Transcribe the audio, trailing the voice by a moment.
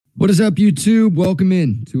What is up, YouTube? Welcome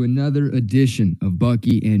in to another edition of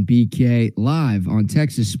Bucky and BK live on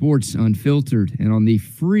Texas Sports Unfiltered and on the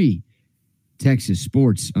free Texas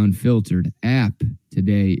Sports Unfiltered app.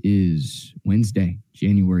 Today is Wednesday,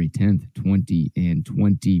 January 10th,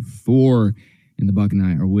 2024. And the Buck and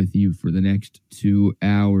I are with you for the next 2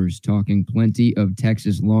 hours talking plenty of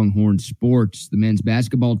Texas Longhorn sports. The men's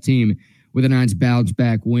basketball team with a nice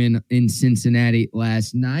bounce-back win in Cincinnati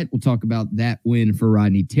last night. We'll talk about that win for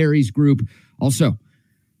Rodney Terry's group. Also,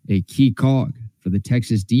 a key cog for the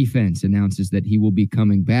Texas defense announces that he will be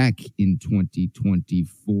coming back in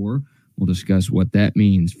 2024. We'll discuss what that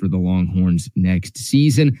means for the Longhorns next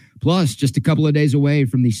season. Plus, just a couple of days away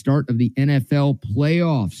from the start of the NFL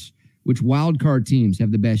playoffs, which wildcard teams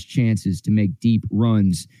have the best chances to make deep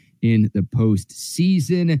runs in the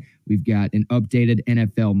postseason. We've got an updated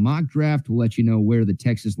NFL mock draft. We'll let you know where the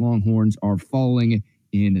Texas Longhorns are falling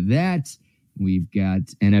in that. We've got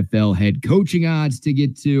NFL head coaching odds to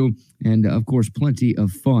get to, and of course, plenty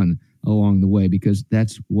of fun along the way because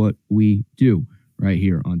that's what we do right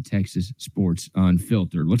here on Texas Sports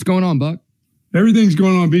Unfiltered. What's going on, Buck? Everything's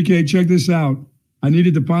going on, BK. Check this out. I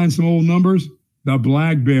needed to find some old numbers. The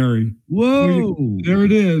BlackBerry. Whoa. There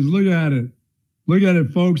it is. Look at it. Look at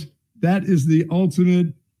it, folks. That is the ultimate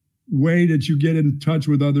way that you get in touch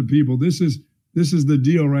with other people. This is the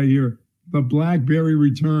deal right here. The BlackBerry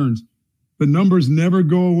returns. The numbers never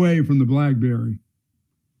go away from the BlackBerry.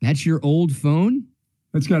 That's your old phone?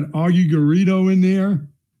 That's got Augie Garrido in there.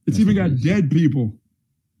 It's even got dead people.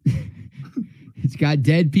 It's got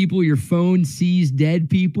dead people. Your phone sees dead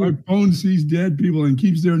people. My phone sees dead people and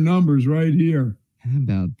keeps their numbers right here. How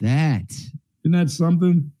about that? Isn't that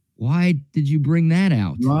something? Why did you bring that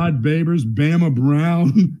out? Rod Babers, Bama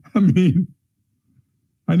Brown. I mean,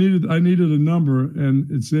 I needed a number,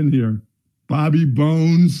 and it's in here. Bobby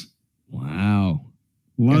Bones. Wow.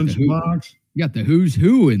 Lunchbox. You got the who's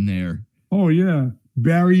who in there. Oh, yeah.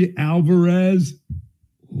 Barry Alvarez.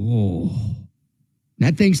 Oh.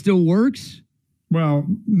 That thing still works? Well,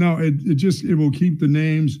 no, it will keep the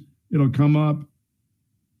names. It'll come up.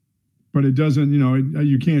 But it doesn't,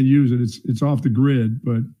 you can't use it. It's off the grid,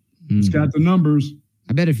 but it's got the numbers.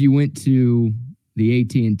 I bet if you went to the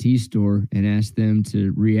AT&T store and asked them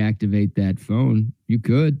to reactivate that phone, you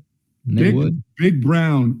could. And they would. Big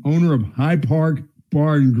Brown, owner of High Park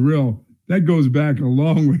Bar and Grill. That goes back a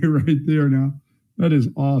long way right there now. That is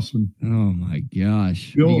awesome. Oh, my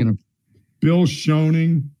gosh. Bill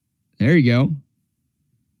Schoening. There you go.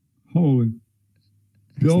 Holy.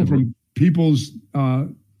 Bill from People's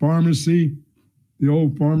Pharmacy, the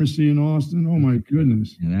old pharmacy in Austin. Oh, my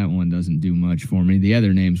goodness. Yeah, that one doesn't do much for me. The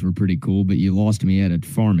other names were pretty cool, but you lost me at a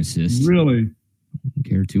pharmacist. Really? Don't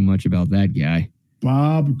care too much about that guy.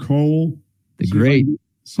 Bob Cole. The great.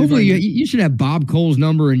 Hopefully, you should have Bob Cole's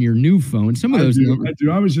number in your new phone. Some of those numbers. I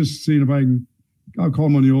do. I was just seeing if I can. I'll call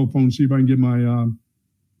him on the old phone, see if I can get my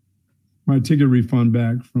my ticket refund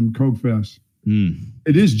back from Coke Fest.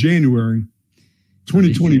 It is January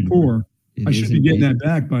 2024. I should be getting that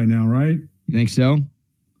back by now, right? You think so?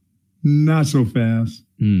 Not so fast.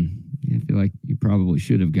 I feel like you probably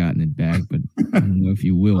should have gotten it back, but I don't know if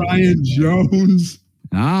you will. Brian Jones.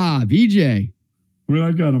 BJ. I mean,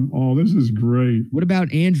 I got them all. This is great. What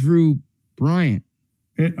about Andrew Bryant?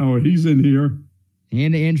 Oh, he's in here.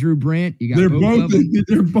 And Andrew Brandt. You got they're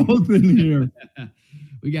both in here.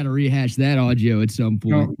 We got to rehash that audio at some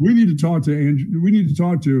point. No, we need to talk to Andrew. We need to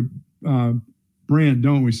talk to Brandt,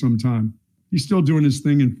 don't we, sometime? He's still doing his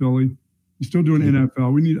thing in Philly. He's still doing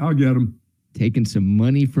NFL. I'll get him. Taking some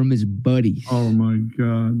money from his buddies. Oh, my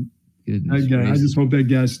God. Goodness that guy, I just hope that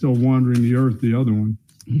guy's still wandering the earth, the other one.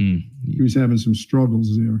 He was having some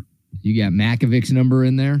struggles there. You got Makovic's number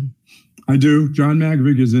in there? I do. John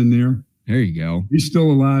Makovic is in there. There you go. He's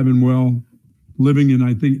still alive and well, living in,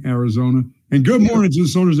 I think, Arizona. And good morning to the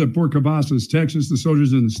soldiers at Fort Cavazos, Texas, the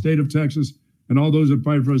soldiers in the state of Texas, and all those that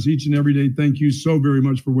fight for us each and every day. Thank you so very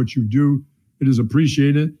much for what you do. It is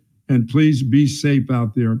appreciated. And please be safe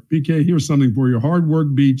out there. BK, here's something for you. Hard work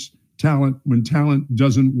beats talent when talent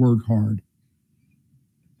doesn't work hard.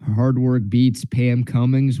 Hard work beats Pam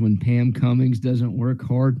Cummings when Pam Cummings doesn't work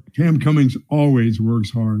hard. Pam Cummings always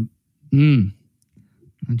works hard. Not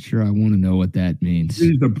sure I want to know what that means.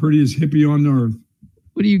 She's the prettiest hippie on earth.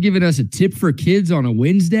 What are you giving us, a tip for kids on a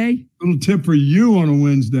Wednesday? Little tip for you on a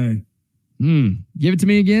Wednesday. Give it to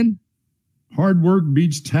me again. Hard work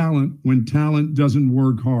beats talent when talent doesn't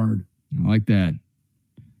work hard. I like that.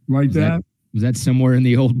 Like that? Was that somewhere in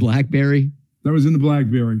the old BlackBerry? That was in the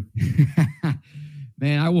BlackBerry.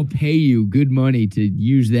 Man, I will pay you good money to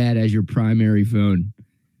use that as your primary phone.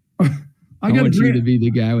 I want you to be the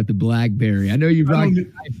guy with the BlackBerry. I know you've rocked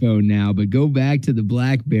an iPhone now, but go back to the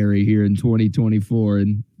BlackBerry here in 2024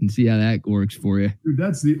 and see how that works for you. Dude,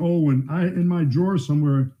 that's the old one. In my drawer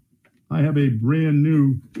somewhere, I have a brand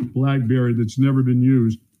new BlackBerry that's never been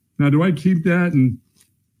used. Now, do I keep that? And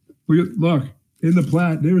look in the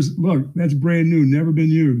plat. That's brand new, never been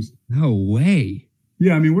used. No way.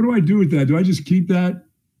 Yeah, I mean, what do I do with that? Do I just keep that?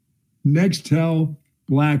 Nextel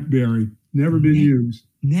BlackBerry, never been used.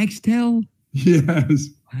 Nextel? Yes.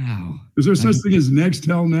 Wow. Is there such thing as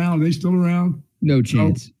Nextel now? Are they still around? No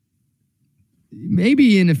chance.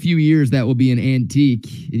 Maybe in a few years that will be an antique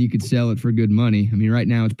and you could sell it for good money. I mean, right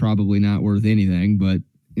now it's probably not worth anything, but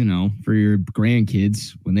for your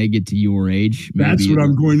grandkids when they get to your age, that's what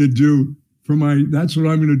I'm going to do that's what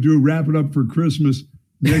I'm going to do. Wrap it up for Christmas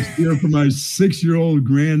next year for my 6-year-old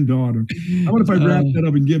granddaughter. How about if I wrap that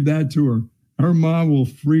up and give that to her? Her mom will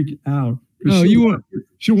freak out. Oh,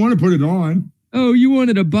 she'll want to put it on. Oh, you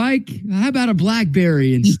wanted a bike? How about a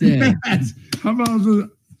BlackBerry instead? Yes. How about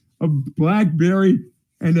a BlackBerry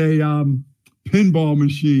and a pinball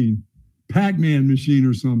machine, Pac-Man machine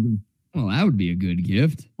or something? Well, that would be a good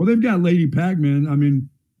gift. Well, they've got Lady Pac-Man. I mean,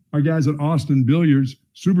 our guys at Austin Billiards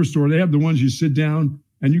Superstore, they have the ones you sit down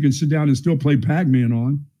and you can sit down and still play Pac-Man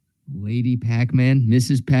on. Lady Pac-Man,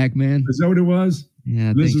 Mrs. Pac-Man. Is that what it was? Yeah,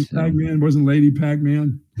 I Mrs. think so. Pac-Man wasn't Lady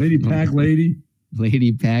Pac-Man. Lady Pac Lady.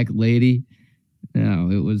 Lady Pac Lady.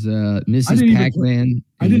 No, it was Mrs. Pac-Man.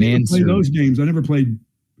 I didn't even play those games. I never played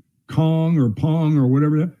Kong or Pong or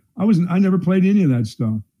whatever. I never played any of that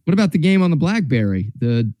stuff. What about the game on the BlackBerry?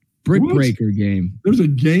 The Brick Breaker game. There's a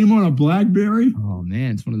game on a BlackBerry? Oh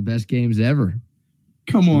man, it's one of the best games ever.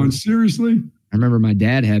 Come on, seriously? I remember my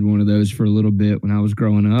dad had one of those for a little bit when I was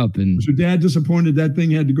growing up. And was your dad disappointed that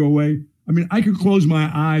thing had to go away? I mean, I could close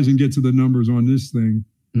my eyes and get to the numbers on this thing.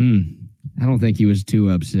 I don't think he was too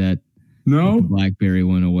upset. No? The BlackBerry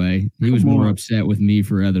went away. He was more upset with me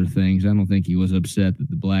for other things. I don't think he was upset that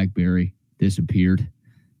the BlackBerry disappeared.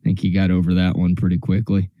 I think he got over that one pretty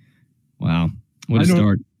quickly. Wow. What a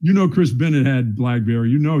start. Chris Bennett had BlackBerry.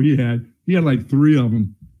 He had like 3 of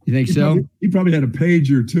them. You think so? He probably had a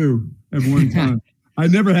pager too at one time. I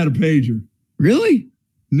never had a pager. Really?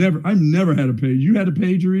 Never. I've never had a pager. You had a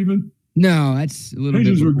pager even? No, that's a little bit.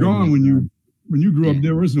 Pagers were gone when you grew up.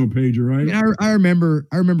 There was no pager, right? I mean,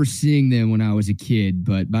 I remember seeing them when I was a kid,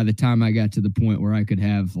 but by the time I got to the point where I could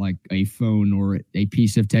have like a phone or a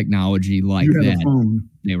piece of technology like that, a phone.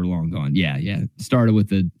 They were long gone. Yeah. Started with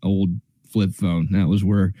the old flip phone. That was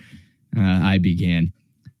where I began.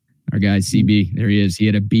 Our guy CB, there he is. He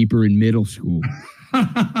had a beeper in middle school. How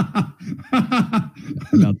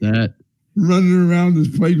about that? Running around this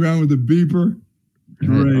playground with a beeper.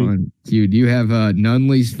 Great. Dude, do you have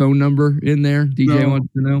Nunley's phone number in there? DJ wants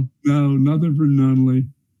to know. No, nothing for Nunley.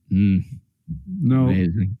 No.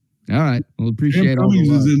 Amazing. All right. Well, appreciate Pam all the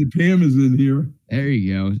love. Pam is in here. There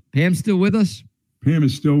you go. Pam's still with us? Pam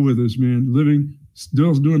is still with us, man.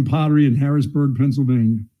 Still doing pottery in Harrisburg,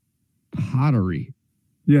 Pennsylvania. Pottery?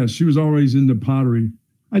 Yeah, she was always into pottery.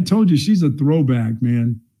 I told you, she's a throwback,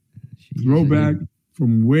 man. Throwback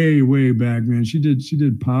from way, way back, man. She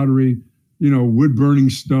did pottery, wood burning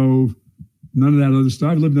stove, none of that other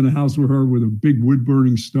stuff. I lived in a house with her with a big wood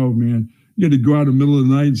burning stove, man. You had to go out in the middle of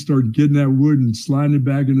the night and start getting that wood and sliding it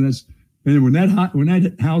back into that. And when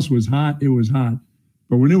that house was hot, it was hot.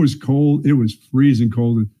 But when it was cold, it was freezing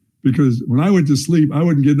cold. Because when I went to sleep, I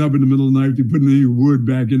wasn't getting up in the middle of the night to put any wood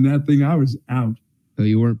back in that thing. I was out. So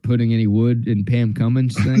you weren't putting any wood in Pam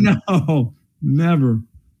Cummins' thing? No, never.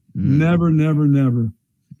 Never.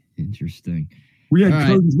 Interesting. We had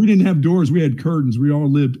curtains. We didn't have doors. We had curtains. We all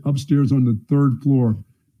lived upstairs on the 3rd floor,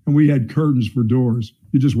 and we had curtains for doors.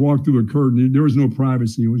 You just walked through a curtain. There was no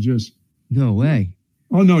privacy. It was just... No way.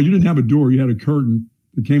 Oh, no, you didn't have a door. You had a curtain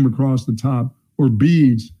that came across the top, or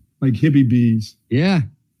beads, like hippie beads. Yeah.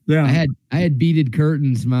 Yeah. I had beaded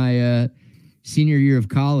curtains my senior year of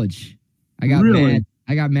college. I got mad.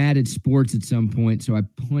 I got mad at sports at some point, so I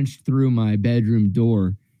punched through my bedroom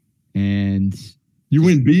door, and you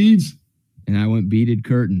went beads. And I went beaded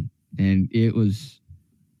curtain, and it was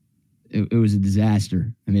a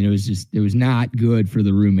disaster. I mean, it was not good for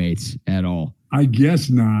the roommates at all. I guess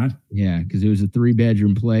not. Yeah, because it was a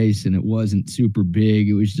 3-bedroom place, and it wasn't super big.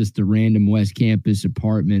 It was just a random West Campus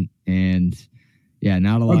apartment, and yeah,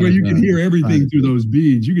 not a lot. You can hear everything through those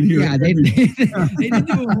beads. You can hear. Yeah, they didn't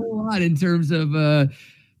do a whole lot in terms of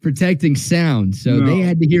protecting sound. So they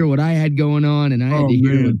had to hear what I had going on, and I had to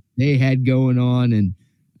hear what they had going on, and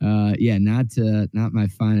not my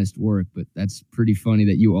finest work, but that's pretty funny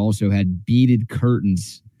that you also had beaded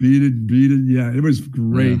curtains. Beaded. Yeah, it was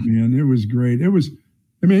great, man. It was great. It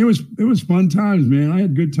I mean, it was fun times, man. I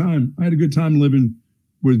had a good time. I had a good time living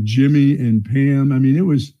with Jimmy and Pam. I mean,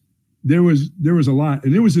 there was a lot,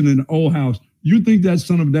 and it was in an old house. You'd think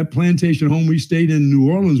that plantation home we stayed in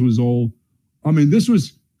New Orleans was old. I mean, this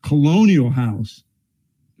was colonial house.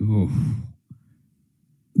 Oh.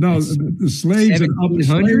 No, the slaves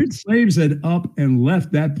had up and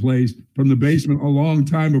left that place from the basement a long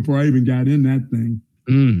time before I even got in that thing.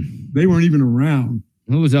 They weren't even around.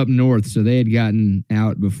 It was up north, so they had gotten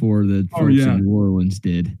out before the folks in New Orleans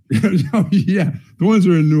did. Oh, yeah. The ones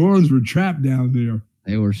that were in New Orleans were trapped down there.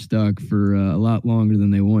 They were stuck for a lot longer than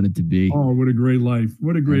they wanted to be. Oh, what a great life.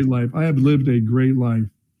 What a great life. I have lived a great life.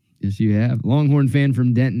 Yes, you have. Longhorn fan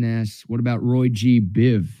from Denton asks, what about Roy G.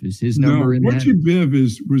 Biv? Is his number in Roy that? G.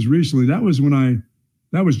 Biv was recently. That was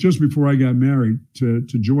just before I got married to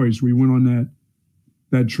Joyce. We went on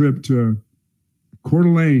that trip to Coeur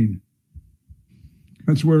d'Alene.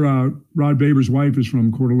 That's where Rod Baber's wife is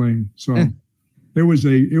from, Coeur d'Alene. So it was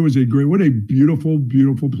a great, what a beautiful,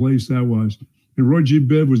 beautiful place that was. And Roy G.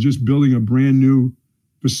 Biv was just building a brand new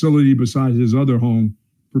facility beside his other home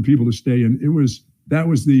for people to stay in. That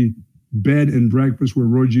was the bed and breakfast where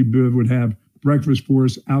Roy G. Biv would have breakfast for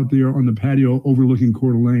us out there on the patio overlooking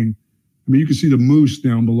Coeur d'Alene. I mean, you could see the moose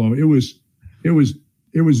down below. It was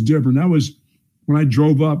different. That was when I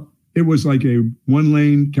drove up. It was like a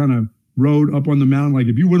one-lane kind of road up on the mountain. Like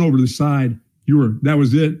if you went over to the side, that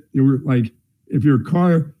was it. You were like, if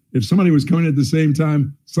somebody was coming at the same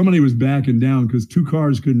time, somebody was backing down because two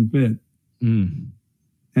cars couldn't fit.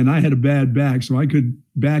 And I had a bad back, so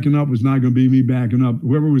backing up was not going to be me backing up.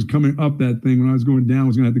 Whoever was coming up that thing when I was going down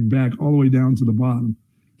was going to have to back all the way down to the bottom.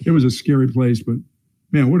 It was a scary place, but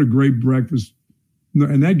man, what a great breakfast.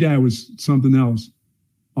 And that guy was something else.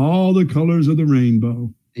 All the colors of the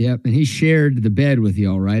rainbow. Yep, and he shared the bed with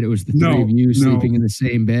y'all, right? It was the three of you sleeping in the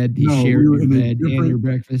same bed. He shared your bed and your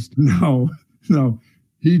breakfast? No.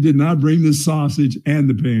 He did not bring the sausage and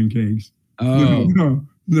the pancakes. Oh.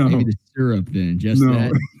 No. Maybe the syrup then, just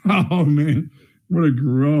that. Oh, man.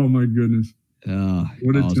 Oh, my goodness.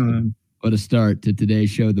 What a time. What a start to today's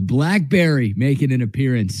show. The Blackberry making an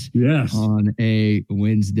appearance on a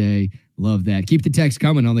Wednesday. Love that. Keep the text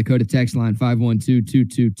coming on the Coda text line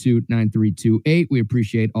 512-222-9328. We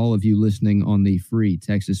appreciate all of you listening on the free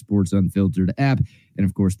Texas Sports Unfiltered app. And,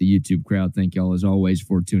 of course, the YouTube crowd. Thank y'all, as always,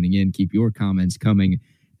 for tuning in. Keep your comments coming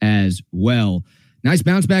as well. Nice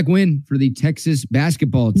bounce-back win for the Texas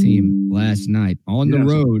basketball team last night on the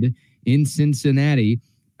road in Cincinnati.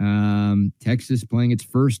 Texas playing its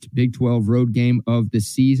first Big 12 road game of the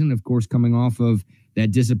season, of course, coming off of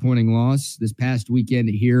that disappointing loss this past weekend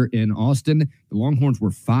here in Austin. The Longhorns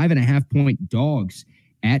were 5.5-point dogs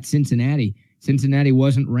at Cincinnati. Cincinnati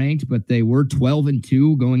wasn't ranked, but they were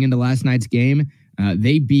 12-2 going into last night's game.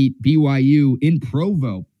 They beat BYU in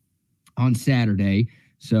Provo on Saturday.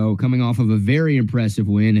 So coming off of a very impressive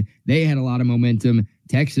win, they had a lot of momentum.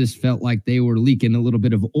 Texas felt like they were leaking a little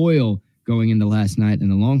bit of oil going into last night,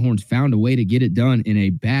 and the Longhorns found a way to get it done in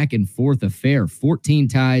a back-and-forth affair. 14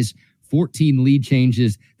 ties, 14 lead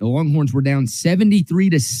changes. The Longhorns were down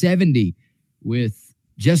 73-70 with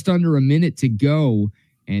just under a minute to go,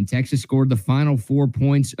 and Texas scored the final 4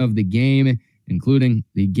 points of the game, including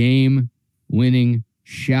the game-winning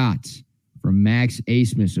shot from Max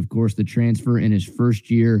Asmus, of course, the transfer in his first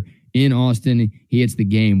year in Austin. He hits the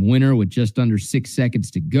game winner with just under 6 seconds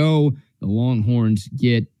to go. The Longhorns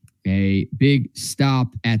get a big stop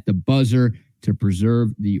at the buzzer to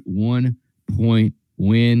preserve the 1-point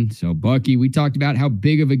win. So, Bucky, we talked about how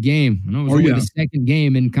big of a game. I know it was only the second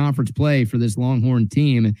game in conference play for this Longhorn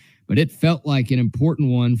team, but it felt like an important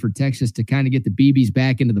one for Texas to kind of get the BBs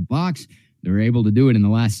back into the box. They were able to do it in the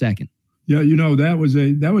last second. Yeah,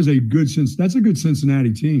 that's a good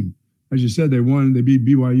Cincinnati team. As you said, they won. They beat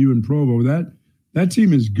BYU in Provo. That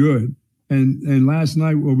team is good. And last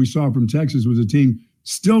night, what we saw from Texas was a team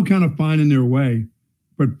still kind of finding their way,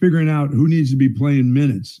 but figuring out who needs to be playing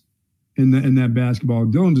minutes in that basketball.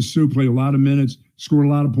 Dylan Dessou played a lot of minutes, scored a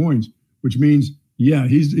lot of points, which means,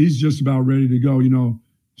 he's just about ready to go.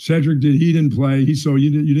 Cedric he didn't play.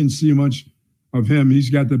 You didn't see much of him. He's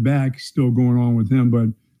got the back still going on with him, but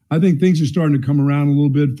I think things are starting to come around a little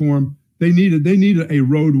bit for him. They needed a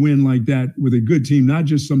road win like that with a good team, not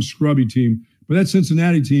just some scrubby team. But that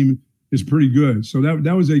Cincinnati team is pretty good. So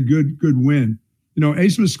that was a good win.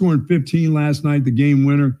 Asmus scoring 15 last night, the game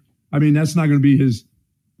winner. I mean, that's not going to be his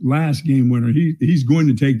last game winner. He's going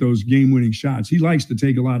to take those game-winning shots. He likes to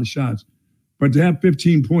take a lot of shots. But to have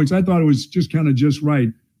 15 points, I thought it was just kind of just right.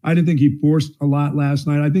 I didn't think he forced a lot last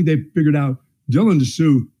night. I think they figured out Dylan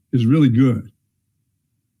Dessou is really good.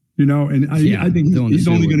 I think he's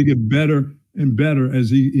only going to get better and better as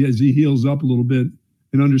he heals up a little bit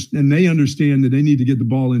and they understand that they need to get the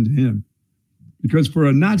ball into him. Because for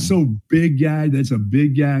a not so big guy, that's a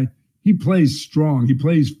big guy, he plays strong, he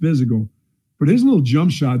plays physical. But his little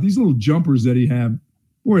jump shot, these little jumpers that he have,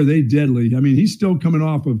 boy, are they deadly. I mean, he's still coming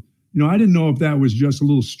off of, I didn't know if that was just a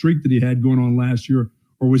little streak that he had going on last year,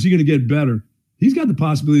 or was he going to get better? He's got the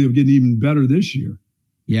possibility of getting even better this year.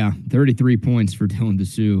 Yeah, 33 points for Dylan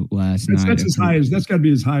Dessou last night. That's got to be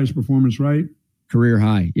his highest performance, right? Career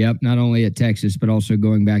high. Yep, not only at Texas, but also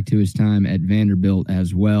going back to his time at Vanderbilt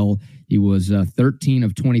as well. He was 13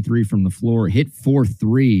 of 23 from the floor, hit 4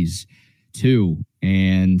 threes, too.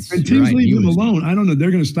 And teams leave him alone. I don't know.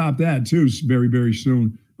 They're going to stop that, too, very, very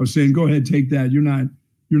soon. I was saying, go ahead, take that. You're not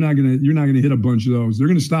going to hit a bunch of those. They're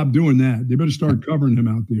going to stop doing that. They better start covering him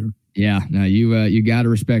out there. Yeah, no, you got to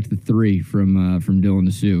respect the 3 from Dylan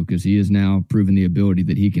Dessou, because he has now proven the ability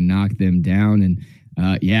that he can knock them down. And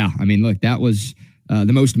I mean, look, that was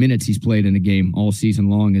the most minutes he's played in a game all season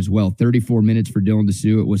long as well. 34 minutes for Dylan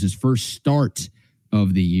Dessou. It was his first start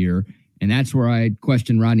of the year. And that's where I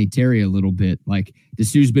questioned Rodney Terry a little bit. Like,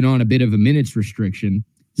 Dessou's been on a bit of a minutes restriction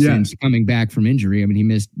since coming back from injury. I mean, he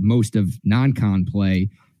missed most of non-con play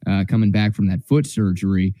coming back from that foot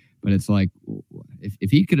surgery. But it's like,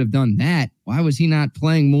 if he could have done that, why was he not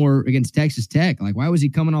playing more against Texas Tech? Like, why was he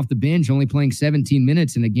coming off the bench, only playing 17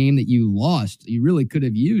 minutes in a game that you lost? You really could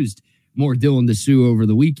have used more Dylan Dessou over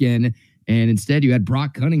the weekend, and instead you had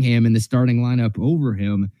Brock Cunningham in the starting lineup over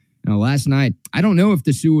him. Now, last night, I don't know if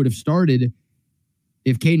Dessou would have started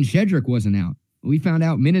if Caden Shedrick wasn't out. We found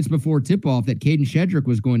out minutes before tip-off that Caden Shedrick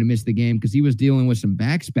was going to miss the game because he was dealing with some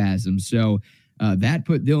back spasms. So that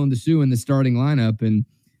put Dylan Dessou in the starting lineup, and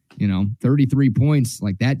 33 points.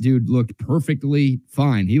 Like, that dude looked perfectly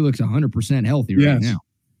fine. He looks 100% healthy right now.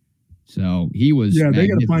 So he was. Yeah, they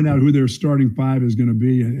got to find out who their starting 5 is going to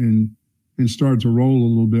be and start to roll a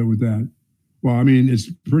little bit with that. Well, I mean,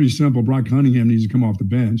 it's pretty simple. Brock Cunningham needs to come off the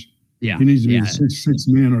bench. Yeah, he needs to be the sixth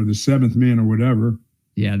man or the 7th man or whatever.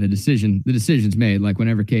 Yeah, the decision's made. Like,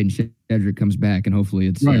 whenever Caden Shedrick comes back, and hopefully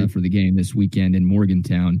it's for the game this weekend in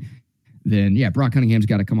Morgantown, then Brock Cunningham's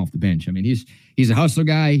got to come off the bench. I mean, he's a hustler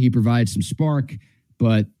guy. He provides some spark,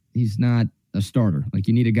 but he's not a starter. Like,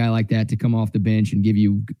 you need a guy like that to come off the bench and give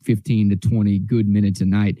you 15 to 20 good minutes a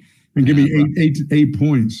night. And give me eight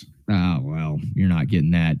points. Oh, well, you're not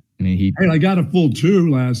getting that. I mean, I got a full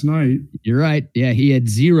 2 last night. You're right. Yeah, he had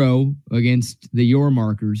 0 against the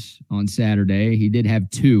Yormarkers on Saturday. He did have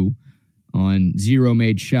 2 on 0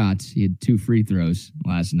 made shots. He had 2 free throws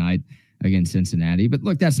last night against Cincinnati. But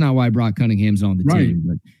look, that's not why Brock Cunningham's on the team.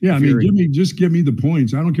 But I mean, give me the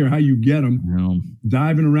points. I don't care how you get them.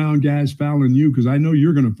 Diving around guys fouling you, because I know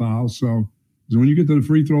you're going to foul. So when you get to the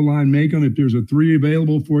free throw line, make them. If there's a 3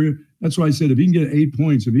 available for you, that's why I said if he can get 8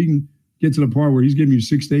 points, if he can get to the part where he's giving you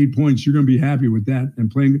 6 to 8 points, you're going to be happy with that.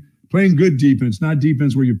 And playing good defense, not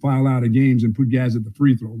defense where you foul out of games and put guys at the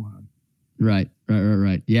free throw line. Right.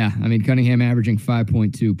 Yeah, I mean, Cunningham averaging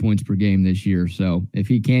 5.2 points per game this year. So if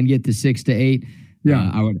he can get to 6 to 8,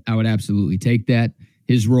 I would absolutely take that.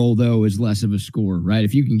 His role, though, is less of a scorer, right?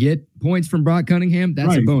 If you can get points from Brock Cunningham,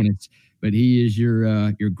 that's a bonus. But he is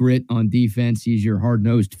your grit on defense. He's your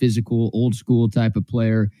hard-nosed, physical, old-school type of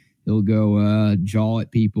player. He'll go jaw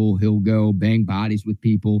at people. He'll go bang bodies with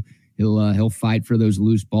people. He'll fight for those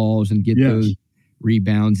loose balls and get those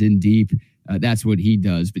rebounds in deep. That's what he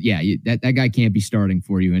does. But, that guy can't be starting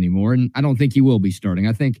for you anymore, and I don't think he will be starting.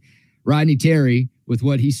 I think Rodney Terry, with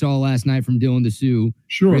what he saw last night from Dylan Dessou,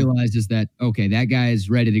 realizes that, okay, that guy is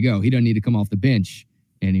ready to go. He doesn't need to come off the bench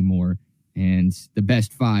anymore. And the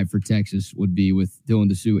best 5 for Texas would be with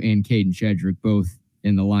Dylan Dessou and Caden Shedrick both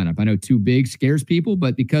in the lineup. I know 2 big scares people,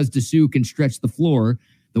 but because Dessou can stretch the floor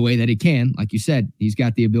the way that he can, like you said, he's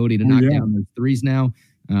got the ability to knock down those threes now.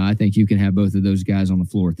 I think you can have both of those guys on the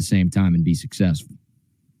floor at the same time and be successful.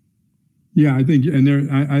 Yeah, I think, and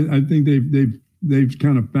I think they've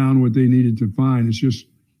kind of found what they needed to find. It's just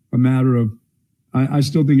a matter of, I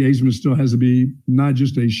still think Aisman still has to be not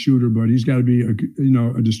just a shooter, but he's got to be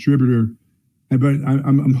a distributor. But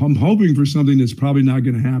I'm hoping for something that's probably not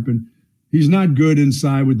going to happen. He's not good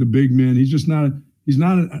inside with the big men. He's just not. He's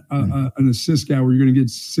not an assist guy where you're going to get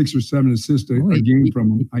 6 or 7 assists a game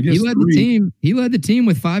from him. I guess he led 3. The team. He led the team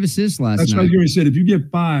with 5 assists last night. That's what I was going to say. If you get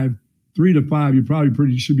 3 to 5, you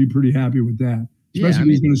probably should be pretty happy with that. Especially if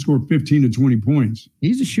he's going to score 15 to 20 points.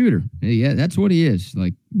 He's a shooter. Yeah, that's what he is.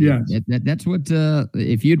 Like, that's what.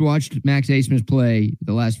 If you'd watched Max Aisman play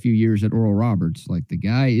the last few years at Oral Roberts, like, the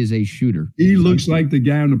guy is a shooter. He looks like the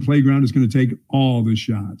guy on the playground is going to take all the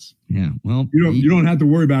shots. Yeah, well, you don't have to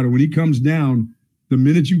worry about it when he comes down. The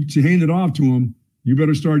minute you hand it off to him, you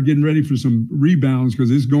better start getting ready for some rebounds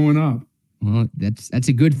because it's going up. Well, that's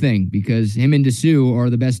a good thing because him and Dessou are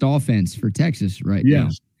the best offense for Texas right now.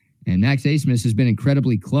 And Max Asmus has been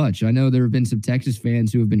incredibly clutch. I know there have been some Texas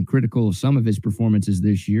fans who have been critical of some of his performances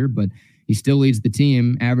this year, but he still leads the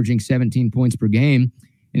team, averaging 17 points per game.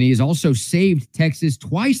 And he has also saved Texas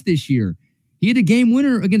twice this year. He had a game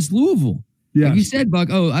winner against Louisville. Yeah. Like you said,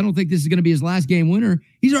 Buck, I don't think this is going to be his last game winner.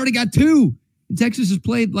 He's already got 2. And Texas has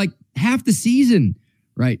played like half the season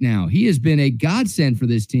right now. He has been a godsend for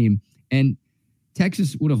this team. And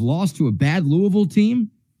Texas would have lost to a bad Louisville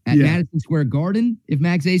team at Madison Square Garden if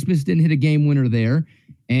Max Asmus didn't hit a game winner there.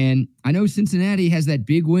 And I know Cincinnati has that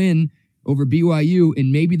big win over BYU,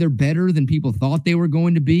 and maybe they're better than people thought they were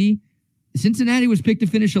going to be. Cincinnati was picked to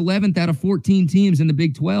finish 11th out of 14 teams in the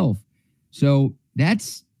Big 12. So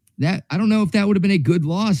that's that. I don't know if that would have been a good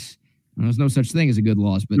loss. There's no such thing as a good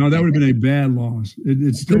loss, but no, that would have been a bad loss.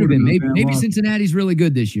 It still would have been. Maybe loss. Cincinnati's really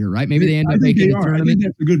good this year, right? Maybe they end up making the tournament. I think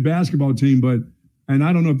that's a good basketball team, and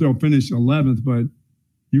I don't know if they'll finish 11th, but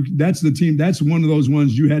that's the team. That's one of those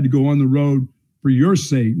ones you had to go on the road for your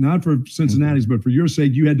sake, not for Cincinnati's, but for your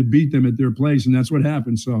sake. You had to beat them at their place, and that's what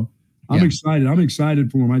happened. So I'm excited. I'm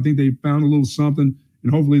excited for them. I think they found a little something,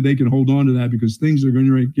 and hopefully they can hold on to that because things are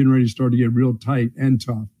getting ready to start to get real tight and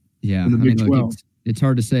tough. Yeah, in the Big 12. It's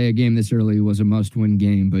hard to say a game this early was a must-win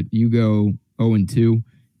game, but you go 0-2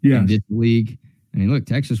 in this league. I mean, look,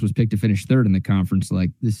 Texas was picked to finish 3rd in the conference.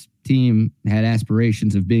 Like, this team had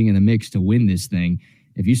aspirations of being in the mix to win this thing.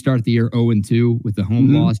 If you start the year 0-2 with the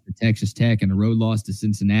home loss to Texas Tech and a road loss to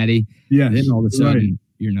Cincinnati, then all of a sudden,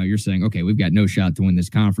 you're saying, okay, we've got no shot to win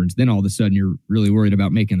this conference. Then all of a sudden, you're really worried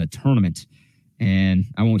about making the tournament. And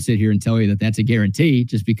I won't sit here and tell you that that's a guarantee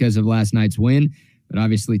just because of last night's win. But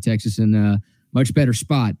obviously, Texas in a much better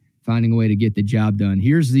spot, finding a way to get the job done.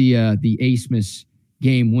 Here's the Asmus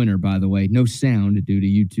game winner, by the way. No sound due to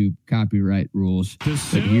YouTube copyright rules. Back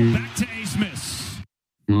to Asmus.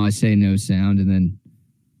 Well, I say no sound, and then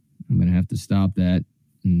I'm going to have to stop that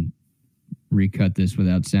and recut this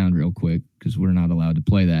without sound real quick because we're not allowed to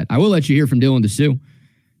play that. I will let you hear from Dylan Dessou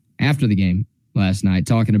after the game last night,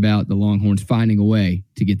 talking about the Longhorns finding a way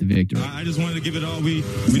to get the victory. I just wanted to give it all. We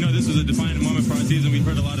know this was a defining moment for our season. We've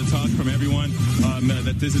heard a lot of talk from everyone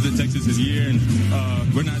that this is Texas's year, and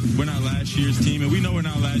we're not last year's team, and we know we're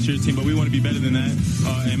not last year's team, but we want to be better than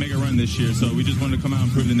that and make a run this year. So we just wanted to come out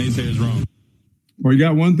and prove the naysayers wrong. Well, you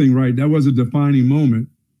got one thing right. That was a defining moment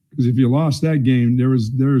because if you lost that game, there was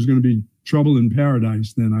going to be trouble in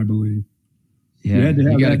paradise. Then I believe you had to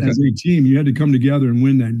have that as a team. You had to come together and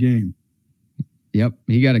win that game. Yep,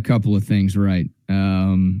 he got a couple of things right.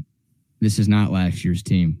 This is not last year's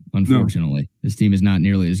team, unfortunately. No. This team is not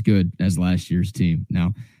nearly as good as last year's team.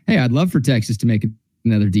 Now, hey, I'd love for Texas to make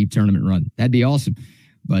another deep tournament run. That'd be awesome.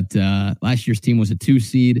 But last year's team was a 2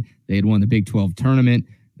 seed. They had won the Big 12 tournament.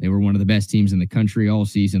 They were one of the best teams in the country all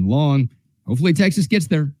season long. Hopefully Texas gets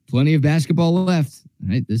there. Plenty of basketball left.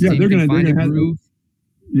 Right? This team can find a groove.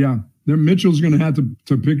 Mitchell's going to have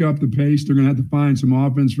to pick up the pace. They're going to have to find some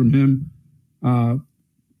offense from him.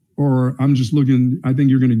 Or I'm just looking, I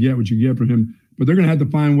think you're going to get what you get from him, but they're going to have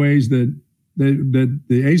to find ways that the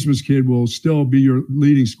Asmus kid will still be your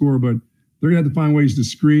leading scorer, but they're going to have to find ways to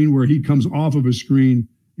screen where he comes off of a screen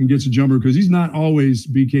and gets a jumper because he's not always,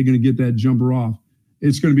 BK, going to get that jumper off.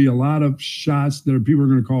 It's going to be a lot of shots that people are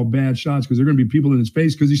going to call bad shots because they're going to be people in his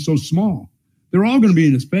face because he's so small. They're all going to be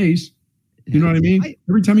in his face. You know what I mean?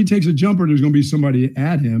 Every time he takes a jumper, there's going to be somebody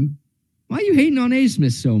at him. Why are you hating on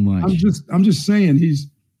Asmus so much? I'm just saying he's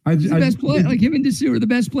the best player. Like him and Dessou are the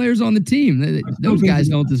best players on the team. Those guys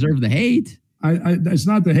don't deserve the hate. It's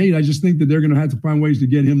not the hate. I just think that they're going to have to find ways to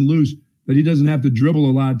get him loose, that he doesn't have to dribble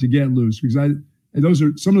a lot to get loose. Because those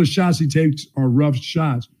are some of the shots he takes are rough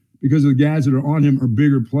shots because the guys that are on him are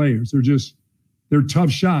bigger players. They're tough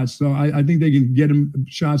shots. So I think they can get him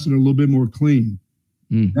shots that are a little bit more clean.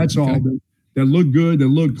 That's all. That look good, that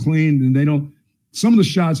look clean, and they don't. Some of the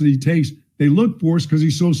shots that he takes, they look forced because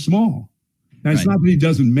he's so small. Now, it's not that he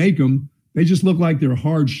doesn't make them. They just look like they're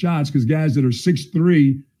hard shots because guys that are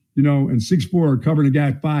 6'3", and 6'4" are covering a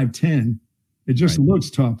guy 5'10". It just looks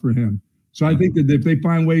tough for him. So I think that if they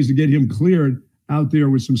find ways to get him cleared out there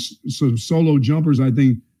with some solo jumpers, I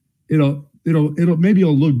think it'll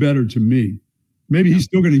look better to me. Maybe he's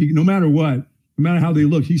still going to, no matter what, no matter how they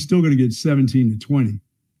look, he's still going to get 17 to 20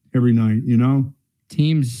 every night,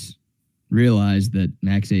 Teams realize that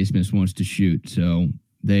Max Asmus wants to shoot, so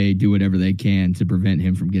they do whatever they can to prevent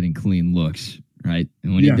him from getting clean looks, right?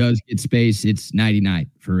 And when he does get space, it's nighty-night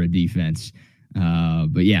for a defense.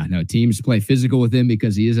 But teams play physical with him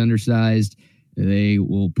because he is undersized. They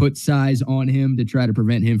will put size on him to try to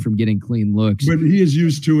prevent him from getting clean looks. But he is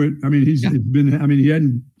used to it. I mean, he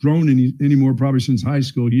hadn't grown anymore probably since high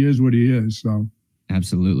school. He is what he is. So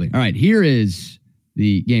absolutely. All right, here is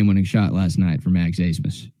the game-winning shot last night for Max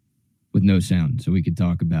Asmus with no sound, so we could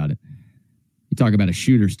talk about it. You talk about a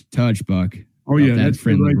shooter's touch, Buck. Oh, yeah, that that's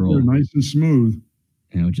friendly right roll. there, nice and smooth.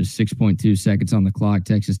 Just 6.2 seconds on the clock.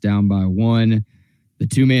 Texas down by 1. The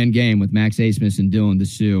two-man game with Max Asmus and Dylan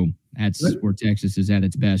DeSue. That's where Texas is at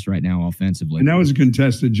its best right now offensively. And that was a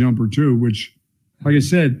contested jumper, too, which, like I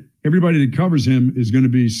said, everybody that covers him is going to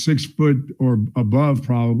be 6 foot or above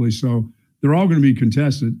probably. So they're all going to be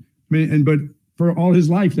contested. I mean, but for all his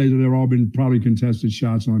life, they've all been probably contested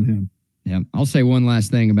shots on him. Yeah, I'll say one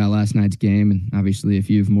last thing about last night's game, and obviously if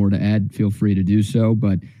you have more to add, feel free to do so.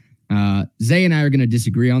 But Zay and I are going to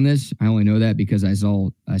disagree on this. I only know that because I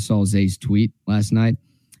saw Zay's tweet last night.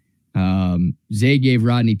 Zay gave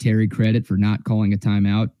Rodney Terry credit for not calling a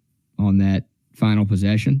timeout on that final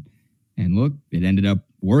possession. And look, it ended up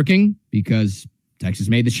working because Texas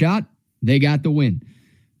made the shot. They got the win.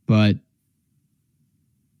 But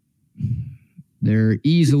there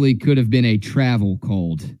easily could have been a travel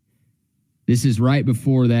called. This is right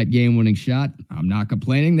before that game-winning shot. I'm not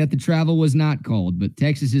complaining that the travel was not called, but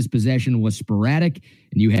Texas's possession was sporadic,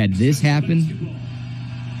 and you had this happen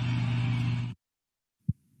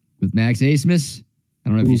with Max Asmus. I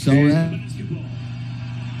don't know if you saw that.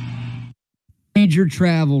 Major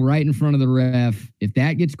travel right in front of the ref. If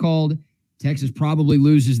that gets called, Texas probably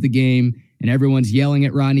loses the game, and everyone's yelling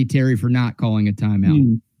at Rodney Terry for not calling a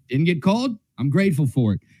timeout. Didn't get called. I'm grateful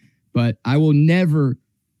for it. But I will never,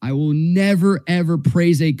 ever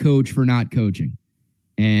praise a coach for not coaching.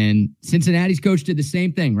 And Cincinnati's coach did the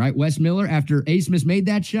same thing, right? Wes Miller, after Asmus made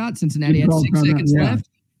that shot, Cincinnati had 6 seconds left.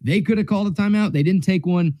 They could have called a timeout. They didn't take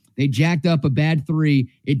one. They jacked up a bad 3.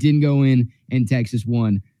 It didn't go in, and Texas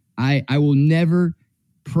won. I will never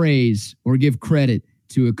praise or give credit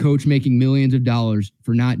to a coach making millions of dollars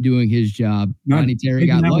for not doing his job. Rodney Terry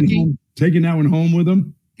got lucky. Taking that one home with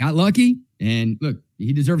him. Got lucky. And look,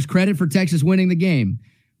 he deserves credit for Texas winning the game.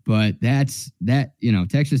 But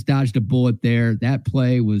Texas dodged a bullet there. That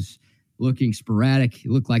play was looking sporadic.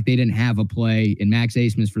 It looked like they didn't have a play. And Max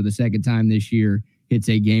Asmus, for the second time this year, hits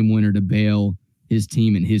a game winner to bail his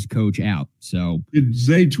team and his coach out. So did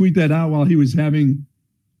Zay tweet that out while he was having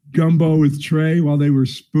gumbo with Trey while they were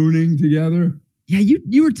spooning together? Yeah,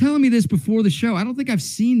 you were telling me this before the show. I don't think I've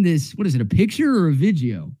seen this. What is it, a picture or a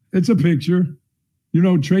video? It's a picture.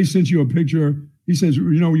 Trey sent you a picture. He says,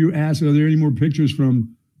 you asked, are there any more pictures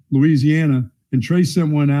from Louisiana? And Trey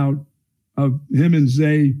sent one out of him and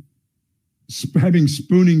Zay having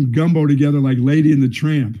spooning gumbo together like Lady and the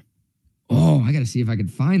Tramp. Oh, I got to see if I can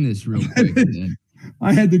find this real quick.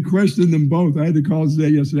 I had to question them both. I had to call Zay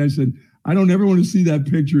yesterday. I said, I don't ever want to see that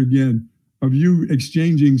picture again of you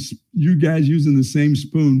you guys using the same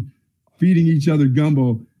spoon, feeding each other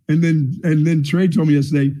gumbo. And then Trey told me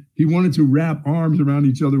yesterday he wanted to wrap arms around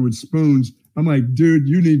each other with spoons. I'm like, dude,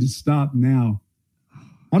 you need to stop now.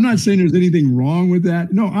 I'm not saying there's anything wrong with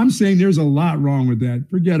that. No, I'm saying there's a lot wrong with that.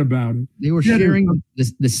 Forget about it. They were sharing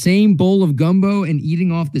the same bowl of gumbo and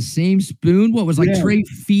eating off the same spoon. What was Trey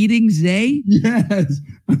feeding Zay? Yes.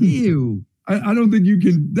 Ew. I don't think you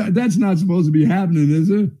can. That's not supposed to be happening, is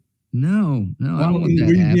it? No, I don't want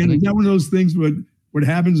that happening. Is that one of those things? What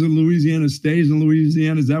happens in Louisiana stays in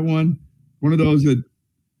Louisiana? Is that one of those that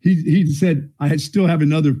he said, I still have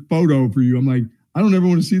another photo for you? I'm like, I don't ever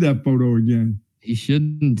want to see that photo again. He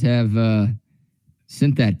shouldn't have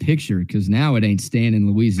sent that picture because now it ain't staying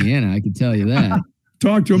in Louisiana. I can tell you that.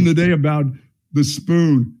 Talk to him today about the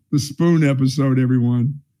spoon episode,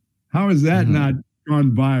 everyone. How has that not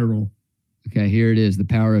gone viral? Okay, here it is, the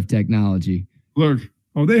power of technology. Look,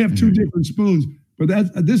 they have 2 different spoons, but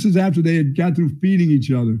this is after they had got through feeding each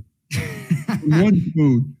other. One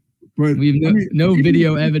spoon. But we have no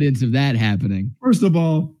video evidence of that happening. First of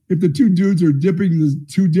all, if the 2 dudes are dipping the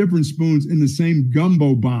 2 different spoons in the same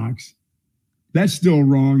gumbo box, that's still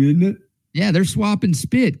wrong, isn't it? Yeah, they're swapping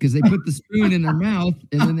spit because they put the spoon in their mouth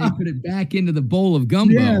and then they put it back into the bowl of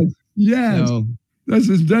gumbo. Yes. So,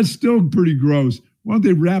 that's still pretty gross. Why don't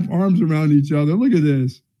they wrap arms around each other? Look at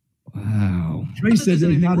this. Wow. Trey said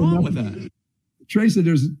there's not enough with that. Trey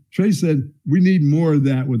said we need more of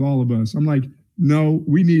that with all of us. I'm like, no,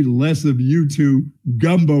 we need less of you 2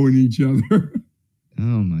 gumboing each other.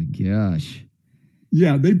 Oh my gosh.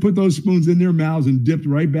 Yeah, they put those spoons in their mouths and dipped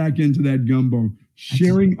right back into that gumbo,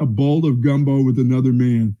 sharing a bowl of gumbo with another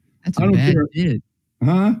man. That's a bad bid.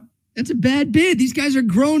 Huh? That's a bad bid. These guys are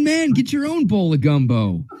grown men. Get your own bowl of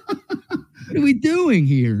gumbo. What are we doing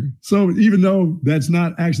here? So even though that's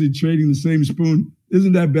not actually trading the same spoon,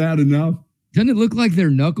 isn't that bad enough? Doesn't it look like their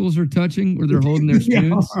knuckles are touching or they're holding their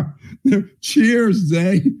spoons? Cheers,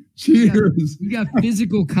 Zay. Cheers. You got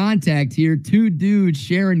physical contact here. Two dudes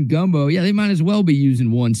sharing gumbo. Yeah, they might as well be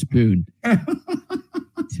using one spoon.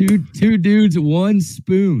 Two dudes, one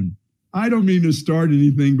spoon. I don't mean to start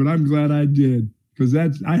anything, but I'm glad I did, because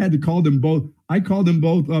I had to call them both. I called them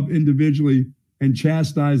both up individually and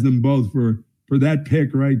chastised them both for that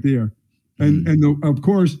pick right there. And of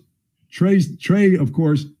course, Trey, of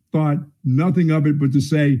course, thought nothing of it but to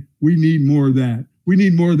say, we need more of that. We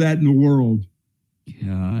need more of that in the world.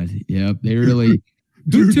 God, yep. They really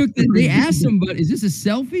who took they asked somebody, is this a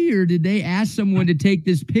selfie or did they ask someone to take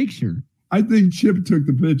this picture? I think Chip took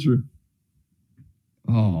the picture.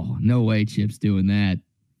 Oh, no way Chip's doing that.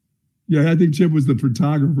 Yeah, I think Chip was the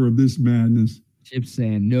photographer of this madness. Chip's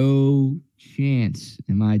saying, no chance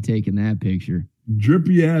am I taking that picture.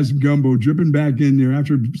 Drippy ass gumbo dripping back in there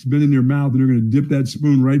after it's been in their mouth, and they're going to dip that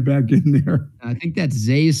spoon right back in there. I think that's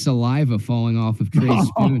Zay's saliva falling off of Trey's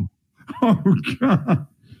spoon. Oh, God.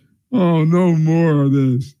 Oh, no more of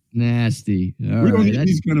this. Nasty. We don't need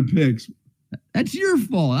these kind of pics. That's your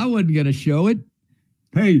fault. I wasn't going to show it.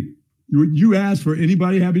 Hey, you asked for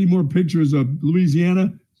anybody have any more pictures of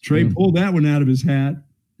Louisiana? Trey pulled that one out of his hat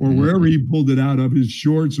or wherever he pulled it out of, his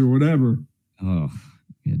shorts or whatever. Oh,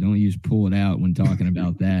 yeah, don't use pull it out when talking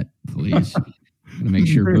about that, please. Gotta make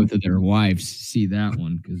sure both of their wives see that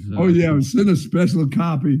one. Oh, yeah, send a special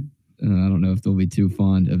copy. I don't know if they'll be too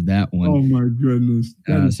fond of that one. Oh, my goodness.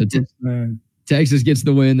 So sad. Texas gets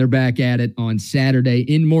the win. They're back at it on Saturday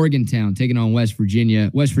in Morgantown, taking on West Virginia.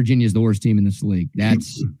 West Virginia is the worst team in this league.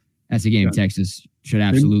 That's a game Texas should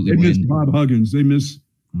absolutely win. They miss Bob Huggins. They miss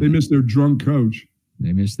their drunk coach.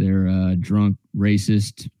 They miss their drunk,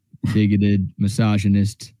 racist, bigoted,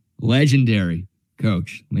 misogynist, legendary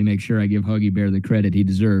coach. Let me make sure I give Huggy Bear the credit he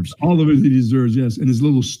deserves. All of it he deserves, yes. And his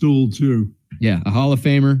little stool, too. Yeah, a Hall of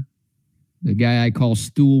Famer. The guy I call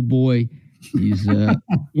Stool Boy. He's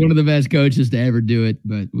one of the best coaches to ever do it,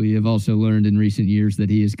 but we have also learned in recent years that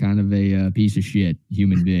he is kind of a piece of shit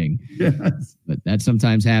human being. Yes. But that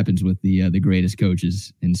sometimes happens with the greatest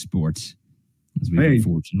coaches in sports, as we've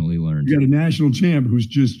unfortunately learned. You got a national champ who's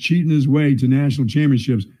just cheating his way to national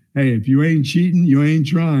championships. Hey, if you ain't cheating, you ain't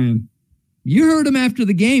trying. You heard him after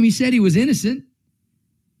the game. He said he was innocent.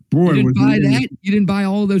 Boy, you didn't buy that? You didn't buy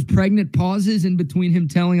all of those pregnant pauses in between him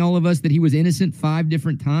telling all of us that he was innocent 5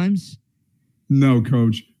 different times? No,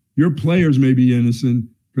 Coach. Your players may be innocent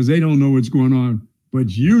because they don't know what's going on.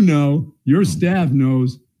 But you know, your staff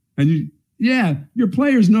knows. And your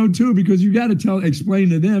players know too, because you got to explain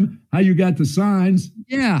to them how you got the signs.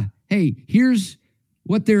 Yeah. Hey, here's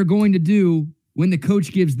what they're going to do when the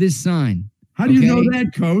coach gives this sign. How do you know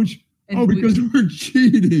that, Coach? And because we're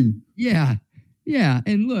cheating. Yeah. Yeah.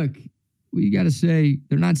 And look, we got to say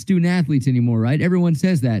they're not student athletes anymore, right? Everyone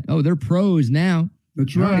says that. Oh, they're pros now.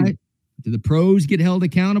 That's right. Do the pros get held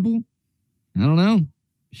accountable? I don't know.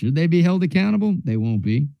 Should they be held accountable? They won't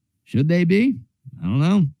be. Should they be? I don't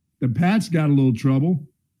know. The Pats got a little trouble.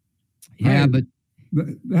 Yeah, but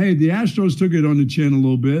the Astros took it on the chin a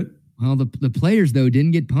little bit. Well, the players, though,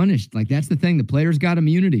 didn't get punished. Like, that's the thing. The players got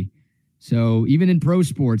immunity. So even in pro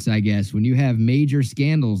sports, I guess, when you have major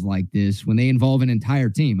scandals like this, when they involve an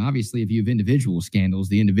entire team, obviously, if you have individual scandals,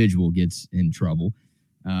 the individual gets in trouble.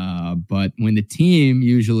 But when the team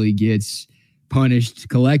usually gets punished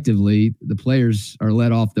collectively, the players are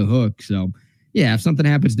let off the hook. So, yeah, if something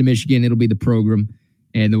happens to Michigan, it'll be the program.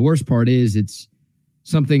 And the worst part is it's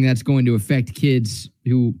something that's going to affect kids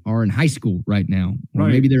who are in high school right now, or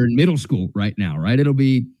maybe they're in middle school right now, right? It'll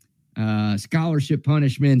be scholarship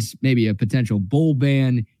punishments, maybe a potential bowl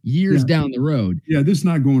ban years down the road. Yeah, this is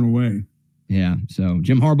not going away. Yeah, so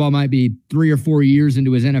Jim Harbaugh might be 3 or 4 years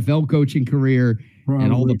into his NFL coaching career,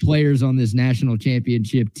 and all the players on this national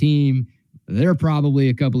championship team, they're probably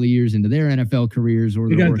a couple of years into their NFL careers. Or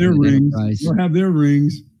they got their rings. They'll have their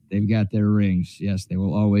rings. They've got their rings. Yes, they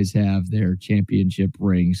will always have their championship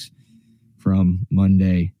rings from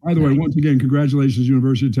Monday. By the way, once again, congratulations,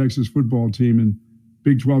 University of Texas football team and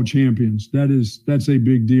Big 12 champions. That's a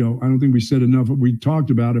big deal. I don't think we said enough. We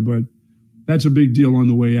talked about it, but that's a big deal on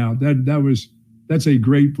the way out. That's a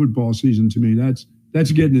great football season to me.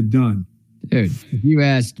 That's getting it done. Dude, if you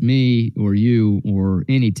asked me or you or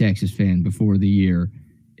any Texas fan before the year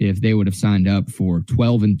if they would have signed up for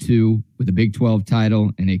 12-2 with a Big 12 title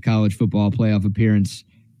and a college football playoff appearance,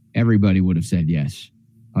 everybody would have said yes.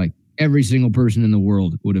 Like every single person in the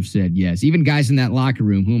world would have said yes. Even guys in that locker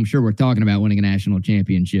room, who I'm sure we're talking about winning a national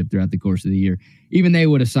championship throughout the course of the year, even they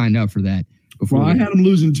would have signed up for that. Well, I had them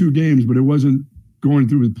losing 2 games, but it wasn't going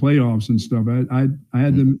through with playoffs and stuff. I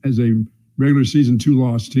had them as a regular season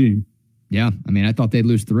 2-loss team. Yeah, I mean, I thought they'd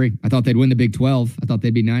lose 3. I thought they'd win the Big 12. I thought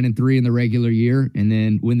they'd be 9-3 in the regular year and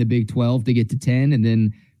then win the Big 12 to get to 10 and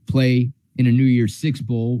then play in a New Year's Six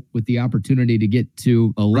Bowl with the opportunity to get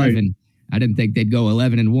to 11. Right. I didn't think they'd go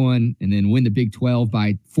 11-1 and then win the Big 12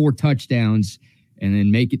 by 4 touchdowns and then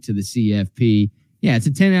make it to the CFP. Yeah, it's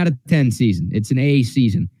a 10 out of 10 season. It's an A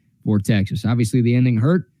season for Texas. Obviously, the ending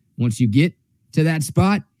hurt. Once you get to that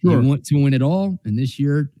spot, you want to win it all. And this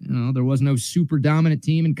year, there was no super dominant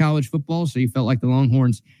team in college football, so you felt like the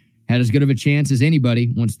Longhorns had as good of a chance as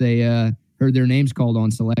anybody once they heard their names called on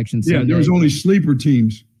selection Sunday. Yeah, there was only sleeper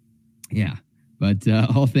teams. Yeah, but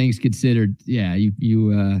all things considered, yeah,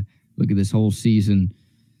 you look at this whole season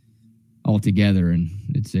altogether, and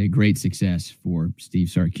it's a great success for Steve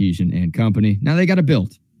Sarkisian and company. Now they got to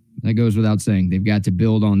build. That goes without saying. They've got to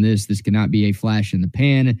build on this. This cannot be a flash in the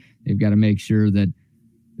pan. They've got to make sure that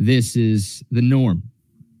this is the norm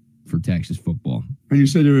for Texas football. And you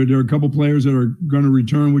said there are a couple players that are going to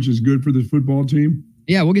return, which is good for the football team?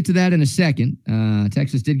 Yeah, we'll get to that in a second.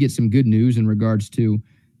 Texas did get some good news in regards to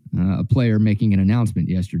a player making an announcement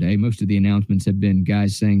yesterday. Most of the announcements have been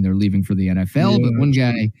guys saying they're leaving for the NFL, but one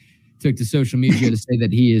guy took to social media to say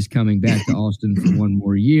that he is coming back to Austin for one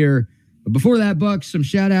more year. But before that, Buck, some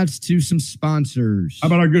shout-outs to some sponsors. How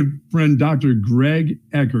about our good friend, Dr. Greg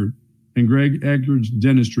Eckert and Greg Eckert's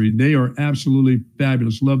Dentistry? They are absolutely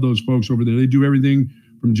fabulous. Love those folks over there. They do everything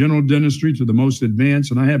from general dentistry to the most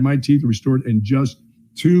advanced, and I had my teeth restored in just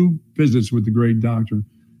 2 visits with the great doctor.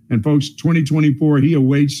 And, folks, 2024, he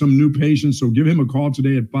awaits some new patients, so give him a call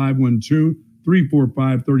today at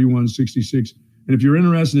 512-345-3166. And if you're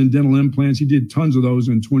interested in dental implants, he did tons of those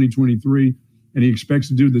in 2023. And he expects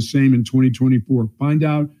to do the same in 2024. Find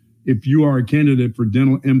out if you are a candidate for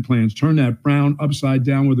dental implants. Turn that frown upside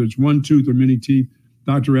down, whether it's one tooth or many teeth.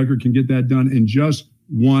 Dr. Eckert can get that done in just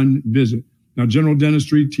 1 visit. Now, general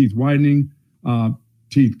dentistry, teeth whitening,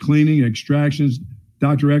 teeth cleaning, extractions.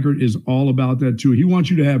 Dr. Eckert is all about that, too. He wants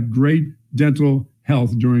you to have great dental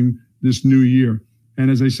health during this new year. And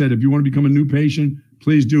as I said, if you want to become a new patient,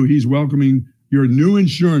 please do. He's welcoming your new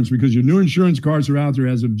insurance because your new insurance cards are out there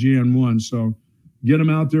as of Jan 1. So get them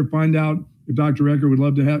out there. Find out if Dr. Eckert would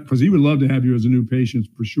love to have, because he would love to have you as a new patient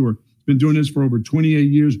for sure. He's been doing this for over 28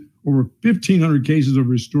 years, over 1,500 cases of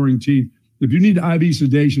restoring teeth. If you need IV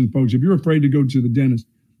sedation, folks, if you're afraid to go to the dentist,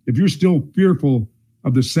 if you're still fearful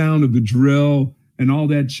of the sound of the drill and all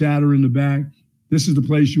that chatter in the back, this is the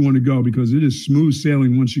place you want to go because it is smooth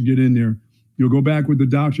sailing once you get in there. You'll go back with the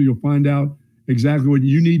doctor. You'll find out exactly what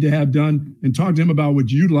you need to have done and talk to him about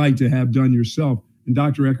what you'd like to have done yourself. And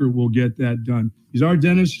Dr. Eckert will get that done. He's our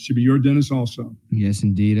dentist, should be your dentist also. Yes,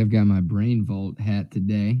 indeed. I've got my Brain Vault hat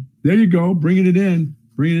today. There you go. Bringing it in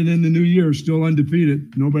the new year, still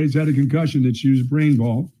undefeated. Nobody's had a concussion that's used Brain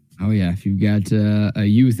Vault. Oh, yeah. If you've got a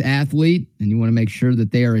youth athlete and you want to make sure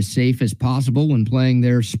that they are as safe as possible when playing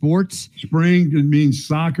their sports. Spring, it means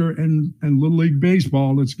soccer and Little League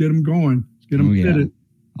Baseball. Let's get them going. Let's get them fitted.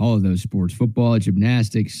 All of those sports, football,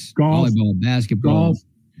 gymnastics, golf, volleyball, basketball.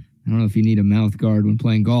 I don't know if you need a mouth guard when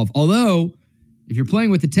playing golf. Although, if you're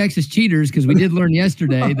playing with the Texas Cheaters, because we did learn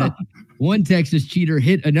yesterday that one Texas cheater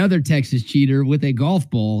hit another Texas cheater with a golf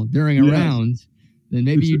ball during a round, then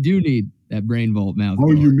maybe you do need that Brain Vault mouth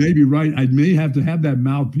guard. You may be right. I may have to have that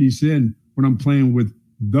mouthpiece in when I'm playing with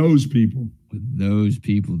those people. With those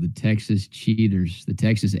people, the Texas Cheaters, the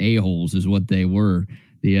Texas A-holes is what they were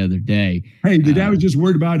the other day. Hey, the guy was just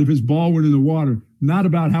worried about if his ball went in the water, not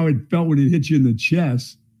about how it felt when it hit you in the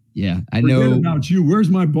chest. Yeah, I know. Forget about you. Where's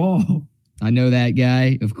my ball? I know that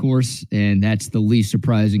guy, of course, and that's the least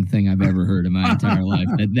surprising thing I've ever heard in my entire life,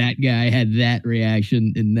 that guy had that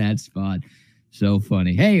reaction in that spot. So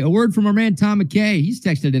funny. Hey, a word from our man, Tom McKay. He's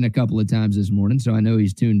texted in a couple of times this morning, so I know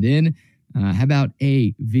he's tuned in. How about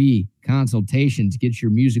AV Consultations? Get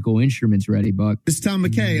your musical instruments ready, Buck. This is Tom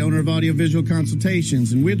McKay, owner of Audiovisual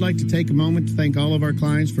Consultations, and we'd like to take a moment to thank all of our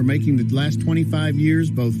clients for making the last 25 years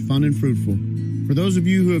both fun and fruitful. For those of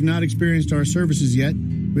you who have not experienced our services yet,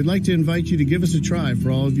 we'd like to invite you to give us a try for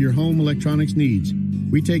all of your home electronics needs.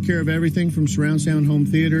 We take care of everything from surround sound home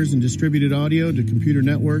theaters and distributed audio to computer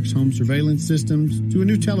networks, home surveillance systems, to a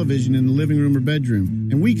new television in the living room or bedroom.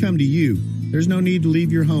 And we come to you. There's no need to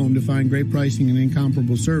leave your home to find great pricing and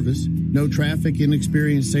incomparable service. No traffic,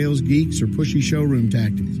 inexperienced sales geeks, or pushy showroom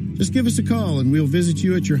tactics. Just give us a call and we'll visit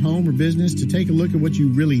you at your home or business to take a look at what you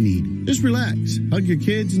really need. Just relax, hug your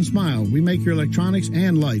kids, and smile. We make your electronics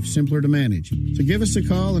and life simpler to manage. So give us a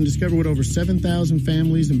call and discover what over 7,000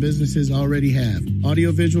 families and businesses already have.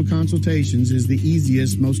 Audiovisual consultations is the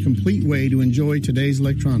easiest, most complete way to enjoy today's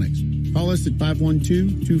electronics. Call us at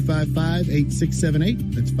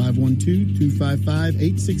 512-255-8678. That's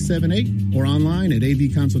 512-255-8678 or online at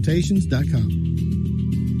avconsultations.com.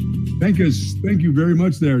 Thank you very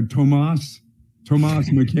much there, Tomas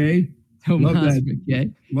McKay. Tomas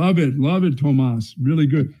McKay. Love it, Tomas. Really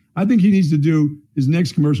good. I think he needs to do, his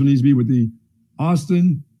next commercial needs to be with the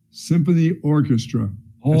Austin Symphony Orchestra.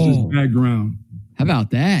 That's his background. How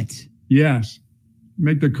about that? Yes.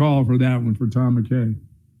 Make the call for that one for Tom McKay.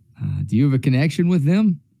 Do you have a connection with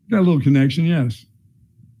them? Got a little connection, yes.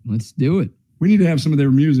 Let's do it. We need to have some of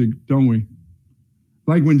their music, don't we?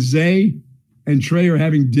 Like when Zay and Trey are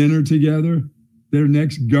having dinner together, their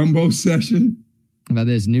next gumbo session. How about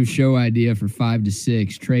this new show idea for 5 to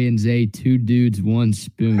 6? Trey and Zay, 2 dudes, 1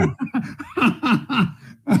 spoon.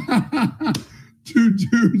 2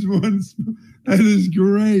 dudes, 1 spoon. That is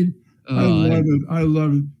great. I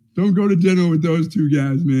love it. Don't go to dinner with those 2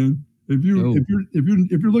 guys, man. If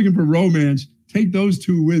you're looking for romance, take those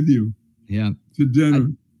 2 with you. Yeah. To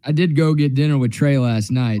dinner. I did go get dinner with Trey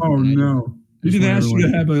last night. Oh no. He didn't ask you to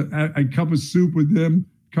have a cup of soup with him,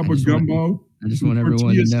 cup of gumbo. I just want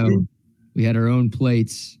everyone to know soup. We had our own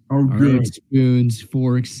plates, our own spoons,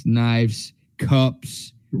 forks, knives,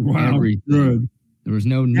 cups, everything. Good. There was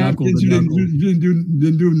no knuckles. You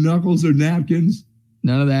didn't do knuckles or napkins?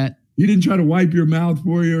 None of that. He didn't try to wipe your mouth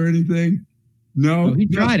for you or anything? No. He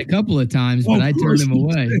tried a couple of times, but I turned him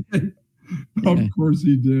away. Of course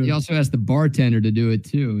he did. He also asked the bartender to do it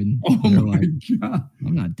too. And God.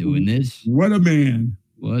 I'm not doing this. What a man.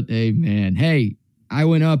 What a man. Hey, I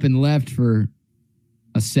went up and left for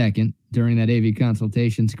a second during that AV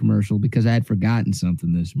Consultations commercial because I had forgotten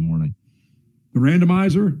something this morning. The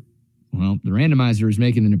randomizer? Well, the randomizer is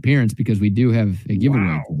making an appearance because we do have a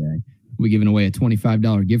giveaway today. We're giving away a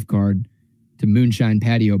 $25 gift card to Moonshine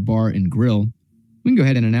Patio Bar and Grill. We can go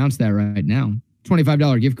ahead and announce that right now.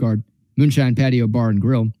 $25 gift card, Moonshine Patio Bar and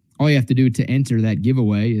Grill. All you have to do to enter that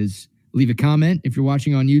giveaway is leave a comment if you're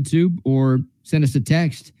watching on YouTube or send us a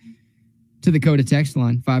text to the Coda text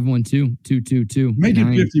line, 512-222. Make it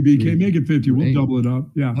 50, BK. Make it 50. We'll double it up.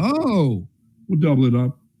 Yeah. Oh. We'll double it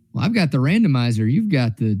up. Well, I've got the randomizer. You've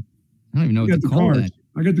got the, I don't even know what to call that.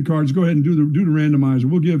 I got the cards. Go ahead and do the randomizer.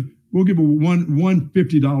 We'll give a one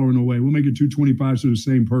 $50 one away. We'll make it $225 to the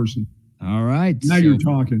same person. All right. Now you're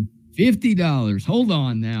talking. $50. Hold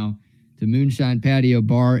on now to Moonshine Patio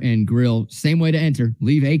Bar and Grill. Same way to enter.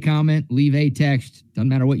 Leave a comment, leave a text. Doesn't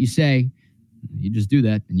matter what you say. You just do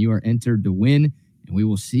that, and you are entered to win, and we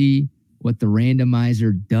will see what the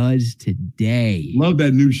randomizer does today. Love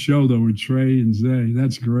that new show, though, with Trey and Zay.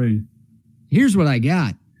 That's great. Here's what I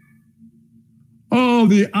got. Oh,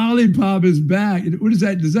 the Olipop is back. What is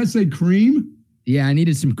that? Does that say cream? Yeah, I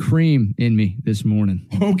needed some cream in me this morning.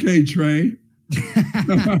 Okay, Trey.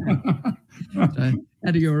 I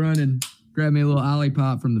had to go run and grab me a little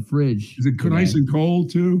Olipop from the fridge. Is it nice and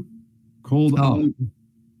cold, too? Cold Olipop.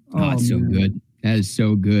 Oh, it's so good. That is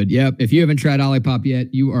so good. Yep. If you haven't tried Olipop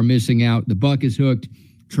yet, you are missing out. The Buck is hooked.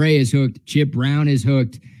 Trey is hooked. Chip Brown is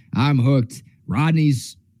hooked. I'm hooked.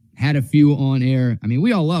 Rodney's had a few on air. I mean,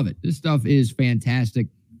 we all love it. This stuff is fantastic.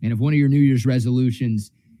 And if one of your New Year's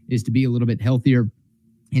resolutions is to be a little bit healthier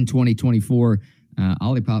in 2024,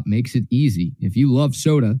 Olipop makes it easy. If you love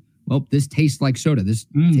soda, well, this tastes like soda. This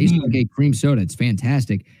tastes like a cream soda. It's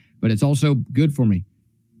fantastic, but it's also good for me.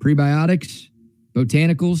 Prebiotics,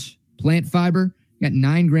 botanicals, plant fiber. Got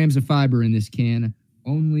 9 grams of fiber in this can,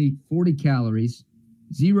 only 40 calories,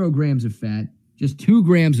 0 grams of fat, just 2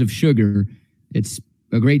 grams of sugar. It's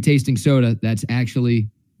a great tasting soda that's actually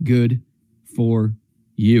good for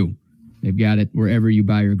you. They've got it wherever you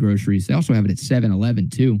buy your groceries. They also have it at 7-Eleven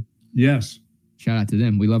too. Yes. Shout out to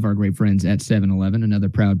them. We love our great friends at 7-Eleven, another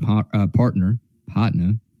proud partner. I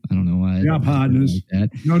don't know why. Yeah, partners.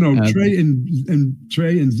 Like that. No.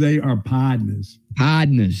 Trey and Zay are podners.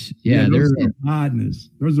 Podners. Yeah, those are podners.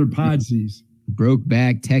 Those are podsies. Broke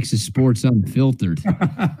back Texas sports unfiltered.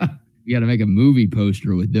 We got to make a movie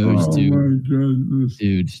poster with those two. Oh my goodness,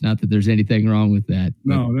 dude! It's not that there's anything wrong with that.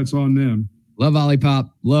 No, that's on them. Love Olipop.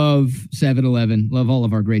 Love 7-Eleven. Love all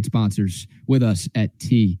of our great sponsors with us at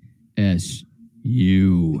TSU.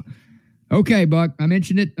 Okay, Buck, I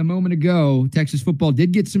mentioned it a moment ago. Texas football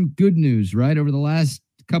did get some good news, right? Over the last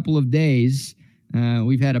couple of days,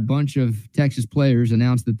 we've had a bunch of Texas players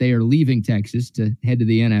announce that they are leaving Texas to head to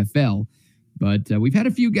the NFL. But we've had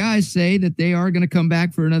a few guys say that they are going to come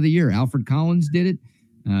back for another year. Alfred Collins did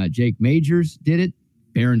it. Jake Majors did it.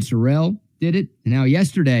 Barron Sorrell did it. And now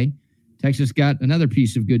yesterday, Texas got another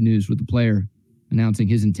piece of good news with the player announcing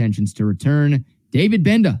his intentions to return. David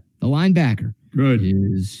Benda, the linebacker,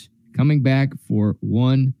 is coming back for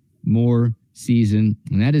one more season,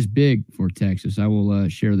 and that is big for Texas. I will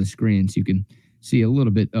share the screen so you can see a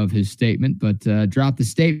little bit of his statement, but dropped the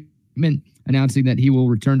statement announcing that he will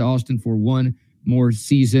return to Austin for one more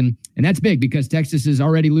season, and that's big because Texas is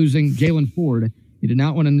already losing Jalen Ford. He did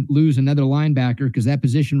not want to lose another linebacker because that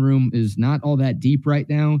position room is not all that deep right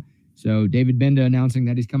now. So David Benda announcing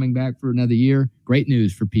that he's coming back for another year. Great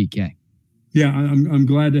news for PK. Yeah, I'm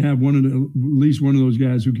glad to have at least one of those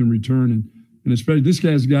guys who can return, and especially this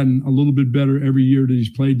guy's gotten a little bit better every year that he's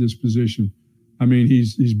played this position. I mean,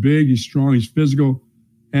 he's big, he's strong, he's physical,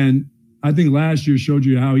 and I think last year showed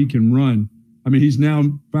you how he can run. I mean, he's now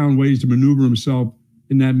found ways to maneuver himself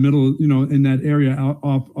in that middle, in that area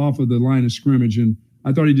off of the line of scrimmage, and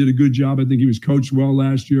I thought he did a good job. I think he was coached well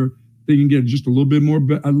last year. I think he can get just a little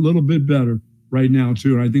bit better right now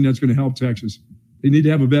too, and I think that's going to help Texas. They need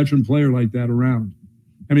to have a veteran player like that around.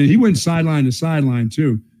 I mean, he went sideline to sideline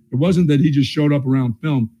too. It wasn't that he just showed up around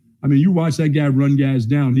film. I mean, you watch that guy run guys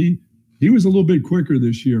down. He was a little bit quicker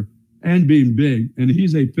this year and being big, and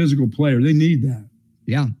he's a physical player. They need that.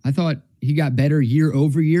 Yeah, I thought he got better year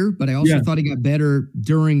over year, but I also thought he got better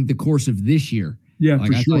during the course of this year. Yeah,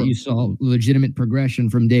 like I thought you saw legitimate progression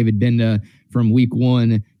from David Benda from week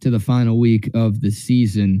 1 to the final week of the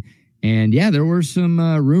season. And yeah, there were some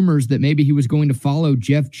rumors that maybe he was going to follow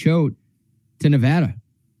Jeff Choate to Nevada,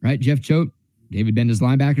 right? Jeff Choate, David Benda's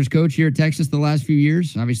linebackers coach here at Texas the last few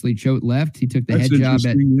years. Obviously, Choate left. He took the head job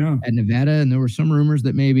at Nevada, and there were some rumors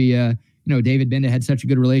that maybe David Benda had such a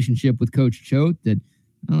good relationship with Coach Choate that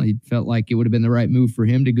he felt like it would have been the right move for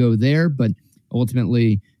him to go there. But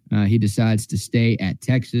ultimately, he decides to stay at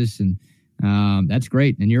Texas, and that's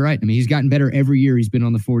great. And you're right. I mean, he's gotten better every year he's been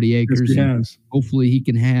on the 40 acres. Yes, he has. Hopefully he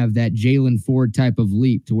can have that Jalen Ford type of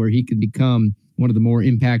leap to where he can become one of the more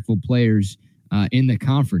impactful players in the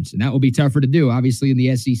conference. And that will be tougher to do, obviously, in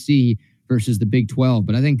the SEC versus the Big 12.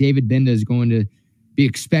 But I think David Benda is going to be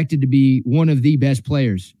expected to be one of the best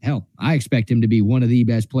players. Hell, I expect him to be one of the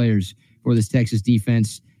best players for this Texas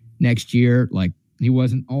defense next year. Like, he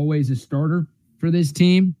wasn't always a starter for this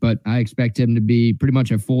team, but I expect him to be pretty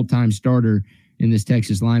much a full-time starter in this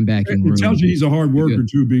Texas linebacking room. It tells you he's a hard worker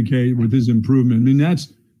too, BK, with his improvement. I mean,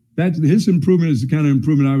 that's his improvement is the kind of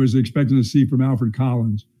improvement I was expecting to see from Alfred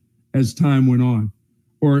Collins as time went on,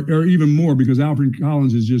 or even more, because Alfred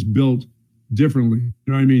Collins is just built differently. You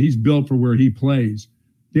know what I mean? He's built for where he plays.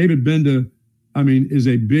 David Benda, I mean, is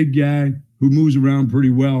a big guy who moves around pretty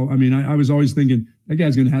well. I mean, I was always thinking that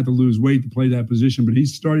guy's going to have to lose weight to play that position, but he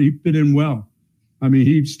fit in well. I mean,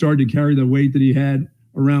 he started to carry the weight that he had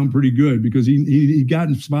around pretty good because he got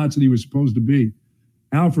in spots that he was supposed to be.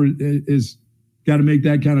 Alfred is got to make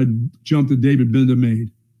that kind of jump that David Benda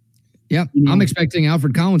made. Yep. I'm expecting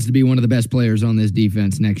Alfred Collins to be one of the best players on this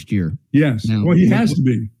defense next year. Yes. Now, well, he has to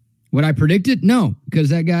be. Would I predict it? No, because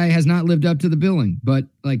that guy has not lived up to the billing. But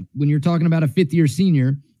like when you're talking about a fifth-year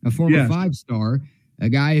senior, a former five-star, a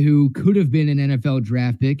guy who could have been an NFL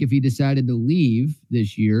draft pick if he decided to leave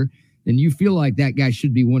this year, then you feel like that guy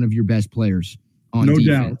should be one of your best players on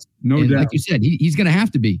defense. No doubt. Like you said, he's going to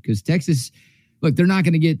have to be, because Texas, look, they're not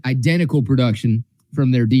going to get identical production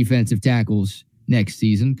from their defensive tackles next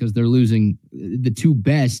season because they're losing the two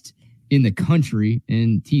best in the country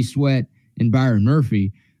in T. Sweat and Byron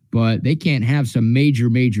Murphy. But they can't have some major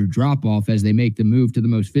drop-off as they make the move to the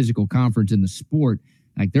most physical conference in the sport.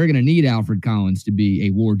 Like, they're going to need Alfred Collins to be a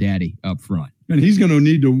war daddy up front. And he's going to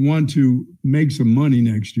need to want to make some money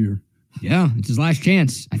next year. Yeah, it's his last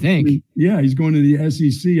chance, I think. Yeah, he's going to the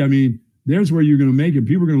SEC. I mean, there's where you're going to make it.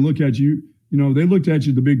 People are going to look at you. You know, they looked at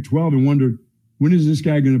you at the Big 12 and wondered, when is this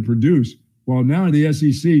guy going to produce? Well, now in the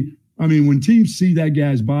SEC, I mean, when teams see that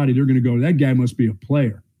guy's body, they're going to go, that guy must be a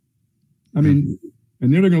player. I mean,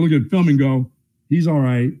 and then they're going to look at film and go, he's all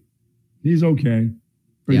right. He's okay.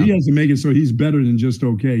 But he has to make it so he's better than just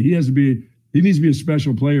okay. He needs to be a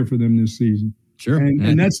special player for them this season. Sure.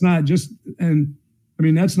 And that's not just, and I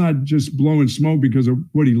mean, that's not just blowing smoke because of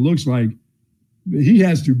what he looks like. He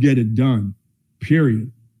has to get it done,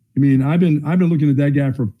 period. I mean, I've been looking at that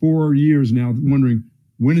guy for 4 years now, wondering,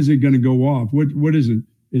 when is it going to go off? What is it?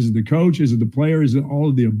 Is it the coach? Is it the player? Is it all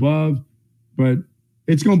of the above? But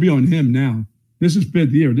it's going to be on him now. This is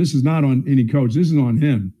fifth year. This is not on any coach. This is on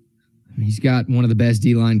him. He's got one of the best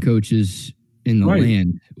D-line coaches in the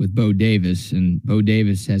land with Bo Davis, and Bo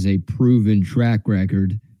Davis has a proven track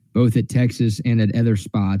record both at Texas and at other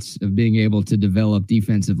spots of being able to develop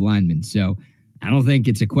defensive linemen. So I don't think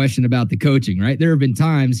it's a question about the coaching, right? There have been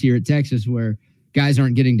times here at Texas where guys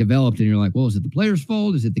aren't getting developed and you're like, well, is it the player's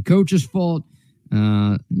fault? Is it the coach's fault?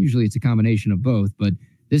 Usually it's a combination of both, but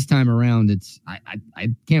this time around, I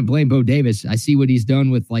can't blame Bo Davis. I see what he's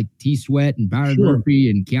done with like T. Sweat and Byron Murphy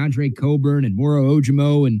and Keandre Coburn and Moro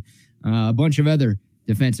Ojimo and a bunch of other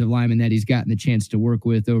defensive linemen that he's gotten the chance to work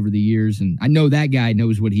with over the years. And I know that guy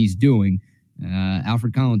knows what he's doing.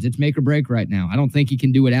 Alfred Collins, it's make or break right now. I don't think he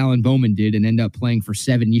can do what Alan Bowman did and end up playing for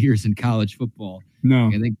 7 years in college football. No.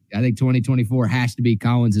 I think 2024 has to be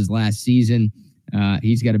Collins' last season.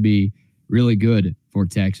 He's got to be really good for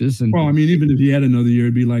Texas. And well, I mean, even if he had another year,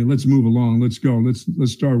 it'd be like, let's move along. Let's go. Let's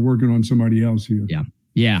start working on somebody else here.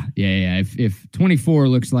 Yeah. If 24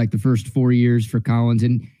 looks like the first 4 years for Collins,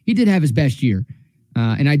 and he did have his best year.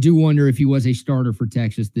 And I do wonder if he was a starter for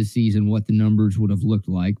Texas this season, what the numbers would have looked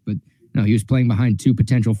like. But no, he was playing behind 2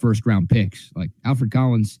 potential first-round picks. Like, Alfred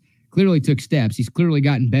Collins clearly took steps. He's clearly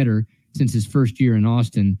gotten better since his first year in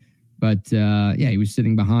Austin. But, he was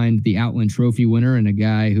sitting behind the Outland Trophy winner and a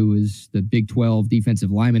guy who is the Big 12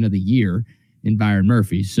 Defensive Lineman of the Year in Byron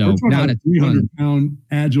Murphy. So not a 300-pound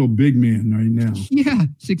agile big man right now. Yeah,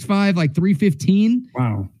 6'5", like 315.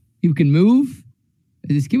 Wow. Who can move.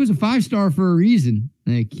 This kid was a 5-star for a reason.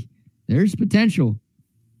 Like, there's potential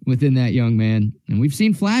within that young man. And we've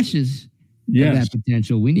seen flashes of that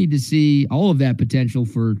potential. We need to see all of that potential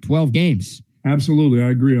for 12 games. Absolutely. I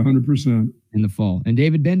agree 100%. In the fall. And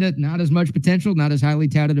David Benda, not as much potential, not as highly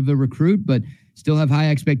touted of a recruit, but still have high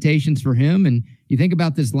expectations for him. And you think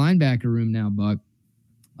about this linebacker room now, Buck.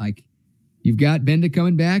 Like, you've got Benda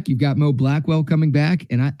coming back. You've got Mo Blackwell coming back.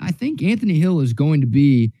 And I think Anthony Hill is going to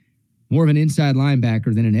be more of an inside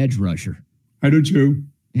linebacker than an edge rusher. I do too.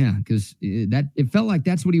 Yeah, because it felt like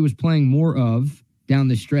that's what he was playing more of down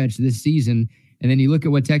the stretch this season. And then you look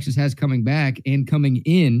at what Texas has coming back and coming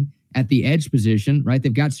in at the edge position, right?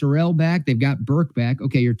 They've got Sorrell back. They've got Burke back.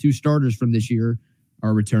 Okay, your 2 starters from this year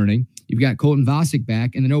are returning. You've got Colton Vasek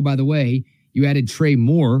back. And then, oh, by the way, you added Trey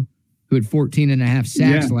Moore, who had 14.5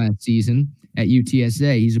 sacks last season at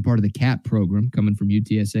UTSA. He's a part of the CAP program coming from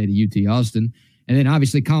UTSA to UT Austin. And then,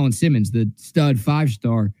 obviously, Colin Simmons, the stud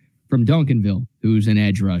 5-star from Duncanville, who's an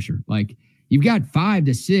edge rusher. Like, you've got 5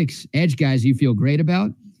 to 6 edge guys you feel great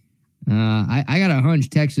about. I got a hunch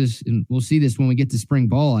Texas, and we'll see this when we get to spring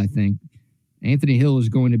ball, I think, Anthony Hill is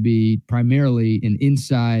going to be primarily an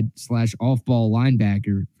inside/off-ball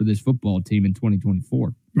linebacker for this football team in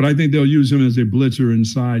 2024. But I think they'll use him as a blitzer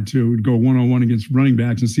inside, too, to go one-on-one against running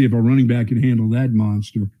backs and see if a running back can handle that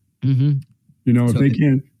monster. Mm-hmm. You know, if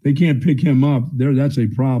they can't pick him up, that's a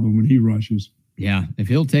problem when he rushes. Yeah, if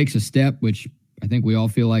Hill takes a step, which I think we all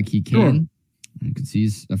feel like he can, because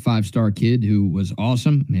he's a 5-star kid who was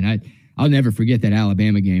awesome. I mean, I'll never forget that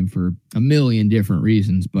Alabama game for a million different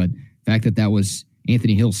reasons, but the fact that was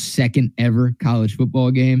Anthony Hill's second ever college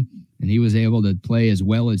football game, and he was able to play as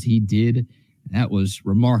well as he did, that was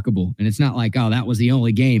remarkable. And it's not like, oh, that was the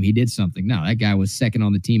only game he did something. No, that guy was second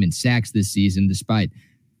on the team in sacks this season, despite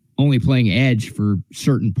only playing edge for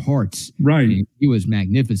certain parts. Right. He was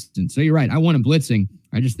magnificent. So you're right. I want him blitzing.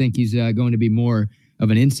 I just think he's going to be more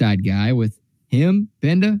of an inside guy with him,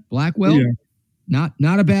 Benda, Blackwell. Yeah.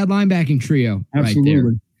 Not a bad linebacking trio. Absolutely. Right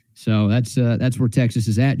there. So that's where Texas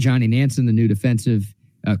is at. Johnny Nansen, the new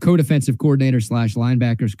co-defensive coordinator /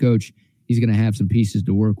 linebackers coach, he's going to have some pieces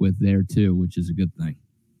to work with there too, which is a good thing.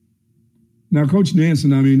 Now, Coach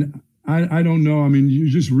Nansen, I mean, I don't know. I mean, you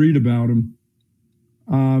just read about him.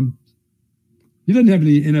 He doesn't have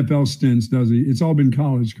any NFL stints, does he? It's all been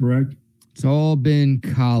college, correct? It's all been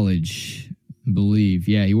college, I believe.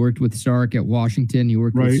 Yeah, he worked with Sark at Washington. He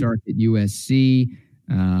worked with Sark at USC.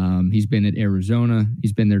 He's been at Arizona.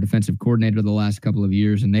 He's been their defensive coordinator the last couple of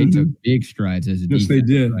years, and they took big strides as a defense. Yes, they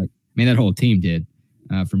did. Right? I mean, that whole team did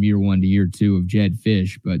from year 1 to year 2 of Jed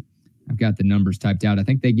Fish, but I've got the numbers typed out. I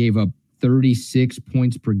think they gave up 36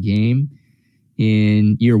 points per game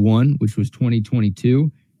in year 1, which was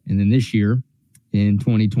 2022. And then this year, in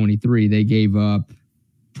 2023, they gave up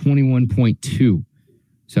 21.2.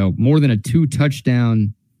 So more than a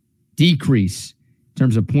 2-touchdown decrease in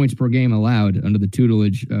terms of points per game allowed under the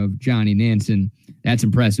tutelage of Johnny Nansen. That's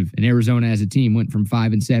impressive. And Arizona as a team went from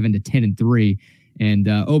 5-7 to 10-3. And,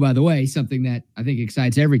 oh, by the way, something that I think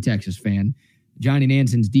excites every Texas fan, Johnny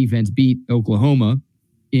Nansen's defense beat Oklahoma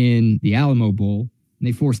in the Alamo Bowl, and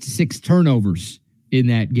they forced 6 turnovers in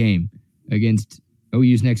that game against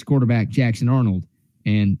OU's next quarterback, Jackson Arnold.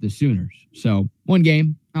 and the Sooners. So one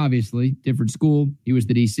game, obviously, different school. He was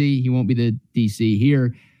the DC. He won't be the DC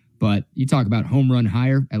here. But you talk about home run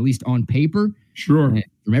hire, at least on paper. Sure. And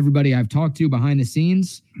from everybody I've talked to behind the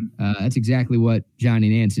scenes, that's exactly what Johnny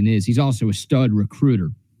Nansen is. He's also a stud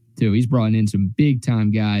recruiter, too. He's brought in some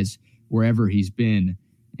big-time guys wherever he's been,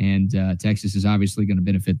 and Texas is obviously going to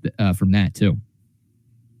benefit from that, too.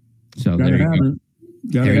 So Gotta have it.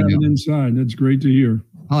 Gotta have it inside. That's great to hear.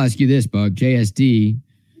 I'll ask you this, Bug. JSD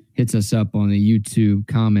hits us up on the YouTube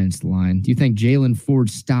comments line. Do you think Jalen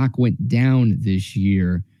Ford's stock went down this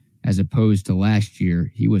year as opposed to last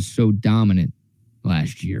year? He was so dominant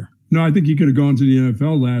last year. No, I think he could have gone to the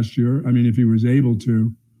NFL last year. I mean, if he was able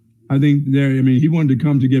to. I think he wanted to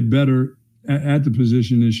come to get better at the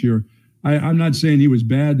position this year. I'm not saying he was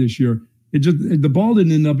bad this year. The ball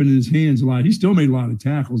didn't end up in his hands a lot. He still made a lot of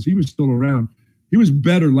tackles. He was still around. He was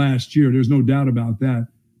better last year. There's no doubt about that.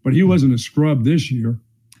 But he wasn't a scrub this year.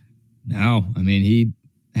 No, I mean, he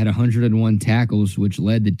had 101 tackles, which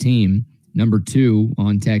led the team. Number 2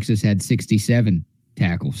 on Texas had 67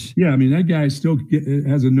 tackles. Yeah, I mean, that guy still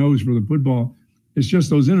has a nose for the football. It's just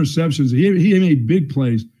those interceptions. He made big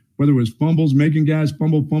plays, whether it was fumbles, making guys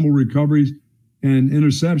fumble recoveries, and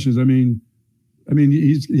interceptions. I mean,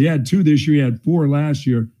 he had 2 this year. He had 4 last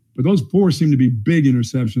year. But those 4 seem to be big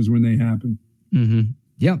interceptions when they happen. Mm-hmm.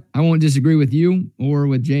 Yep, I won't disagree with you or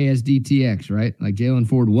with JSDTX, right? Like Jalen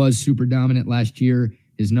Ford was super dominant last year.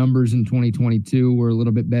 His numbers in 2022 were a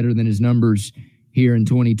little bit better than his numbers here in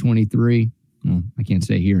 2023. Well, I can't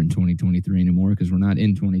say here in 2023 anymore because we're not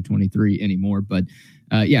in 2023 anymore. But,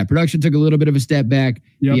 production took a little bit of a step back.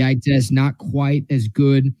 Yep. The eye test not quite as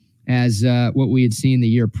good as what we had seen the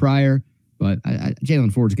year prior. But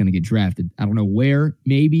Jalen Ford's going to get drafted. I don't know where,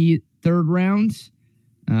 maybe 3rd round.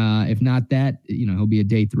 If not that, he'll be a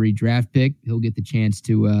day 3 draft pick. He'll get the chance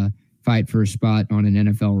to fight for a spot on an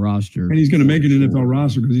NFL roster. And he's going to make an NFL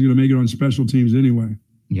roster because he's going to make it on special teams anyway.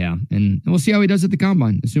 Yeah, and we'll see how he does at the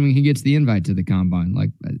Combine, assuming he gets the invite to the Combine.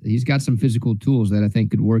 Like, he's got some physical tools that I think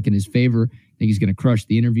could work in his favor. I think he's going to crush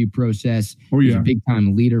the interview process. Oh, yeah. He's a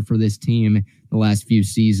big-time leader for this team the last few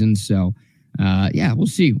seasons. So, we'll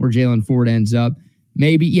see where Jalen Ford ends up.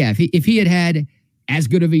 Maybe, if he had as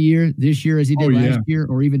good of a year this year as he did last year,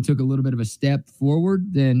 or even took a little bit of a step forward,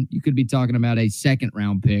 then you could be talking about a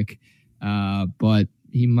 2nd-round pick. But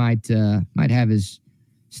he might have his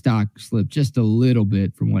stock slip just a little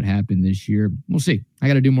bit from what happened this year. We'll see. I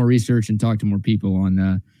got to do more research and talk to more people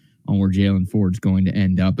on where Jalen Ford's going to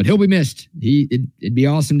end up. But he'll be missed. It'd be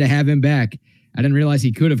awesome to have him back. I didn't realize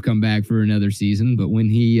he could have come back for another season, but when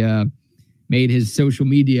he made his social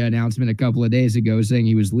media announcement a couple of days ago saying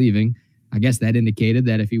he was leaving, I guess that indicated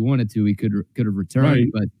that if he wanted to, he could have returned. Right.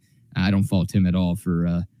 But I don't fault him at all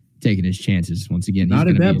for taking his chances. Once again, not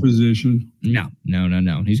at that position. No.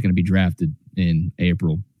 He's going to be drafted in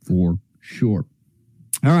April for sure.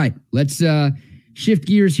 All right, let's shift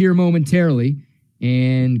gears here momentarily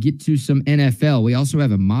and get to some NFL. We also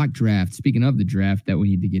have a mock draft. Speaking of the draft that we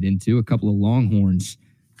need to get into, a couple of Longhorns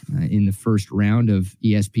in the first round of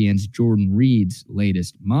ESPN's Jordan Reed's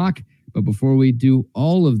latest mock. But before we do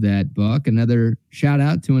all of that, Buck, another shout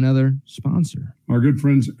out to another sponsor. Our good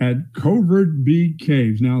friends at Covert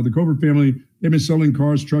BK. Now, the Covert family, they've been selling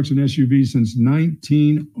cars, trucks, and SUVs since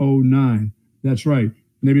 1909. That's right. And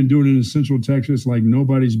they've been doing it in Central Texas like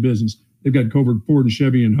nobody's business. They've got Covert Ford and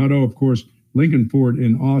Chevy in Hutto, of course, Lincoln Ford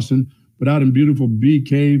in Austin. But out in beautiful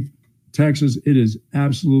BK, Texas, it is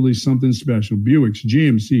absolutely something special. Buicks,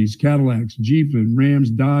 GMCs, Cadillacs, Jeep, and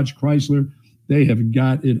Rams, Dodge, Chrysler. They have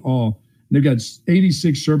got it all. They've got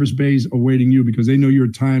 86 service bays awaiting you because they know your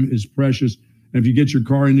time is precious. And if you get your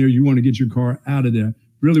car in there, you want to get your car out of there.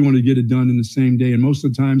 Really want to get it done in the same day. And most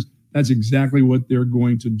of the times, that's exactly what they're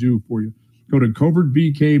going to do for you. Go to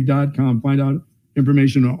covertbcave.com. Find out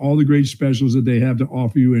information on all the great specials that they have to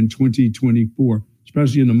offer you in 2024,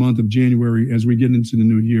 especially in the month of January as we get into the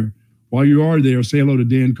new year. While you are there, say hello to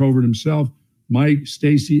Dan Covert himself, Mike,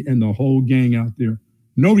 Stacy, and the whole gang out there.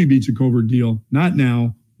 Nobody beats a Covert deal. Not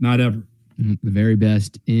now, not ever. The very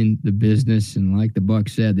best in the business. And like the Buck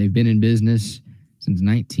said, they've been in business since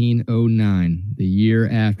 1909, the year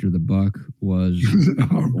after the Buck was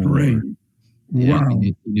great. Yeah, wow.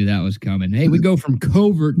 You knew that was coming. Hey, we go from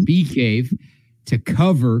Covert BK to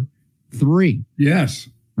Cover 3. Yes.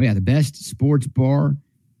 Oh, yeah, the best sports bar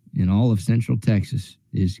in all of Central Texas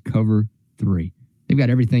is Cover 3. They've got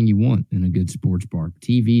everything you want in a good sports bar.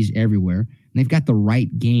 TVs everywhere. And they've got the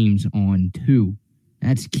right games on, too.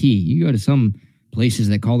 That's key. You go to some places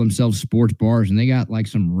that call themselves sports bars, and they got like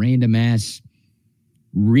some random-ass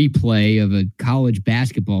replay of a college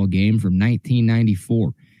basketball game from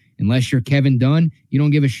 1994. Unless you're Kevin Dunn, you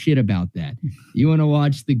don't give a shit about that. You want to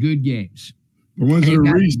watch the good games. The ones that are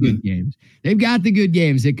recent games. They've got the good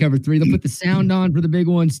games at Cover 3. They'll put the sound on for the big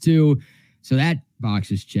ones too. So that box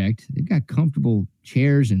is checked. They've got comfortable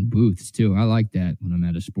chairs and booths too. I like that when I'm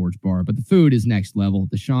at a sports bar. But the food is next level.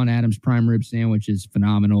 The Sean Adams prime rib sandwich is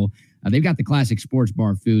phenomenal. They've got the classic sports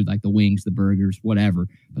bar food like the wings, the burgers, whatever.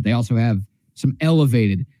 But they also have some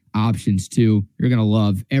elevated options too. You're going to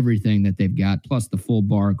love everything that they've got, plus the full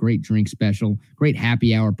bar, great drink special, great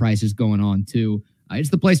happy hour prices going on too. It's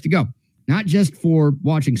the place to go. Not just for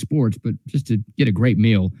watching sports, but just to get a great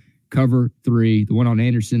meal. Cover 3, the one on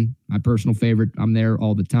Anderson, my personal favorite. I'm there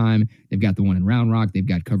all the time. They've got the one in Round Rock. They've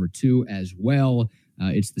got Cover 2 as well.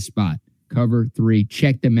 It's the spot. Cover 3.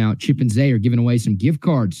 Check them out. Chip and Zay are giving away some gift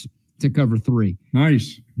cards to Cover 3.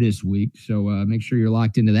 Nice. This week. So make sure you're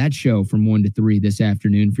locked into that show from 1 to 3 this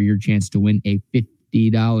afternoon for your chance to win a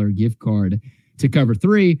 $50 gift card to Cover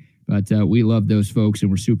 3. But we love those folks, and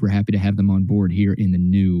we're super happy to have them on board here in the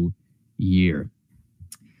new year.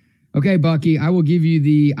 Okay, Bucky, I will give you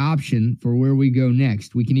the option for where we go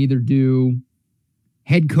next. We can either do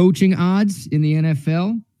head coaching odds in the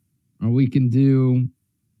NFL, or we can do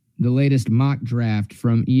the latest mock draft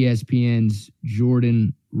from ESPN's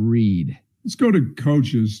Jordan Reed. Let's go to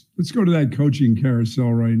coaches. Let's go to that coaching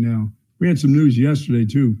carousel right now. We had some news yesterday,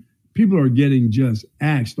 too. People are getting just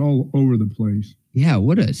axed all over the place. Yeah,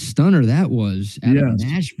 what a stunner that was out of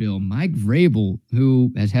Nashville. Mike Vrabel,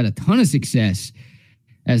 who has had a ton of success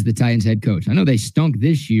as the Titans head coach. I know they stunk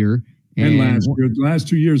this year. And last year. The last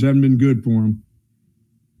 2 years haven't been good for them.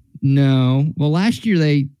 No. Well, last year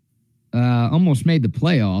they almost made the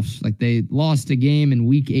playoffs. Like they lost a game in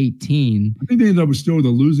week 18. I think they ended up still with a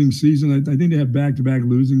losing season. I think they have back-to-back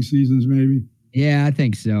losing seasons maybe. Yeah, I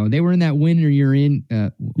think so. They were in that win or you're in.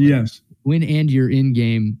 Yes. Win and you're in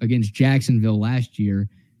game against Jacksonville last year.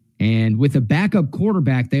 And with a backup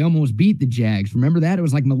quarterback, they almost beat the Jags. Remember that? It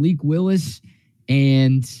was like Malik Willis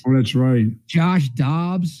and that's right, Josh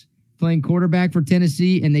Dobbs playing quarterback for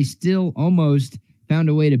Tennessee, and they still almost found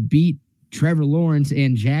a way to beat Trevor Lawrence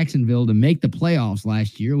and Jacksonville to make the playoffs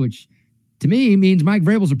last year, which to me means Mike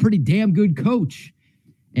Vrabel's a pretty damn good coach.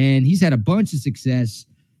 And he's had a bunch of success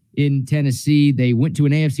in Tennessee. They went to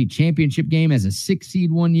an AFC championship game as a 6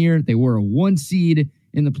 seed one year. They were a 1 seed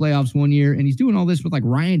in the playoffs one year. And he's doing all this with like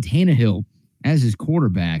Ryan Tannehill as his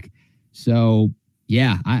quarterback. So,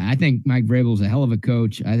 yeah, I think Mike Vrabel is a hell of a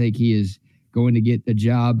coach. I think he is going to get the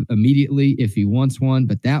job immediately if he wants one.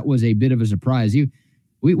 But that was a bit of a surprise.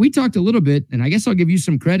 We talked a little bit, and I guess I'll give you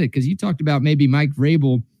some credit because you talked about maybe Mike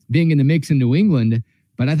Vrabel being in the mix in New England.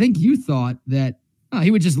 But I think you thought that he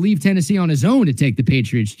would just leave Tennessee on his own to take the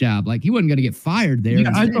Patriots job. Like he wasn't going to get fired there.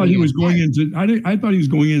 Yeah, I thought he was going into. I thought he was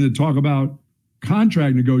going in to talk about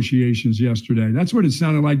contract negotiations yesterday. That's what it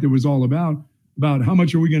sounded like. It was all about how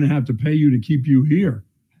much are we going to have to pay you to keep you here.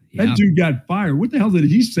 Yeah. That dude got fired. What the hell did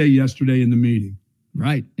he say yesterday in the meeting?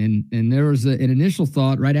 Right, and there was an initial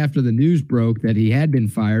thought right after the news broke that he had been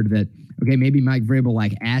fired that okay, maybe Mike Vrabel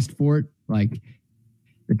like asked for it, like.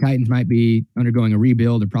 The Titans might be undergoing a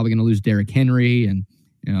rebuild. They're probably going to lose Derrick Henry, and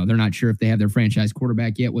they're not sure if they have their franchise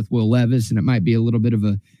quarterback yet with Will Levis, and it might be a little bit of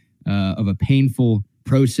a painful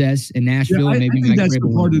process in Nashville. Yeah, I maybe think that's the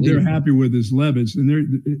part that they're happy with is Levis,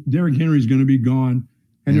 and Derrick Henry is going to be gone,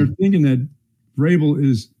 and they're thinking that Vrabel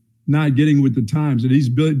is not getting with the times, that he's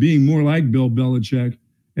being more like Bill Belichick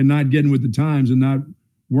and not getting with the times and not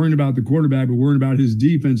worrying about the quarterback, but worrying about his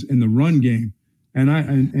defense and the run game.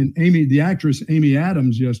 And Amy, the actress Amy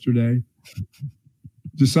Adams yesterday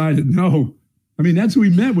decided no. I mean, that's who he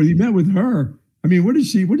met with. He met with her. I mean, what did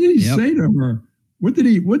he say to her? What did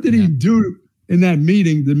he do in that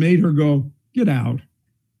meeting that made her go, get out?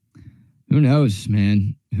 Who knows,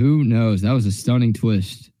 man? Who knows? That was a stunning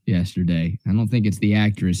twist yesterday. I don't think it's the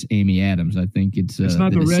actress Amy Adams. I think it's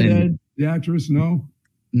not the redhead, the actress, no?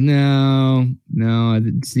 No.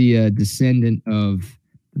 It's the descendant of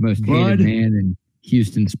the most hated man in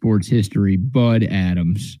Houston sports history, Bud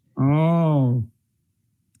Adams. Oh.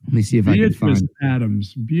 Let me see if I can find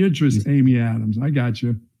Beatrice Amy Adams. I got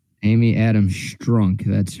you. Amy Adams Strunk.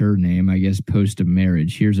 That's her name, I guess, post a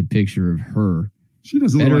marriage. Here's a picture of her. She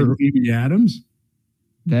doesn't look like Amy Adams.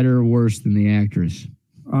 Better or worse than the actress?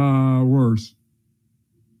 Worse.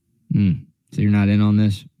 So you're not in on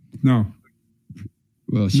this? No.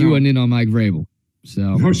 Well, she wasn't in on Mike Vrabel.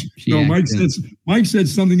 So Mike said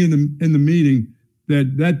something in the meeting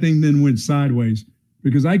that thing then went sideways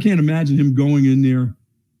because I can't imagine him going in there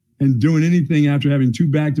and doing anything after having 2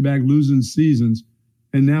 back-to-back losing seasons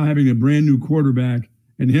and now having a brand new quarterback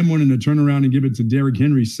and him wanting to turn around and give it to Derrick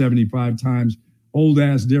Henry 75 times, old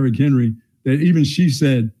ass Derrick Henry, that even she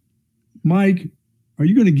said Mike, are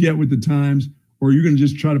you going to get with the times, or are you going to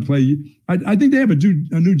just try to play? I think they have a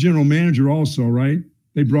new general manager also, right?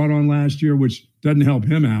 They brought on last year, which doesn't help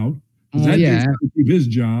him out. That dude's trying to keep his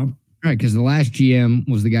job. Right, because the last GM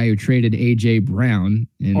was the guy who traded A.J. Brown.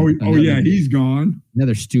 And he's gone.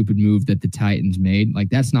 Another stupid move that the Titans made. Like,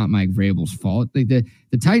 that's not Mike Vrabel's fault. The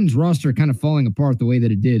Titans roster kind of falling apart the way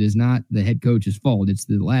that it did is not the head coach's fault. It's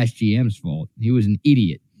the last GM's fault. He was an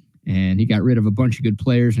idiot, and he got rid of a bunch of good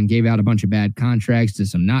players and gave out a bunch of bad contracts to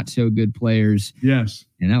some not so good players. Yes,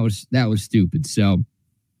 and that was stupid. So,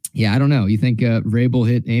 yeah, I don't know. You think Vrabel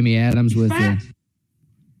hit Amy Adams with?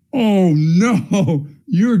 Oh no,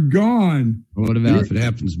 you're gone. What about if it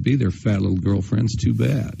happens to be their fat little girlfriend's too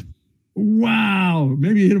bad? Wow,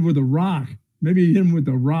 maybe he hit him with a rock.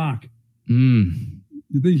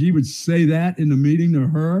 You think he would say that in the meeting to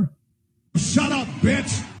her? Shut up,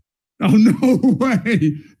 bitch. Oh, no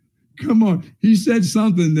way. Come on. He said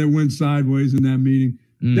something that went sideways in that meeting.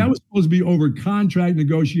 That was supposed to be over contract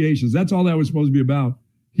negotiations. That's all that was supposed to be about.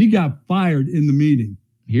 He got fired in the meeting.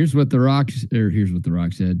 Here's what The Rock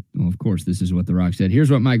said. Well, of course, this is what The Rock said. Here's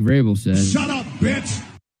what Mike Vrabel said. Shut up, bitch.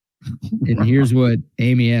 And here's what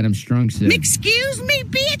Amy Adams Strunk said. Excuse me,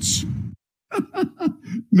 bitch.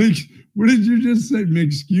 What did you just say?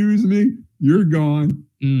 Excuse me? You're gone.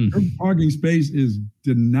 Your parking space is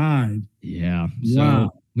denied. Yeah.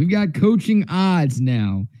 So we've got coaching odds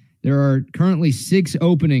now. There are currently 6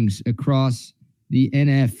 openings across the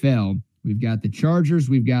NFL. We've got the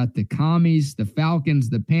Chargers, we've got the Commies, the Falcons,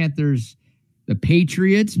 the Panthers, the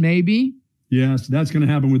Patriots, maybe. Yes, that's going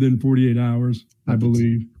to happen within 48 hours, I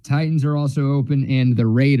believe. Titans are also open, and the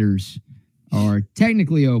Raiders are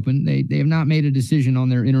technically open. They have not made a decision on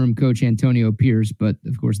their interim coach, Antonio Pierce, but,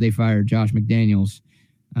 of course, they fired Josh McDaniels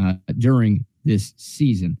during this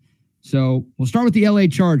season. So we'll start with the LA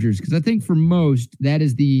Chargers, because I think for most, that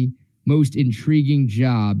is the most intriguing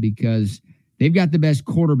job, because they've got the best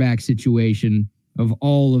quarterback situation of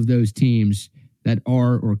all of those teams that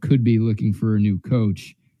are or could be looking for a new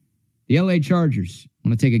coach. The LA Chargers,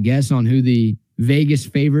 want to take a guess on who the Vegas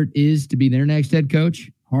favorite is to be their next head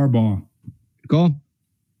coach? Harbaugh. Good call.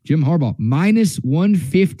 Jim Harbaugh, minus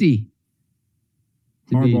 150.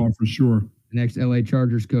 Harbaugh for sure. The next LA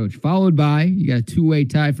Chargers coach. Followed by, you got a two-way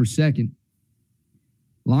tie for second.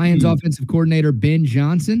 Lions offensive coordinator Ben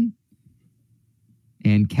Johnson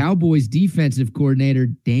and Cowboys defensive coordinator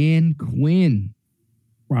Dan Quinn.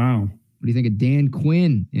 Wow. What do you think of Dan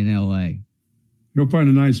Quinn in LA? He'll find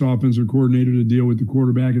a nice offensive coordinator to deal with the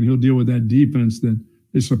quarterback, and he'll deal with that defense that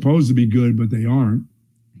is supposed to be good, but they aren't.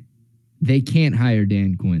 They can't hire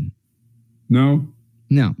Dan Quinn. No?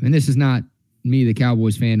 No. And this is not me, the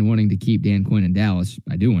Cowboys fan, wanting to keep Dan Quinn in Dallas.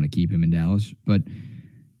 I do want to keep him in Dallas, but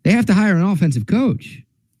they have to hire an offensive coach.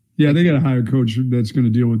 Yeah, they got to hire a coach that's going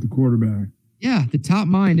to deal with the quarterback. Yeah, the top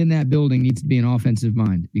mind in that building needs to be an offensive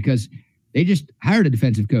mind, because they just hired a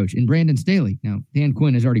defensive coach in Brandon Staley. Now, Dan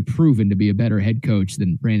Quinn has already proven to be a better head coach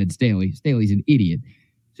than Brandon Staley. Staley's an idiot.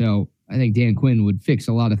 So I think Dan Quinn would fix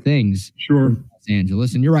a lot of things Sure. in Los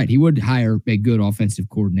Angeles. And you're right, he would hire a good offensive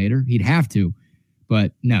coordinator. He'd have to.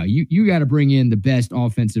 But no, you got to bring in the best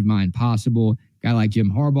offensive mind possible. A guy like Jim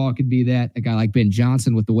Harbaugh could be that. A guy like Ben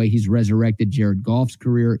Johnson, with the way he's resurrected Jared Goff's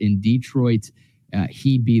career in Detroit,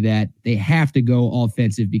 he'd be that. They have to go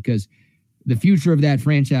offensive, because the future of that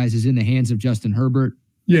franchise is in the hands of Justin Herbert.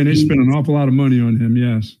 Yeah, and they spent an awful lot of money on him,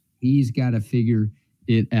 yes. He's got to figure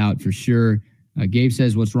it out for sure. Gabe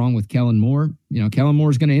says, what's wrong with Kellen Moore? You know, Kellen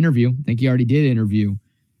Moore's going to interview. I think he already did interview.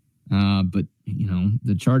 But, you know,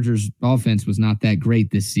 the Chargers offense was not that great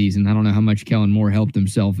this season. I don't know how much Kellen Moore helped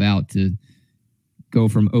himself out to go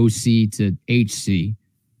from OC to HC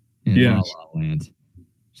in La La Land.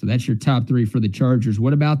 So that's your top 3 for the Chargers.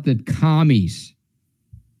 What about the Commies?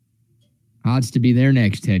 Odds to be their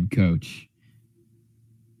next head coach.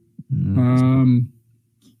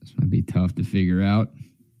 This might be tough to figure out.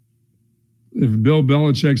 If Bill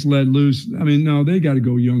Belichick's let loose, I mean, no, they got to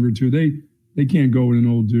go younger too. They can't go with an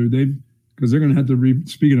old dude. Because they're going to have to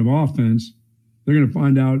speaking of offense, they're going to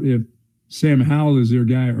find out if Sam Howell is their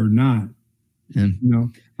guy or not. Yeah. You know,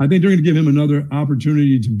 I think they're going to give him another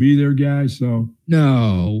opportunity to be their guy. So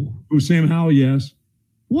no, Sam Howell, yes.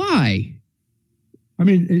 Why? I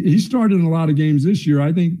mean, he started in a lot of games this year.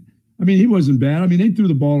 I mean, he wasn't bad. I mean, they threw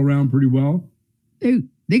the ball around pretty well.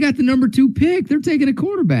 They got the number 2 pick. They're taking a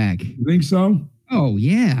quarterback. You think so? Oh,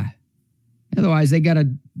 yeah. Otherwise, they got to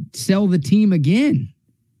sell the team again.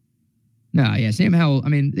 No, yeah, Sam Howell, I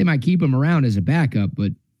mean, they might keep him around as a backup,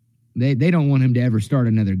 but they don't want him to ever start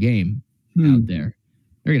another game out there.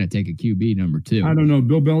 They're going to take a QB number 2. I don't know.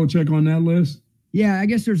 Bill Belichick on that list? Yeah, I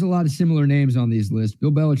guess there's a lot of similar names on these lists.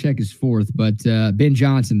 Bill Belichick is fourth, but Ben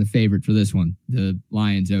Johnson, the favorite for this one, the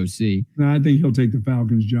Lions OC. No, I think he'll take the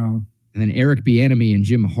Falcons job. And then Eric Bieniemy and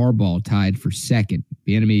Jim Harbaugh tied for second.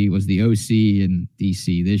 Bieniemy was the OC in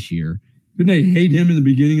D.C. this year. Didn't they hate him in the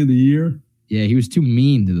beginning of the year? Yeah, he was too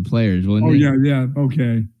mean to the players, wasn't he? Yeah,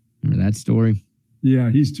 okay. Remember that story? Yeah,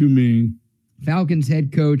 he's too mean. Falcons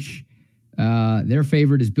head coach, their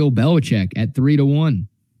favorite is Bill Belichick at 3-1.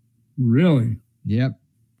 Really? Yep.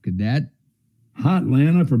 Could that? Hot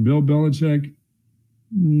Atlanta for Bill Belichick?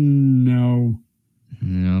 No.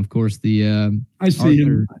 Of course, the I see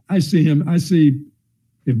him. I see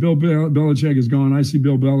if Bill Belichick is gone, I see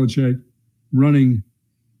Bill Belichick running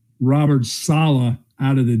Robert Saleh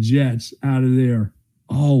out of the Jets, out of there.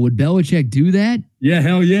 Oh, would Belichick do that? Yeah,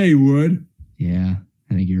 hell yeah, he would. Yeah,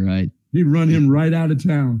 I think you're right. He'd run him right out of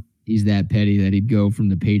town. He's that petty that he'd go from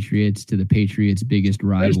the Patriots to the Patriots' biggest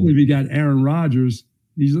rival. Especially if he got Aaron Rodgers.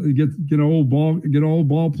 He's get an old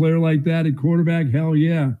ball player like that at quarterback. Hell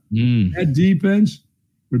yeah. That defense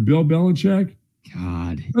with Bill Belichick.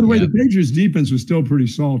 God. By the way, the Patriots defense was still pretty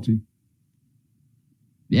salty.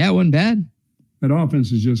 Yeah, it wasn't bad. That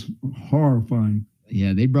offense is just horrifying.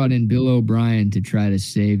 Yeah, they brought in Bill O'Brien to try to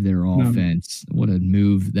save their offense. What a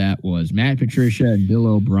move that was. Matt Patricia and Bill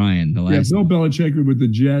O'Brien. Bill Belichick with the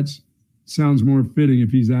Jets sounds more fitting if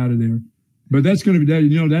he's out of there. But that's going to be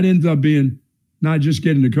that. That ends up being not just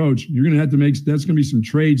getting the coach. You're going to have to that's going to be some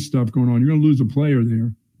trade stuff going on. You're going to lose a player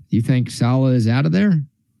there. You think Saleh is out of there?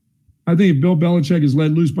 I think if Bill Belichick is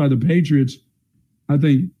let loose by the Patriots, I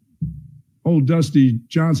think old Dusty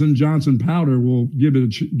Johnson Powder will give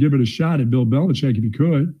it a shot at Bill Belichick if he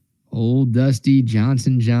could. Old Dusty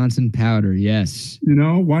Johnson Powder, yes.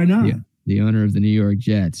 Why not? Yeah, the owner of the New York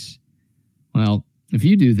Jets. Well, if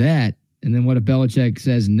you do that, and then what if Belichick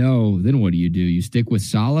says no, then what do? You stick with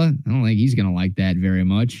Saleh? I don't think he's going to like that very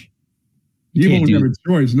much. He won't have a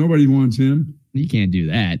choice. Nobody wants him. You can't do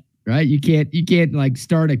that, right? You can't like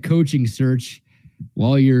start a coaching search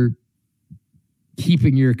while you're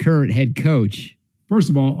keeping your current head coach.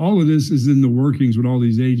 First of all of this is in the workings with all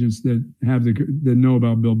these agents that know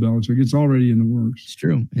about Bill Belichick. It's already in the works. It's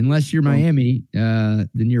true. Unless you're Miami, then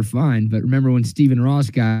you're fine. But remember when Stephen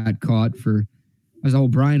Ross got caught for the whole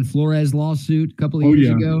Brian Flores lawsuit a couple of years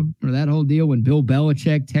ago? Or that whole deal when Bill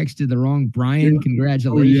Belichick texted the wrong Brian?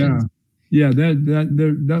 Congratulations. Yeah,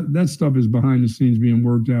 that stuff is behind the scenes being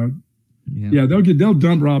worked out. Yeah, they'll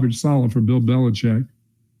dump Robert Saleh for Bill Belichick.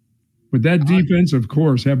 But that defense, of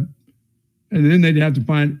course, and then they'd have to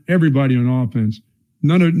find everybody on offense.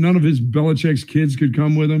 None of his Belichick's kids could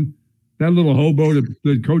come with him. That little hobo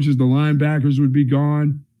that coaches the linebackers would be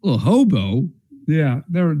gone. Little hobo? Yeah,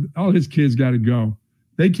 all his kids got to go.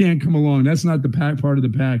 They can't come along. That's not the part of the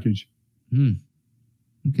package.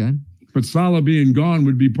 Okay. But Saleh being gone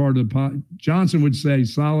would be part of the Johnson would say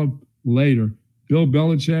Saleh later. Bill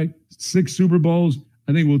Belichick, 6 Super Bowls.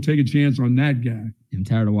 I think we'll take a chance on that guy. I'm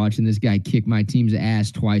tired of watching this guy kick my team's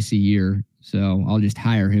ass twice a year, so I'll just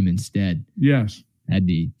hire him instead. Yes. That'd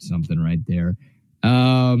be something right there.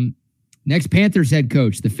 Next, Panthers head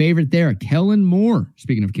coach, the favorite there, Kellen Moore.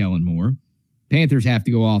 Speaking of Kellen Moore, Panthers have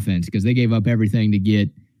to go offense because they gave up everything to get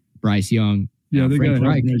Bryce Young. Yeah, they got to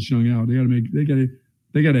help Bryce Young out.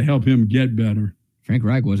 They got to help him get better. Frank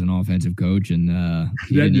Reich was an offensive coach, and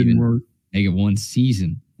he didn't work. Make it one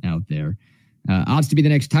season out there. Odds to be the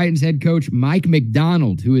next Titans head coach, Mike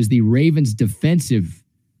McDonald, who is the Ravens defensive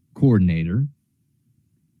coordinator.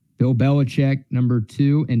 Bill Belichick, number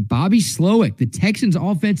 2. And Bobby Slowick, the Texans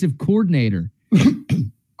offensive coordinator.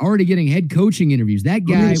 Already getting head coaching interviews. That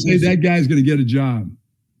guy. That guy's going to get a job.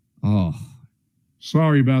 Oh.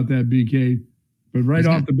 Sorry about that, BK. But right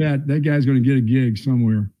off the bat, that guy's going to get a gig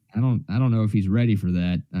somewhere. I don't know if he's ready for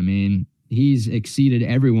that. I mean, he's exceeded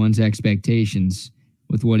everyone's expectations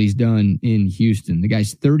with what he's done in Houston. The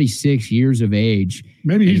guy's 36 years of age.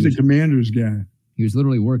 Maybe he's the Commanders guy. He was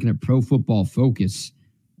literally working at Pro Football Focus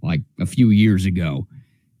like a few years ago.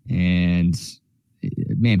 And,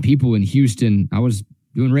 man, people in Houston, I was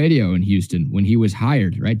doing radio in Houston when he was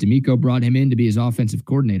hired, right? D'Amico brought him in to be his offensive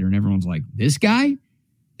coordinator, and everyone's like, this guy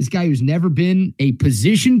who's never been a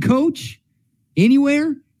position coach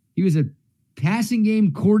anywhere? He was a passing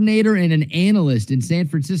game coordinator and an analyst in San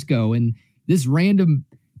Francisco, and this random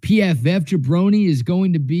PFF jabroni is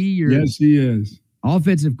going to be your he is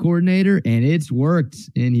offensive coordinator, and it's worked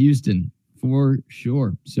in Houston for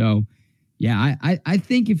sure. So, yeah, I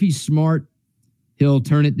think if he's smart, he'll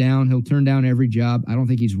turn it down. He'll turn down every job. I don't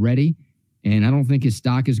think he's ready, and I don't think his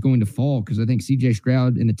stock is going to fall because I think C.J.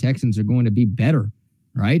 Stroud and the Texans are going to be better,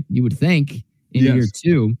 right? You would think in year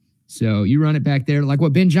 2. So you run it back there like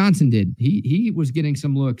what Ben Johnson did. He was getting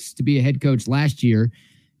some looks to be a head coach last year,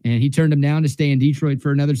 and he turned him down to stay in Detroit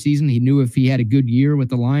for another season. He knew if he had a good year with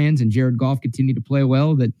the Lions and Jared Goff continued to play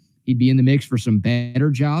well, that he'd be in the mix for some better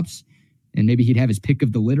jobs, and maybe he'd have his pick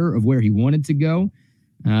of the litter of where he wanted to go.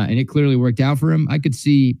 And it clearly worked out for him. I could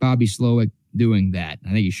see Bobby Slowick doing that.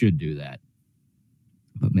 I think he should do that.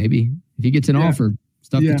 But maybe if he gets an offer,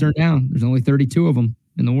 stuff to turn down. There's only 32 of them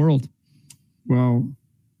in the world. Well,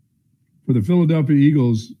 for the Philadelphia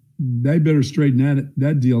Eagles, they better straighten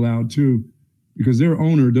that deal out too, because their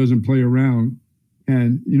owner doesn't play around.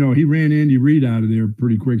 And, he ran Andy Reid out of there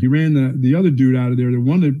pretty quick. He ran the other dude out of there that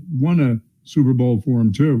won a Super Bowl for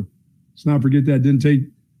him too. Let's not forget that. Didn't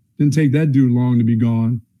take that dude long to be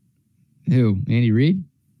gone. Who? Andy Reid?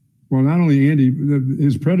 Well, not only Andy,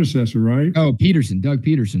 his predecessor, right? Oh, Peterson, Doug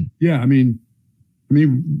Peterson. Yeah, I mean,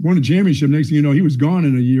 won a championship. Next thing you know, he was gone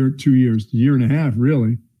in a year, 2 years, a year and a half,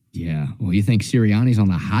 really. Yeah. Well, you think Sirianni's on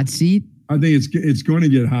the hot seat? I think it's going to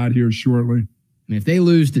get hot here shortly. If they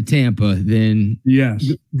lose to Tampa, then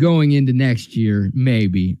yes, going into next year,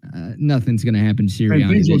 maybe nothing's going to happen to Sirianni.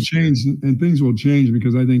 And things will change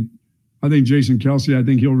because I think Jason Kelce, I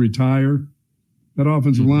think he'll retire. That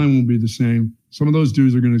offensive line won't be the same. Some of those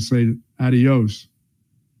dudes are going to say adios.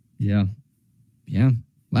 Yeah. Yeah.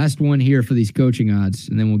 Last one here for these coaching odds,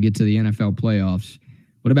 and then we'll get to the NFL playoffs.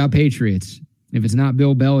 What about Patriots? If it's not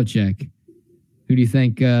Bill Belichick, who do you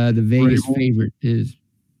think the Vegas favorite is?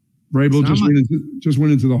 Vrabel just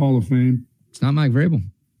went into the Hall of Fame. It's not Mike Vrabel.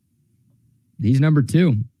 He's number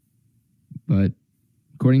 2. But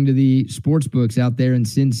according to the sports books out there in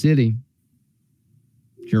Sin City,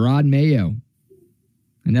 Gerard Mayo,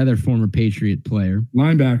 another former Patriot player.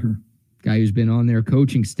 Linebacker. Guy who's been on their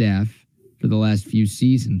coaching staff for the last few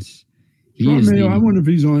seasons. Mayo, I wonder if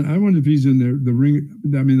he's in there,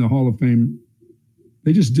 the Hall of Fame.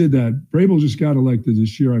 They just did that. Vrabel just got elected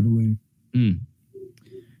this year, I believe.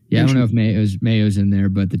 Yeah, I don't know if Mayo's in there,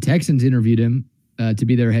 but the Texans interviewed him to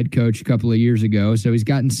be their head coach a couple of years ago. So he's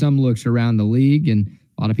gotten some looks around the league, and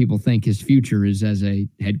a lot of people think his future is as a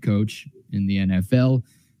head coach in the NFL.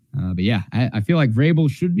 But yeah, I feel like Vrabel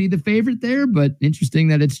should be the favorite there, but interesting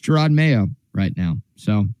that it's Gerard Mayo right now.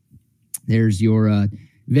 So there's your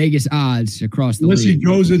Vegas odds across the league. Unless he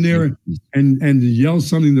goes in there and yells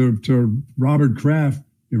something to Robert Kraft,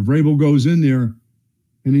 if Vrabel goes in there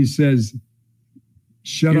and he says,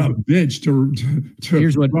 "Shut up, bitch," to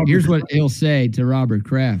here's what he'll say to Robert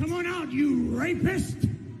Kraft. Come on out, you rapist.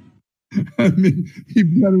 I mean, he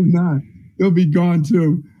better not. He'll be gone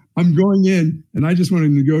too. I'm going in, and I just want to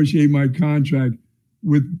negotiate my contract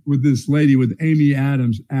with this lady, with Amy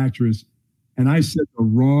Adams, actress, and I said the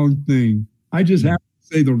wrong thing. I just happened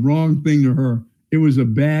to say the wrong thing to her. It was a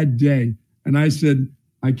bad day, and I said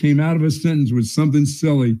I came out of a sentence with something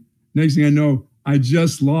silly. Next thing I know, I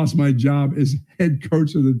just lost my job as head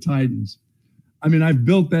coach of the Titans. I mean, I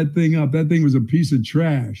built that thing up. That thing was a piece of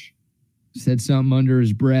trash. Said something under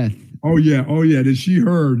his breath. Oh, yeah. Did she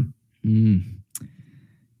heard?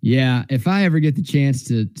 Yeah, if I ever get the chance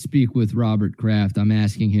to speak with Robert Kraft, I'm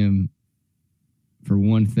asking him for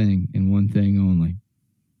one thing and one thing only.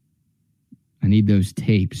 I need those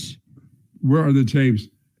tapes. Where are the tapes?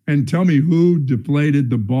 And tell me who deflated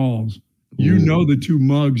the balls. You know the 2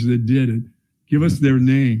 mugs that did it. Give us their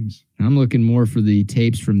names. I'm looking more for the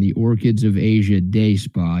tapes from the Orchids of Asia Day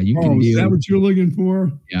Spa. Is that what you're looking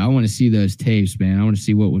for? Yeah, I want to see those tapes, man. I want to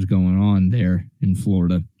see what was going on there in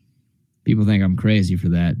Florida. People think I'm crazy for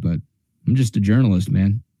that, but I'm just a journalist,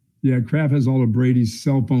 man. Yeah, Kraft has all of Brady's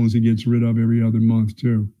cell phones he gets rid of every other month,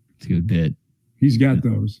 too. It's a good bit. He's got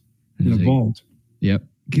those in a vault. Yep,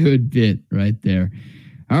 good bit right there.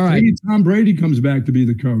 All right. Maybe Tom Brady comes back to be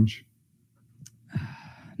the coach.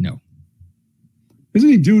 No. Isn't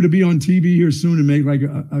he due to be on TV here soon and make like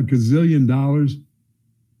a gazillion dollars?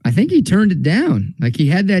 I think he turned it down. Like he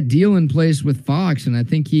had that deal in place with Fox, and I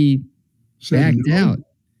think he backed out.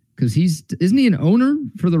 Because isn't he an owner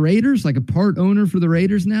for the Raiders, like a part owner for the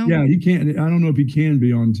Raiders now? Yeah, he can't. I don't know if he can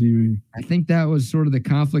be on TV. I think that was sort of the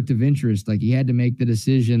conflict of interest. Like he had to make the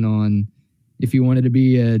decision on if he wanted to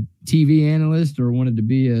be a TV analyst or wanted to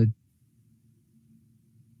be a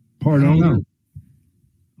part owner.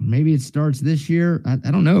 Maybe it starts this year.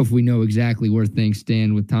 I don't know if we know exactly where things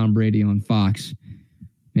stand with Tom Brady on Fox.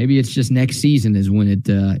 Maybe it's just next season is when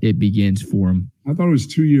it begins for him. I thought it was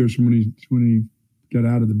 2 years from when he got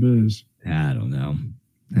out of the biz. I don't know.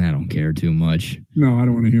 I don't care too much. No, I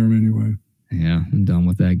don't want to hear him anyway. Yeah, I'm done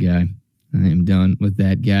with that guy. I am done with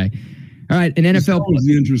that guy. All right, an NFL was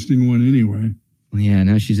the interesting one anyway. Yeah,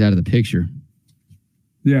 now she's out of the picture.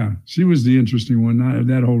 Yeah, she was the interesting one. Not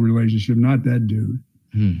that whole relationship, not that dude.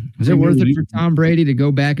 Is it worth it for Tom Brady to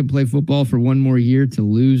go back and play football for one more year to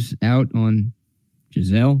lose out on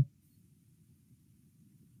Giselle?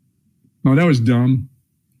 No, that was dumb.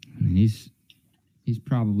 I mean, he's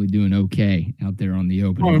probably doing okay out there on the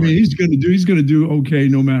open. Oh, I mean, he's gonna do okay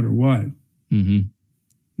no matter what. Mm-hmm.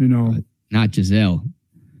 You know, but not Giselle.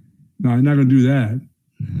 No, I'm not gonna do that.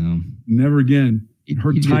 No, never again.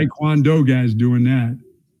 Her taekwondo guy's doing that.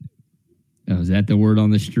 Oh, is that the word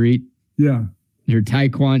on the street? Yeah. Her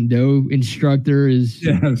taekwondo instructor is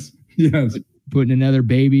yes putting another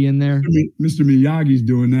baby in there. Mr. Miyagi's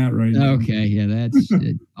doing that right now. Okay, yeah, that's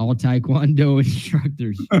all taekwondo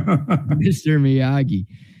instructors. Mr. Miyagi.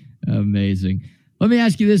 Amazing. Let me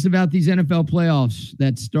ask you this about these NFL playoffs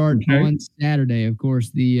that start on Saturday. Of course,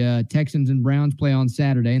 the Texans and Browns play on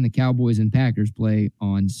Saturday, and the Cowboys and Packers play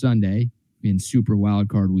on Sunday in Super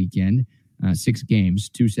Wildcard Weekend. 6 games,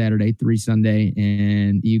 2 Saturday, 3 Sunday,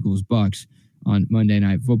 and Eagles-Bucks on Monday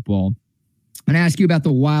Night Football. I'm going to ask you about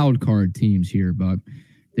the wild card teams here, Buck.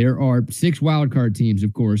 There are 6 wild card teams,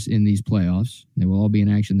 of course, in these playoffs. They will all be in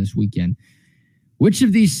action this weekend. Which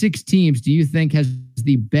of these 6 teams do you think has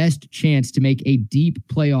the best chance to make a deep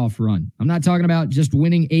playoff run? I'm not talking about just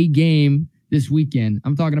winning a game this weekend.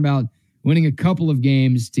 I'm talking about winning a couple of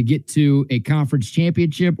games to get to a conference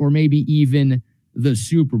championship or maybe even the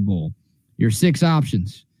Super Bowl. Your 6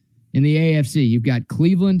 options. In the AFC, you've got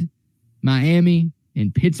Cleveland, Miami,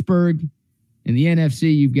 and Pittsburgh. In the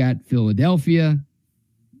NFC, you've got Philadelphia,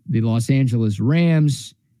 the Los Angeles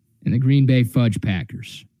Rams, and the Green Bay Fudge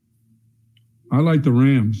Packers. I like the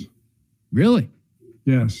Rams. Really?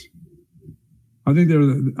 Yes. I think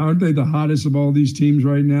aren't they the hottest of all these teams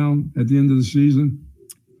right now at the end of the season?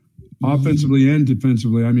 Offensively and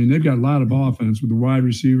defensively. I mean, they've got a lot of offense with the wide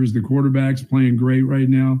receivers, the quarterbacks playing great right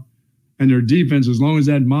now. And their defense, as long as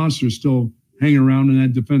that monster's still hanging around in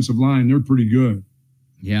that defensive line, they're pretty good.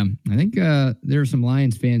 Yeah, I think there are some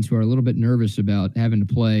Lions fans who are a little bit nervous about having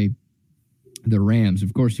to play the Rams.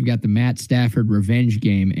 Of course, you've got the Matt Stafford revenge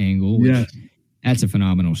game angle, which that's a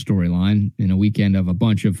phenomenal storyline in a weekend of a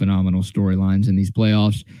bunch of phenomenal storylines in these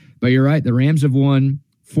playoffs. But you're right, the Rams have won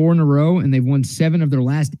 4 in a row, and they've won 7 of their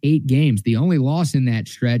last 8 games. The only loss in that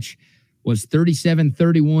stretch was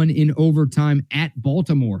 37-31 in overtime at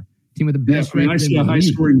Baltimore. Team with the best record. I see a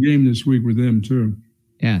high-scoring game this week with them, too.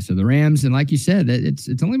 Yeah, so the Rams, and like you said,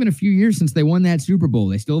 it's only been a few years since they won that Super Bowl.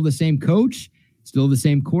 They still have the same coach, still have the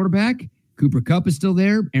same quarterback. Cooper Kupp is still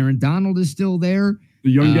there. Aaron Donald is still there.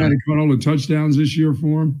 The young guy that caught all the touchdowns this year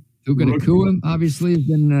for him. Puka Nacua, obviously, has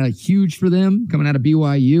been huge for them coming out of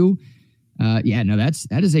BYU.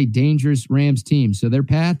 That is a dangerous Rams team. So their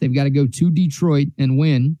path, they've got to go to Detroit and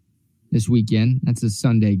win this weekend. That's a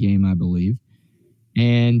Sunday game, I believe.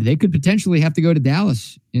 And they could potentially have to go to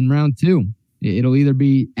Dallas in round 2. It'll either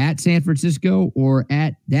be at San Francisco or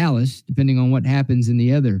at Dallas, depending on what happens in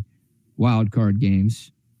the other wild card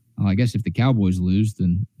games. I guess if the Cowboys lose,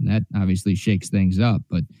 then that obviously shakes things up.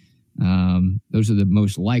 But those are the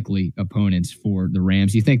most likely opponents for the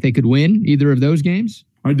Rams. You think they could win either of those games?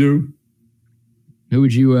 I do. Who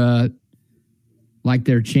would you like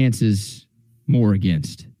their chances more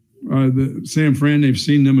against? The San Fran, they've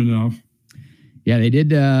seen them enough. Yeah, they did.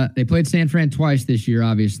 They played San Fran twice this year,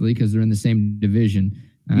 obviously, because they're in the same division.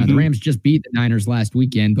 The Rams just beat the Niners last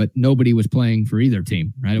weekend, but nobody was playing for either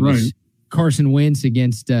team, right? It was Carson Wentz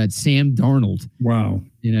against Sam Darnold. Wow.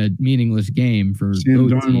 In a meaningless game for Sam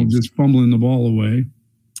both Darnold teams. just fumbling the ball away.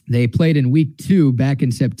 They played in week 2 back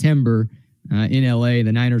in September in LA.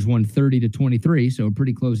 The Niners won 30-23, so a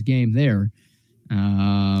pretty close game there.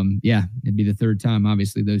 It'd be the third time,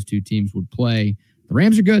 obviously, those two teams would play. The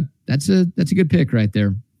Rams are good. That's a good pick right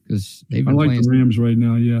there because they've been playing the Rams right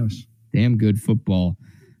now, yes. Damn good football.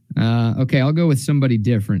 Okay, I'll go with somebody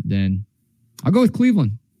different then. I'll go with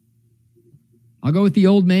Cleveland. I'll go with the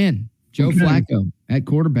old man, Joe Flacco at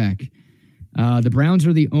quarterback. The Browns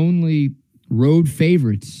are the only road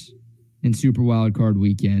favorites in Super Wildcard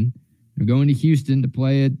Weekend. They're going to Houston to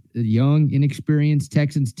play a young, inexperienced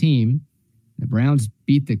Texans team. The Browns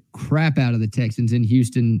beat the crap out of the Texans in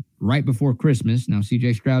Houston right before Christmas. Now,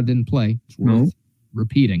 C.J. Stroud didn't play. It's worth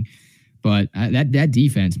repeating. But that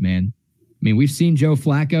defense, man. I mean, we've seen Joe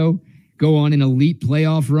Flacco go on an elite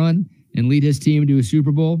playoff run and lead his team to a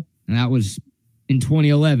Super Bowl, and that was in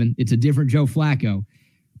 2011. It's a different Joe Flacco.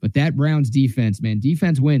 But that Browns defense, man,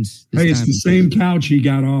 defense wins. It's the same couch he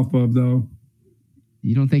got off of, though.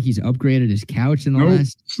 You don't think he's upgraded his couch in the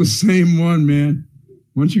last? It's the same one, man.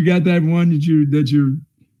 Once you got that one that you're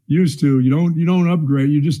used to, you don't upgrade.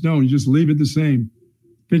 You just don't. You just leave it the same.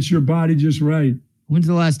 Fits your body just right. When's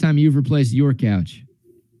the last time you've replaced your couch?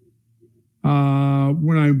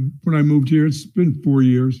 When I moved here, it's been 4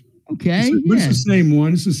 years. Okay, It's the same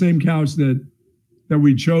one. It's the same couch that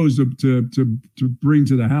we chose to bring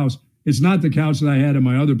to the house. It's not the couch that I had at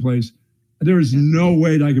my other place. There is no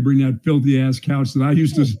way that I could bring that filthy ass couch that I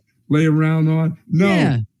used to lay around on.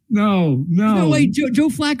 No, no. No way. Joe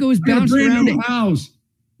Flacco has bounced around a house.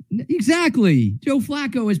 Exactly. Joe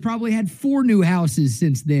Flacco has probably had 4 new houses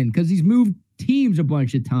since then because he's moved teams a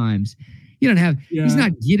bunch of times. You don't have. Yeah. He's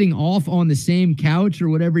not getting off on the same couch or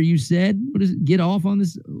whatever you said. What is it? Get off on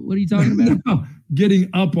this? What are you talking about? No, getting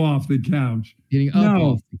up off the couch. Getting up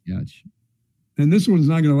off the couch. And this one's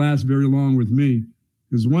not going to last very long with me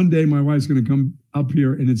because one day my wife's going to come up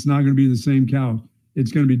here and it's not going to be the same couch.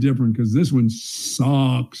 It's going to be different because this one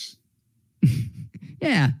sucks.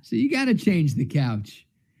 Yeah, so you got to change the couch.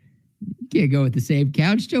 You can't go with the same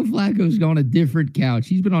couch. Joe Flacco's on a different couch.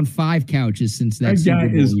 He's been on 5 couches since that guy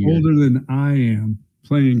is older than I am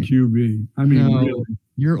playing QB. I mean, no, really.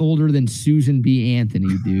 You're older than Susan B.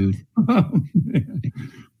 Anthony, dude. Oh, man.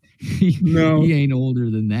 No. He ain't older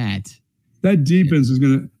than that. That defense is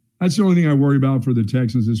going to – that's the only thing I worry about for the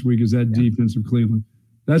Texans this week is that defense of Cleveland.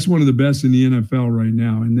 That's one of the best in the NFL right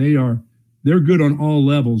now, and they're good on all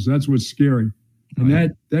levels. That's what's scary.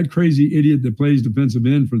 And that crazy idiot that plays defensive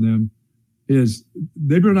end for them is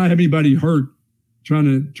they better not have anybody hurt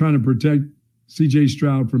trying to protect C.J.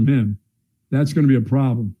 Stroud from him. That's going to be a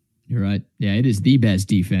problem. You're right. Yeah, it is the best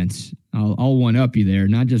defense. I'll one up you there.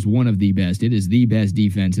 Not just one of the best. It is the best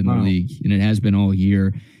defense in the league, and it has been all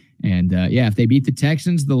year. And, if they beat the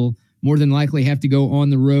Texans, they'll more than likely have to go on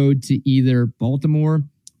the road to either Baltimore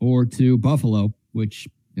or to Buffalo, which,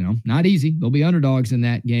 not easy. They'll be underdogs in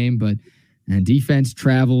that game, but defense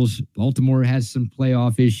travels. Baltimore has some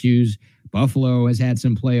playoff issues. Buffalo has had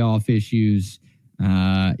some playoff issues.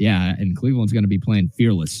 And Cleveland's going to be playing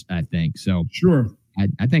fearless, I think. So sure.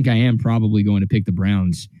 I think I am probably going to pick the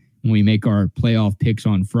Browns when we make our playoff picks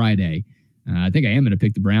on Friday. I think I am going to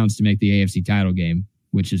pick the Browns to make the AFC title game,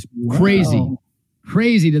 which is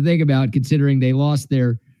crazy to think about considering they lost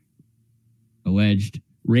their alleged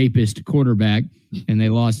rapist quarterback and they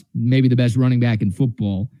lost maybe the best running back in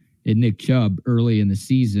football in Nick Chubb early in the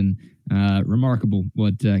season. Remarkable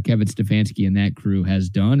what Kevin Stefanski and that crew has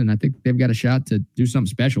done, and I think they've got a shot to do something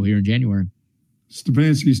special here in January.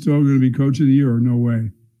 Stefanski's still going to be coach of the year or no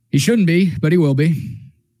way? He shouldn't be, but he will be.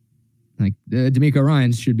 Like D'Amico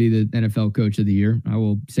Ryans should be the NFL coach of the year. I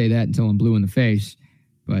will say that until I'm blue in the face.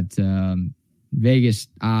 But Vegas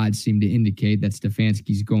odds seem to indicate that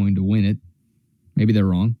Stefanski's going to win it. Maybe they're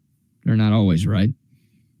wrong. They're not always right.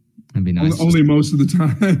 That'd be nice. Only most of the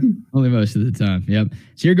time. Only most of the time. Yep.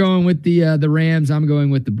 So you're going with the Rams. I'm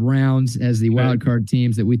going with the Browns as the wild card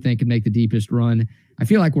teams that we think can make the deepest run. I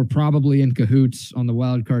feel like we're probably in cahoots on the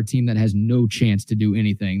wild card team that has no chance to do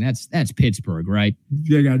anything. That's Pittsburgh, right?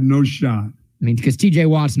 They got no shot. I mean, because T.J.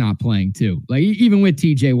 Watt's not playing too. Like even with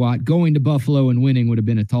T.J. Watt, going to Buffalo and winning would have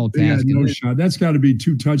been a tall task. They got no shot. That's got to be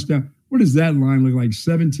 2 touchdowns. What does that line look like?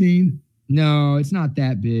 17? No, it's not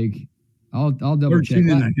that big. I'll double check. 13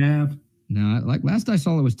 and a half. No, like last I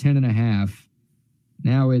saw it was 10 and a half.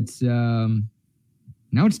 Now it's 10.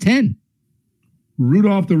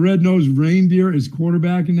 Rudolph the Red-Nosed Reindeer is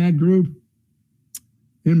quarterback in that group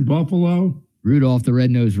in Buffalo. Rudolph the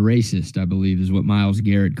Red-Nosed Racist, I believe, is what Myles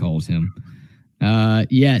Garrett calls him.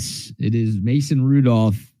 Yes, it is Mason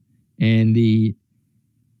Rudolph and the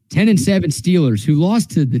 10-7 Steelers, who lost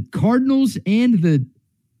to the Cardinals and the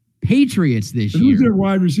Patriots this year. Who's their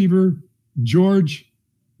wide receiver? George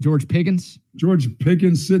Pickens. George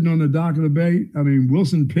Pickens sitting on the dock of the bay. I mean,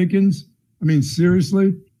 Wilson Pickens. I mean,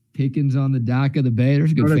 seriously. Pickens on the dock of the bay.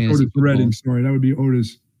 There's a good fantasy Otis football. Redding. Sorry, that would be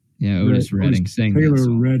Otis. Yeah, Otis Redding. Taylor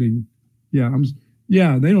Redding. Yeah,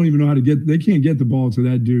 they don't even know how to get. They can't get the ball to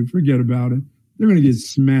that dude. Forget about it. They're going to get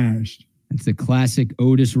smashed. It's the classic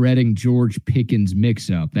Otis Redding, George Pickens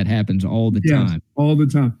mix-up that happens all the time. All the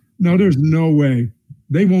time. No, there's no way.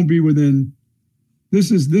 They won't be within.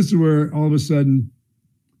 This is where all of a sudden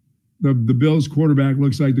the Bills quarterback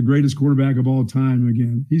looks like the greatest quarterback of all time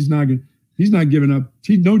again. He's not giving up.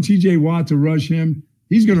 No T.J. Watt to rush him.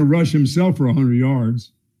 He's going to rush himself for 100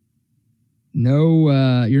 yards.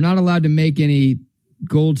 No, you're not allowed to make any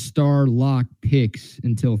Gold Star lock picks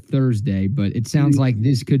until Thursday, but it sounds like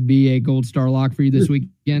this could be a Gold Star lock for you this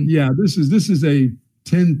weekend. Yeah, this is a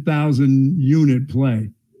 10,000 unit play.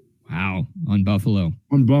 Wow, on Buffalo.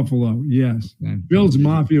 On Buffalo, yes. Okay. Bills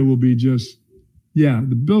Mafia will be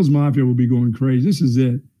the Bills Mafia will be going crazy. This is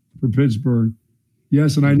it for Pittsburgh.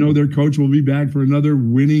 Yes, and I know their coach will be back for another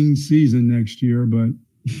winning season next year, but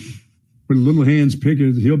for little hands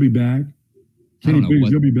Pickett, he'll be back. Kenny Pickett,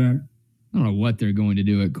 he'll be back. I don't know what they're going to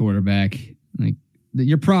do at quarterback. Like,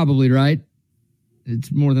 you're probably right.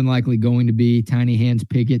 It's more than likely going to be Tiny Hands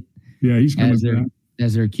Pickett. Yeah, he's coming back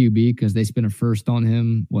as their QB because they spent a first on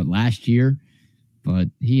him last year, but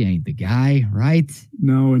he ain't the guy, right?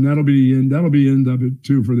 No, and that'll be the end of it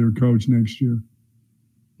too for their coach next year.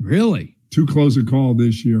 Really? Too close a call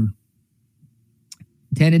this year.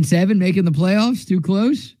 10-7 making the playoffs, too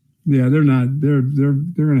close? Yeah, they're not. They're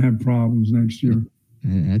going to have problems next year.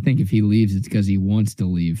 I think if he leaves, it's because he wants to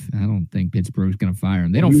leave. I don't think Pittsburgh's going to fire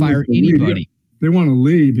him. They don't fire anybody. They want to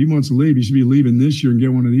leave. He wants to leave. He should be leaving this year and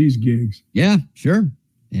get one of these gigs. Yeah, sure.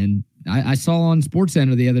 And I saw on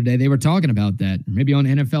SportsCenter the other day, they were talking about that. Or maybe on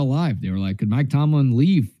NFL Live. They were like, could Mike Tomlin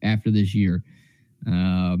leave after this year?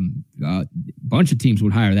 A bunch of teams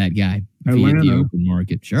would hire that guy via the open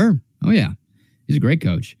market. Sure. Oh, yeah. He's a great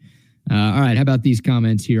coach. All right. How about these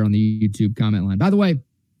comments here on the YouTube comment line? By the way,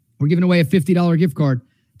 we're giving away a $50 gift card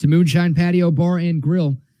to Moonshine Patio Bar and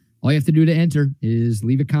Grill. All you have to do to enter is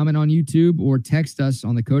leave a comment on YouTube or text us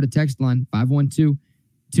on the Coda text line,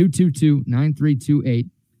 512-222-9328.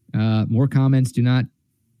 More comments do not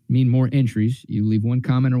mean more entries. You leave one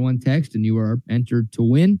comment or one text, and you are entered to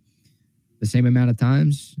win the same amount of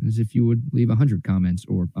times as if you would leave 100 comments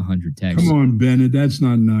or 100 texts. Come on, Bennett. That's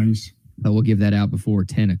not nice. But we'll give that out before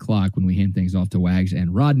 10 o'clock when we hand things off to Wags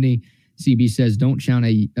and Rodney. CB says, don't shine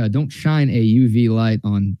a UV light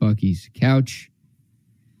on Bucky's couch.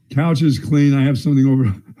 Couch is clean. I have something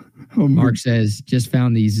over. Oh, Mark says, just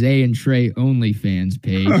found the Zay and Trey OnlyFans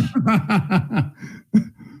page.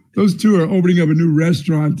 Those two are opening up a new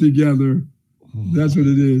restaurant together. That's what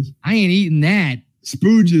it is. I ain't eating that.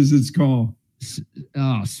 Spooges, it's called.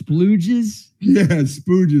 Splooges? Yeah,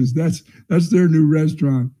 Spooges. That's their new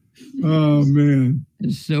restaurant. Oh, man.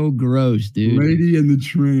 It's so gross, dude. Lady and the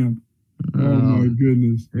Tramp. Oh, my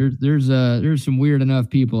goodness. There's some weird enough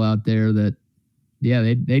people out there that, yeah,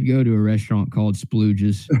 they'd go to a restaurant called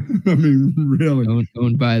Splooges. I mean, really.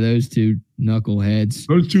 Owned by those two knuckleheads.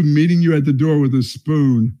 Those two meeting you at the door with a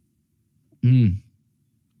spoon. I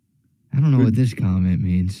don't know what this comment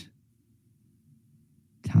means.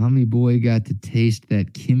 Tommy Boy got to taste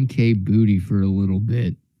that Kim K booty for a little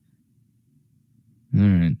bit. All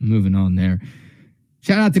right, moving on there.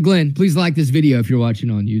 Shout out to Glenn. Please like this video if you're watching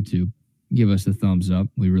on YouTube. Give us a thumbs up.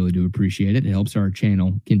 We really do appreciate it. It helps our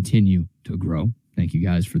channel continue to grow. Thank you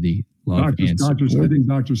guys for the love and support. I think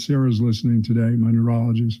Dr. Sarah's listening today, my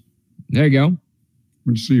neurologist. There you go.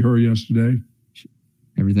 Went to see her yesterday.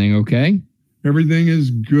 Everything okay? Everything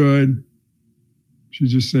is good. She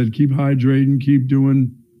just said, keep hydrating, keep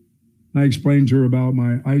doing. I explained to her about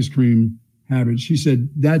my ice cream habit. She said,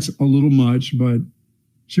 that's a little much, but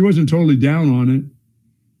she wasn't totally down on it.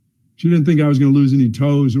 She didn't think I was going to lose any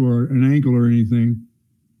toes or an ankle or anything.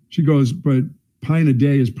 She goes, but pint a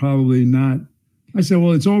day is probably not. I said,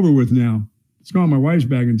 well, it's over with now. It's gone. My wife's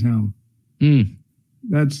back in town.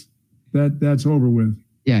 That's over with.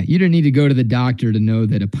 Yeah, you don't need to go to the doctor to know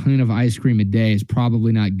that a pint of ice cream a day is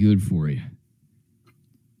probably not good for you.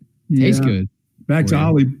 Yeah. Tastes good. Back to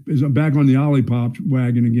Ollie. Back on the Olipop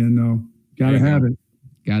wagon again, though. Gotta have it.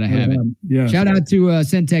 Gotta have it. Yeah. Shout out to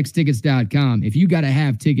CentexTickets.com. If you got to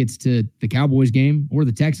have tickets to the Cowboys game or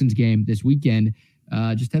the Texans game this weekend,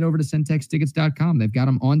 just head over to CentexTickets.com. They've got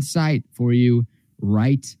them on site for you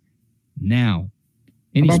right now.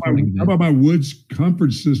 How about my Woods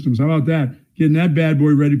comfort systems? How about that? Getting that bad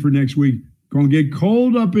boy ready for next week. Going to get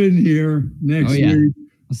cold up in here next week. Well,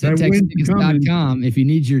 CentexTickets.com if you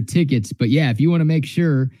need your tickets. But yeah, if you want to make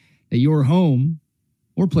sure that your home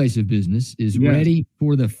or place of business is ready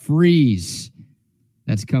for the freeze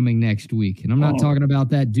that's coming next week. And I'm not talking about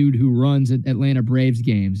that dude who runs at Atlanta Braves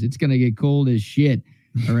games. It's going to get cold as shit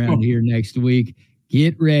around here next week.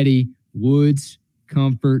 Get ready.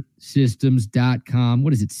 WoodsComfortSystems.com.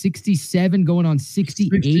 What is it, 67 going on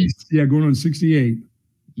 68? Yeah, going on 68.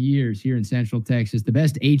 Years here in Central Texas. The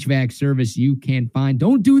best HVAC service you can find.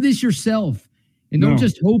 Don't do this yourself. And don't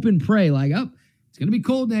just hope and pray like, oh, it's going to be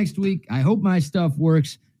cold next week. I hope my stuff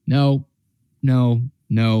works. No.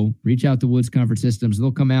 Reach out to Woods Comfort Systems.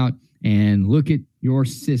 They'll come out and look at your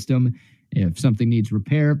system. If something needs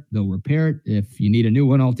repair, they'll repair it. If you need a new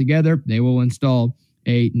one altogether, they will install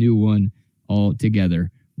a new one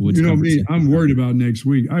altogether. Woods you know Comfort me, Systems. I'm worried about next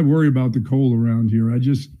week. I worry about the cold around here. I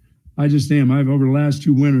just am. I've over the last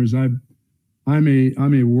 2 winters, I'm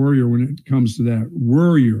a warrior when it comes to that.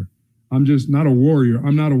 Worrier. I'm just not a warrior.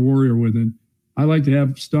 I'm not a warrior with it. I like to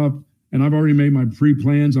have stuff, and I've already made my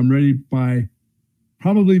pre-plans. I'm ready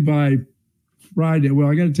probably by Friday. Well,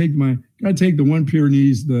 I got to take the one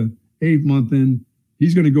Pyrenees, the 8th month in.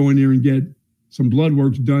 He's going to go in there and get some blood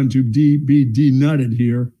work done to be denutted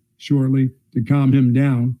here. shortly to calm him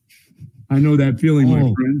down. I know that feeling,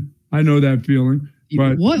 my friend. I know that feeling.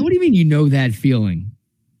 But what do you mean you know that feeling?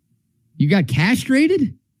 You got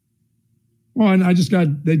castrated? Well, and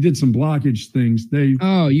they did some blockage things.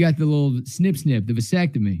 You got the little snip, the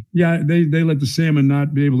vasectomy. Yeah, they let the salmon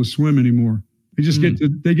not be able to swim anymore. They just get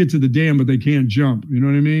to the dam, but they can't jump. You know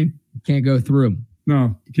what I mean? Can't go through.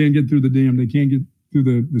 No, they can't get through the dam. They can't get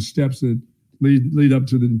through the steps that lead up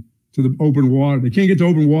to the open water. They can't get to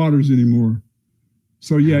open waters anymore.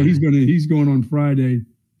 So yeah, he's going on Friday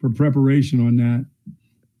for preparation on that.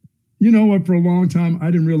 You know what? For a long time, I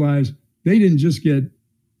didn't realize they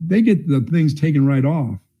get the things taken right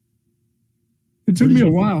off. It took me a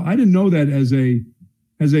while. I didn't know that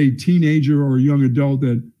as a teenager or a young adult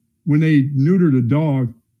that when they neutered a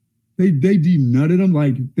dog, they denutted them,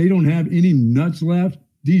 like they don't have any nuts left.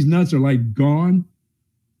 These nuts are like gone.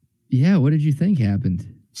 Yeah, what did you think happened?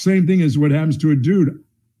 Same thing as what happens to a dude.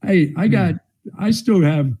 Hey, I still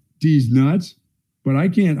have these nuts, but I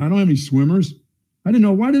don't have any swimmers. I didn't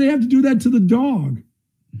know. Why do they have to do that to the dog?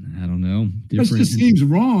 I don't know. That just seems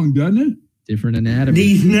wrong, doesn't it? Different anatomy.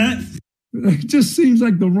 These nuts. It just seems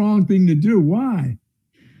like the wrong thing to do. Why?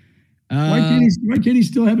 Why can't he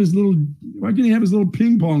still have his little? Why can't he have his little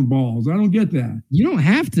ping pong balls? I don't get that. You don't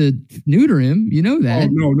have to neuter him. You know that.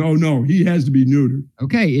 Oh, no. He has to be neutered.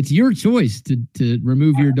 Okay, it's your choice to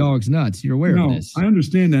remove your dog's nuts. You're aware of this. I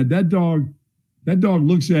understand that. That dog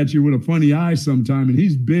looks at you with a funny eye sometime, and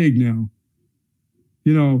he's big now.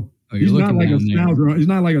 You know, he's not like a schnauzer. He's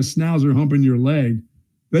not like a schnauzer humping your leg.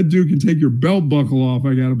 That dude can take your belt buckle off,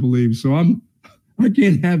 I gotta believe. So I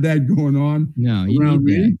can't have that going on. No, you need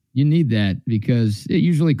that. You need that because it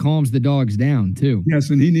usually calms the dogs down too. Yes,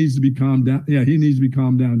 and he needs to be calmed down. Yeah, he needs to be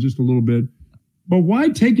calmed down just a little bit. But why are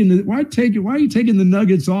you taking the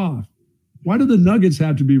nuggets off? Why do the nuggets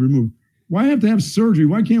have to be removed? Why have to have surgery?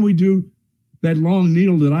 Why can't we do that long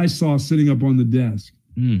needle that I saw sitting up on the desk?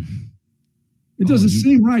 It doesn't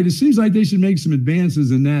seem right. It seems like they should make some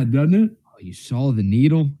advances in that, doesn't it? Oh, you saw the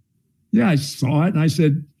needle? Yeah, I saw it. And I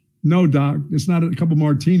said, no, doc, it's not a couple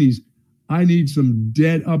martinis. I need some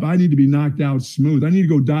dead up. I need to be knocked out smooth. I need to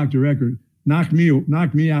go Dr. Eckert. Knock me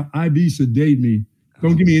out. IV sedate me.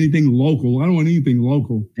 Don't give me anything local. I don't want anything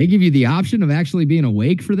local. They give you the option of actually being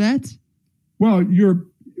awake for that?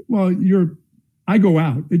 I go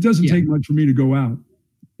out. It doesn't take much for me to go out.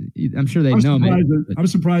 I'm sure they know me. I'm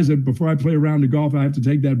surprised that before I play around the golf, I have to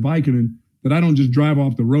take that Vicodin, that I don't just drive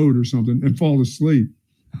off the road or something and fall asleep.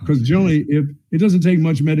 Because generally, if it doesn't take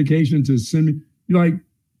much medication to send me, like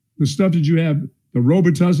the stuff that you have, the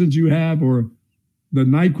Robitussin you have, or the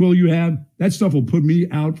NyQuil you have, that stuff will put me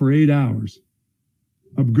out for 8 hours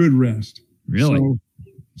of good rest. Really?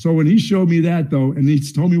 So when he showed me that, though, and he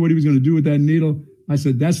told me what he was going to do with that needle, I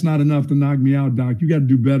said, that's not enough to knock me out, doc. You got to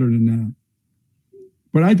do better than that.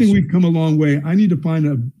 But I think we've come a long way. I need to find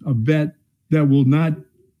a vet that will not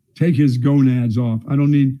take his gonads off. I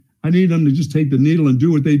need them to just take the needle and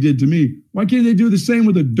do what they did to me. Why can't they do the same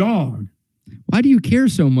with a dog? Why do you care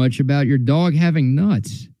so much about your dog having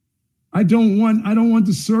nuts? I don't want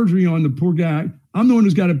the surgery on the poor guy. I'm the one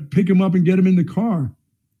who's got to pick him up and get him in the car.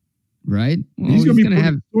 Right? Well, he's going to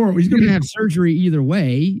have surgery either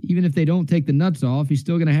way. Even if they don't take the nuts off, he's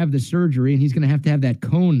still going to have the surgery, and he's going to have that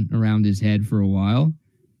cone around his head for a while.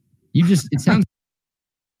 It sounds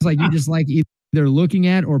like you just like either looking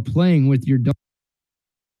at or playing with your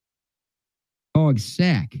dog's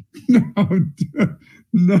sack. No,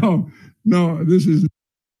 this is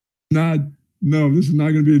not going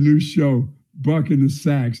to be a new show. Buck in the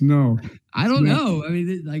sacks. No. I don't know. I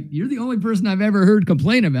mean, like, you're the only person I've ever heard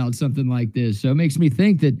complain about something like this. So it makes me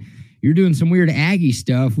think that you're doing some weird Aggie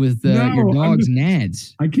stuff with your dog's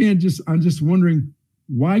nads. I'm just wondering,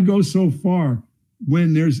 why go so far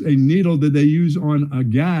when there's a needle that they use on a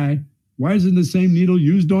guy? Why isn't the same needle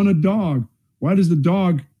used on a dog? Why does the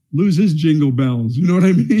dog lose his jingle bells? You know what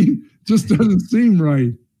I mean? Just doesn't seem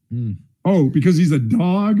right. Oh, because he's a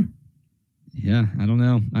dog? Yeah, I don't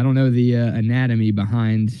know. I don't know the anatomy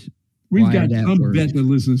behind. We've got some vet that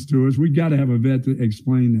listens to us. We got to have a vet to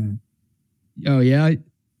explain that. Oh, yeah?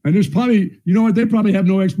 And there's probably, you know what? They probably have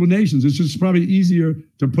no explanations. It's just probably easier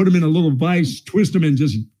to put them in a little vise, twist them, and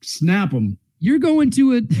just snap them. You're going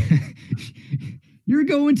to the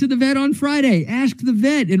vet on Friday. Ask the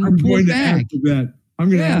vet and report back. Ask the vet. I'm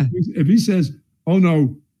going to ask. If he says, oh,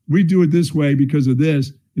 no, we do it this way because of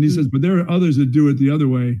this, and he says, but there are others that do it the other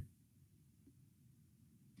way,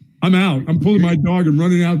 I'm out. I'm pulling my dog and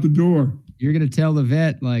running out the door. You're going to tell the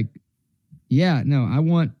vet, like, yeah, no, I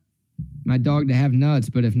want my dog to have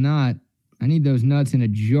nuts, but if not, I need those nuts in a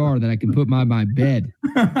jar that I can put by my bed.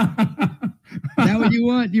 that what you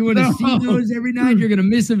want? You want to see those every night? You're going to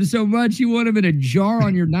miss them so much. You want them in a jar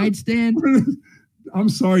on your nightstand? I'm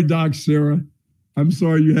sorry, Doc Sarah. I'm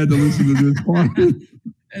sorry you had to listen to this part.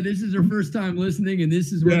 And this is her first time listening, and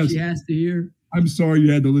this is what she has to hear. I'm sorry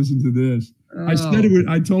you had to listen to this. I said it would.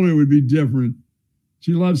 I told her it would be different.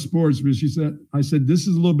 She loves sports, but I said, this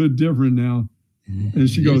is a little bit different now. And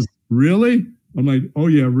she goes, really? I'm like, oh,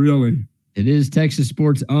 yeah, really. It is Texas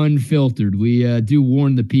Sports Unfiltered. We do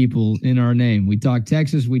warn the people in our name. We talk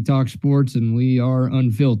Texas, we talk sports, and we are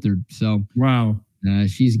unfiltered. So, wow.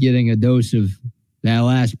 She's getting a dose of that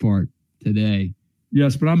last part today.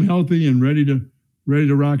 Yes, but I'm healthy and ready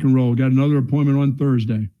to rock and roll. Got another appointment on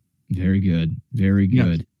Thursday. Very good. Very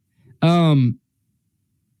good. Yes.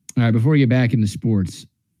 All right, before we get back into sports,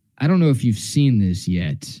 I don't know if you've seen this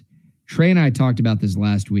yet. Trey and I talked about this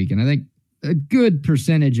last week, and I think a good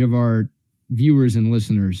percentage of our viewers and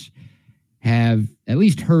listeners have at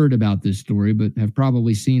least heard about this story, but have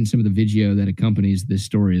probably seen some of the video that accompanies this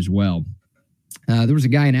story as well. There was a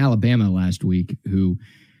guy in Alabama last week who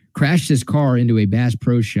crashed his car into a Bass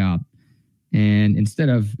Pro Shop, and instead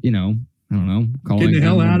of, I don't know, calling getting the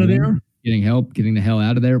hell out of there, getting help, getting the hell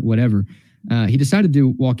out of there, whatever, he decided to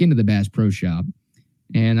walk into the Bass Pro Shop.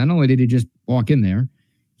 And not only did he just walk in there,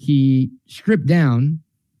 he stripped down,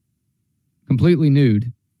 completely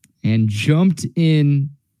nude, and jumped in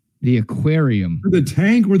the aquarium. The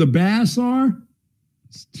tank where the bass are?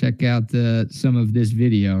 Let's check out some of this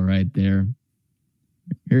video right there.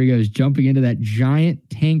 Here he goes, jumping into that giant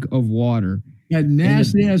tank of water. That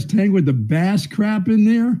nasty-ass tank with the bass crap in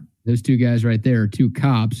there? Those two guys right there are two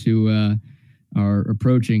cops who are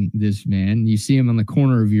approaching this man. You see him on the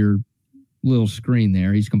corner of your little screen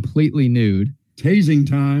there. He's completely nude. Tasing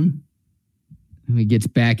time. And he gets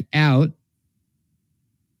back out.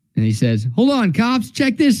 And he says, hold on, cops,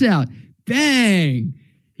 check this out. Bang!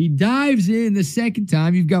 He dives in the second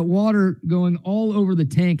time. You've got water going all over the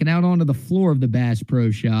tank and out onto the floor of the Bass Pro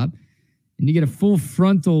Shop. And you get a full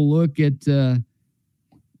frontal look at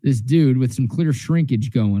this dude with some clear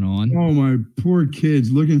shrinkage going on. Oh, my poor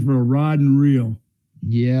kids looking for a rod and reel.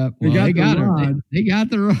 Yeah, well, they got the rod. They got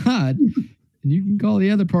the rod. And you can call the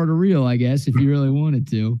other part a reel, I guess, if you really wanted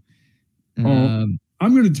to. I'm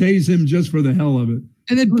going to tase him just for the hell of it.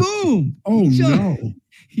 And then boom! Oh, no.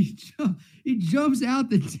 He jumps out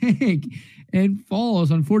the tank and falls.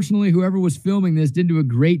 Unfortunately, whoever was filming this didn't do a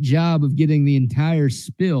great job of getting the entire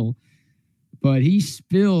spill, but he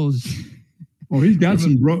spills. Oh, he's got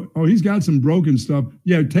some broken stuff.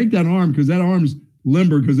 Yeah, take that arm because that arm's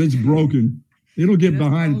limber because it's broken. It'll get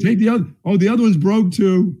behind. Take the other. Oh, the other one's broke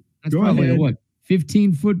too. That's probably a, what,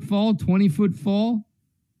 15-foot fall, 20-foot fall?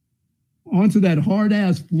 Onto that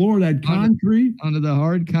hard-ass floor, that concrete? Onto the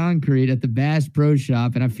hard concrete at the Bass Pro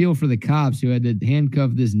Shop. And I feel for the cops who had to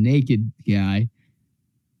handcuff this naked guy.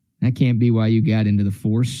 That can't be why you got into the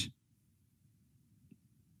force.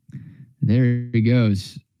 There he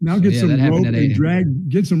goes. Now get some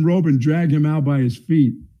rope and drag him out by his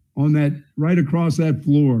feet on that, right across that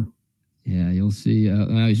floor. Yeah, you'll see.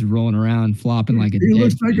 Now he's rolling around, flopping like a He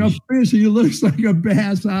looks like a fish. He looks like a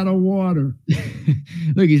bass out of water.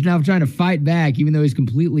 Look, he's now trying to fight back, even though he's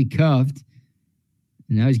completely cuffed.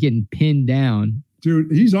 And now he's getting pinned down.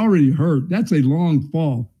 Dude, he's already hurt. That's a long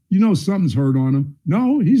fall. You know something's hurt on him.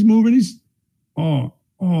 No, he's moving.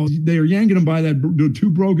 They are yanking him by the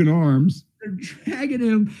two broken arms. They're dragging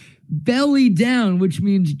him belly down, which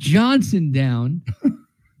means Johnson down.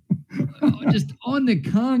 Just on the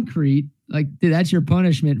concrete. Like, dude, that's your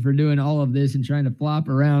punishment for doing all of this and trying to flop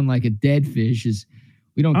around like a dead fish.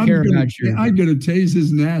 We don't care about your... I'm going to tase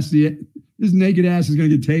his naked ass is going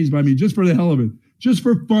to get tased by me just for the hell of it. Just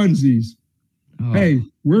for funsies. Oh. Hey,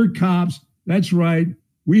 we're cops. That's right.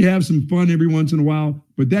 We have some fun every once in a while.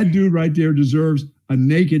 But that dude right there deserves a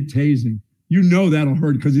naked tasing. You know that'll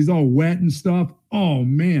hurt because he's all wet and stuff. Oh,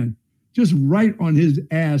 man. Just right on his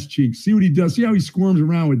ass cheek. See what he does. See how he squirms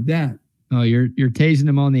around with that. Oh, you're tasing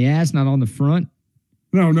him on the ass, not on the front?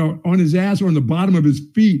 No, on his ass or on the bottom of his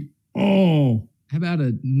feet. Oh. How about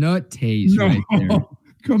a nut tase right there?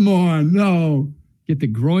 Come on, no. Get the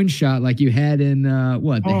groin shot like you had in,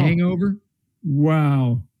 The Hangover?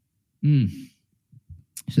 Wow. So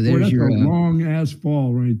there's that's your a long-ass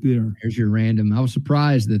fall right there. There's your random. I was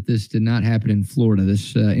surprised that this did not happen in Florida.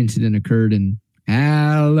 This incident occurred in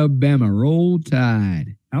Alabama. Roll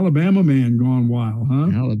Tide. Alabama man gone wild, huh?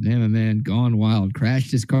 Alabama man gone wild.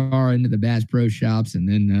 Crashed his car into the Bass Pro Shops and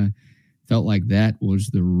then felt like that was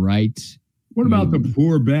the right What about the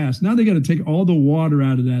poor bass? Now they got to take all the water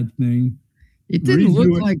out of that thing. It didn't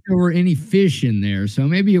look like there were any fish in there, so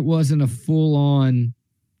maybe it wasn't a full-on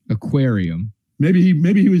aquarium. Maybe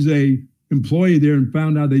he was a employee there and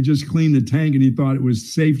found out they just cleaned the tank, and he thought it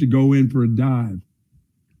was safe to go in for a dive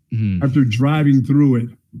after driving through it.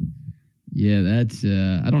 Yeah, that's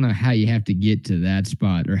I don't know how you have to get to that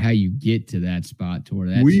spot or how you get to that spot to where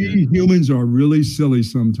that's we humans are really silly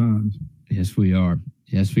sometimes. Yes, we are.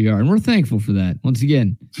 Yes, we are. And we're thankful for that. Once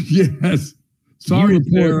again. Yes. Sorry,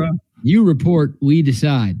 Sarah. You report, we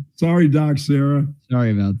decide. Sorry, Doc Sarah.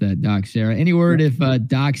 Sorry about that, Doc Sarah. Any word if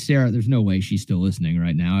Doc Sarah, there's no way she's still listening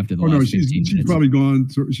right now after the last 15 minutes. She's probably gone.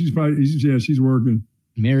 She's working.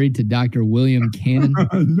 Married to Dr. William Cannon.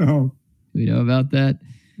 No. We know about that?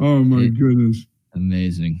 Oh, my goodness.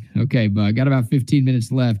 Amazing. Okay, but got about 15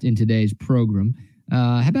 minutes left in today's program.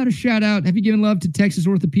 How about a shout out? Have you given love to Texas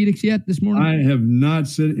Orthopedics yet this morning? I have not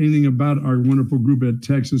said anything about our wonderful group at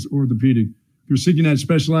Texas Orthopedic. If you're seeking that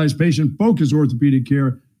specialized patient-focused orthopedic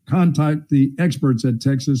care, contact the experts at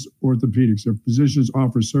Texas Orthopedics. Their physicians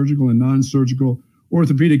offer surgical and non-surgical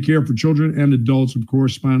orthopedic care for children and adults, of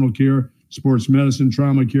course, spinal care, sports medicine,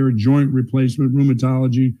 trauma care, joint replacement,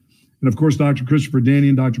 rheumatology, and, of course, Dr. Christopher Danny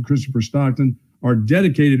and Dr. Christopher Stockton are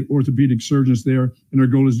dedicated orthopedic surgeons there, and their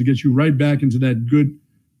goal is to get you right back into that good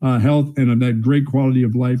health and that great quality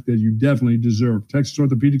of life that you definitely deserve. Texas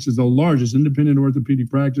Orthopedics is the largest independent orthopedic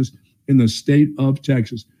practice in the state of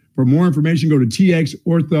Texas. For more information, go to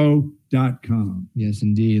txortho.com. Yes,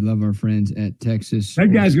 indeed. Love our friends at Texas.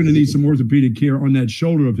 That guy's going to need some orthopedic care on that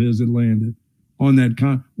shoulder of his that landed on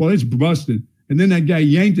that. Well, it's busted. And then that guy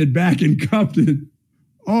yanked it back and cuffed it.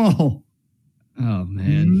 Oh,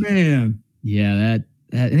 man. Man. Yeah, that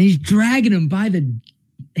and he's dragging him by the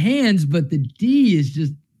hands, but the D is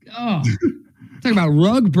just, talk about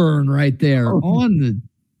rug burn right there on the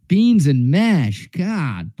beans and mash.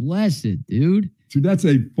 God bless it, dude. Dude, that's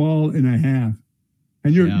a fall and a half.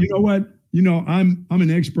 And you know what? You know, I'm an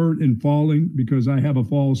expert in falling because I have a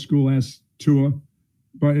fall school, ask Tua.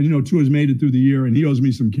 But, you know, Tua's made it through the year, and he owes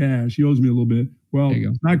me some cash. He owes me a little bit. Well,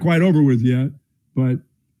 it's not quite over with yet, but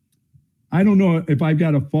I don't know if I've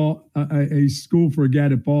got a school for a guy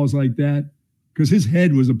that falls like that, because his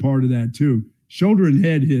head was a part of that too. Shoulder and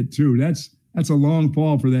head hit too. That's a long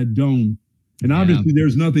fall for that dome. And obviously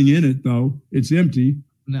there's nothing in it though. It's empty.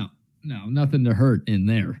 No, nothing to hurt in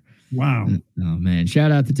there. Wow. Oh man.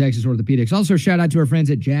 Shout out to Texas Orthopedics. Also shout out to our friends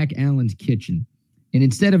at Jack Allen's Kitchen. And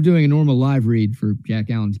instead of doing a normal live read for Jack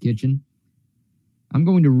Allen's Kitchen, I'm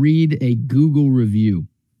going to read a Google review.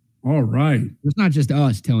 All right. It's not just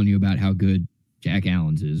us telling you about how good Jack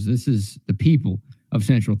Allen's is. This is the people of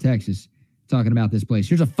Central Texas talking about this place.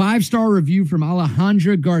 Here's a 5-star review from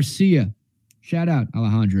Alejandra Garcia. Shout out,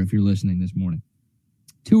 Alejandra, if you're listening this morning.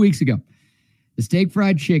 2 weeks ago, the steak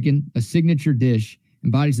fried chicken, a signature dish,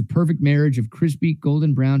 embodies the perfect marriage of crispy,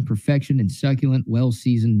 golden brown perfection and succulent,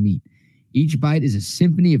 well-seasoned meat. Each bite is a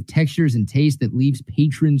symphony of textures and taste that leaves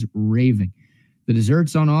patrons raving. The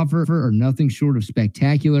desserts on offer are nothing short of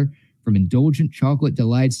spectacular. From indulgent chocolate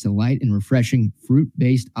delights to light and refreshing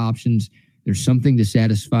fruit-based options, there's something to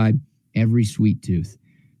satisfy every sweet tooth.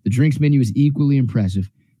 The drinks menu is equally impressive,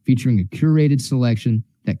 featuring a curated selection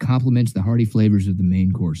that complements the hearty flavors of the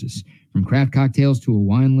main courses. From craft cocktails to a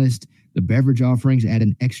wine list, the beverage offerings add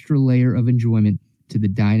an extra layer of enjoyment to the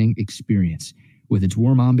dining experience. With its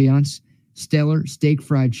warm ambiance, stellar steak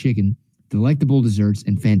fried chicken, delectable desserts,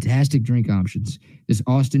 and fantastic drink options, this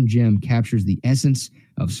Austin gem captures the essence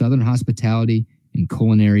of Southern hospitality and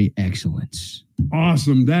culinary excellence.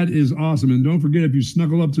 Awesome. That is awesome. And don't forget, if you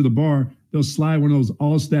snuggle up to the bar, they'll slide one of those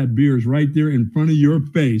Allstat beers right there in front of your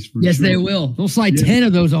face. Yes, sure. They will. They'll slide 10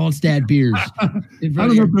 of those Allstat beers. I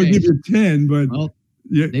don't know if they'll give you 10, but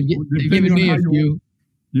they've given me a few.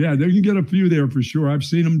 Yeah, they can get a few there for sure. I've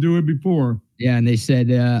seen them do it before. Yeah, and they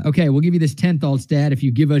said, okay, we'll give you this 10th Allstat if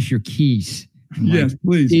you give us your keys. Yes,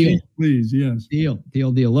 please. Deal. Please, yes. Deal.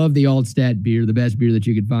 Love the Allstat beer, the best beer that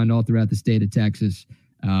you could find all throughout the state of Texas.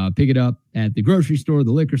 Pick it up at the grocery store,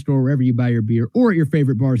 the liquor store, wherever you buy your beer, or at your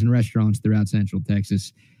favorite bars and restaurants throughout Central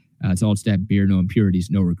Texas. It's Allstat beer, no impurities,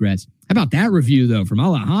 no regrets. How about that review, though, from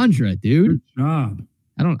Alejandra, dude? Good job.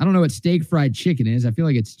 I don't know what steak fried chicken is. I feel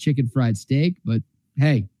like it's chicken fried steak, but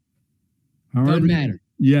hey, doesn't matter.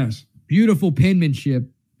 Yes. Beautiful penmanship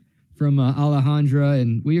from Alejandra,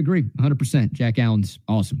 and we agree 100%. Jack Allen's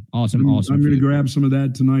awesome. I'm going to grab some of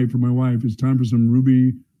that tonight for my wife. It's time for some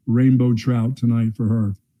ruby rainbow trout tonight for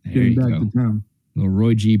her. Getting back to town. Little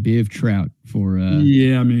Roy G. Biv trout for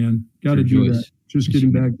yeah, man. Got to do that. Just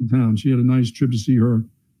getting back to town. She had a nice trip to see her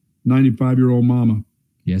 95-year-old mama.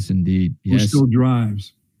 Yes, indeed. Who still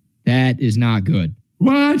drives. That is not good.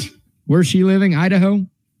 What? Where's she living? Idaho?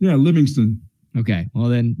 Yeah, Livingston. Okay. Well,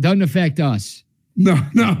 then doesn't affect us. No,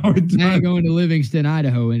 it doesn't. I ain't going to Livingston,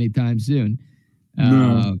 Idaho anytime soon.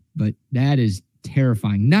 No. But that is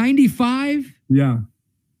terrifying. 95? Yeah.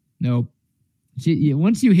 Nope.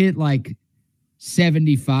 Once you hit like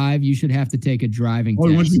 75, you should have to take a driving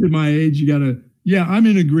test. Once you hit my age, you got to. Yeah, I'm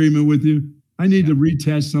in agreement with you. I need to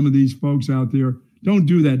retest some of these folks out there. Don't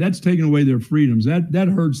do that. That's taking away their freedoms. That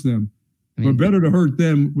hurts them. I mean, but better to hurt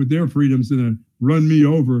them with their freedoms than to run me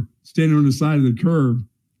over standing on the side of the curb.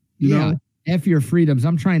 You know? F your freedoms.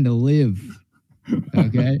 I'm trying to live.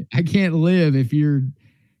 Okay? I can't live if you're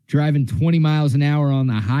driving 20 miles an hour on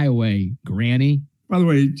the highway, Granny. By the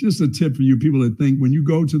way, just a tip for you people that think when you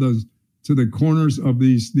go to the corners of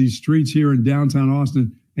these streets here in downtown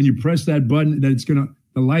Austin and you press that button that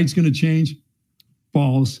the light's gonna change.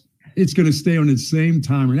 False. It's gonna stay on its same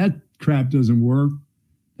timer. That crap doesn't work.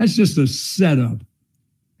 That's just a setup.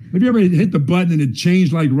 Have you ever hit the button and it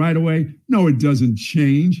changed like right away? No, it doesn't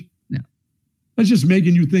change. No. That's just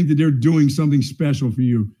making you think that they're doing something special for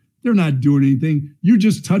you. They're not doing anything. You're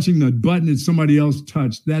just touching the button that somebody else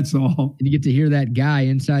touched. That's all. And you get to hear that guy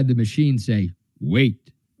inside the machine say, wait.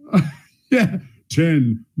 Yeah.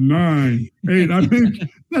 10, 9, 8. I think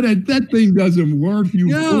that thing doesn't work.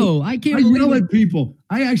 I can't yell at people.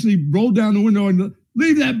 I actually rolled down the window and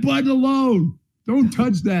leave that button alone. Don't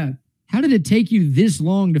touch that. How did it take you this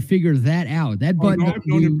long to figure that out? That button. No, I've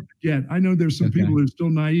known it yet. I know there's some people that are still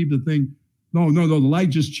naive to think, no, the light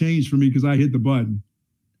just changed for me because I hit the button.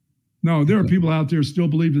 No, there are people out there still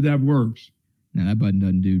believe that works. No, that button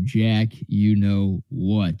doesn't do jack. You know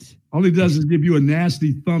what? All it does is give you a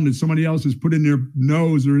nasty thumb that somebody else has put in their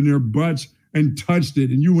nose or in their butts and touched it,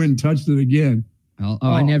 and you went and touched it again.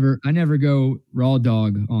 I never go raw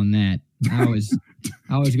dog on that. I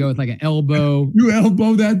always go with like an elbow. You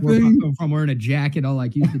elbow that thing? If I'm wearing a jacket, I'll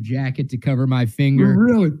like use the jacket to cover my finger.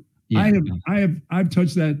 Really? Yeah. I've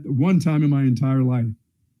touched that one time in my entire life.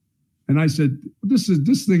 And I said, this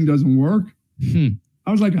thing doesn't work.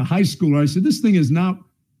 I was like a high schooler. I said, this thing is not,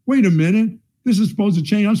 wait a minute. This is supposed to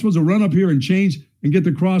change. I'm supposed to run up here and change and get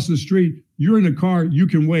to cross the street. You're in a car. You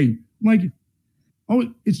can wait. I'm like,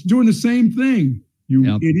 oh, it's doing the same thing.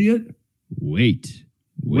 You idiot. Wait.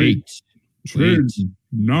 10,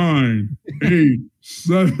 9, 8,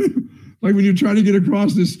 7. Like when you're trying to get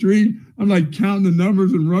across the street, I'm like counting the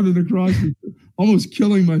numbers and running across, almost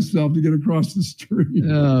killing myself to get across the street.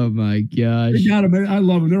 Oh my gosh. They got them. I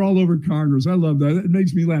love them. They're all over Congress. I love that. It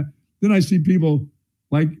makes me laugh. Then I see people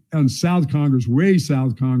like on South Congress, way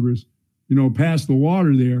South Congress, past the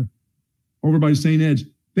water there, over by St. Ed's.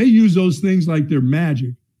 They use those things like they're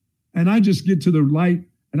magic. And I just get to the light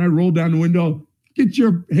and I roll down the window. Get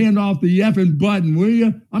your hand off the effing button, will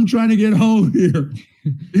you? I'm trying to get home here.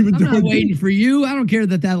 I'm not waiting for you. I don't care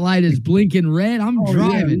that light is blinking red. I'm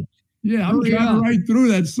driving. Yeah, I'm driving right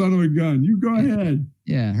through that son of a gun. You go ahead.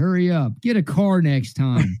 Yeah, hurry up. Get a car next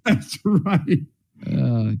time. That's right.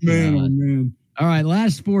 Oh, man. All right,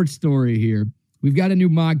 last sports story here. We've got a new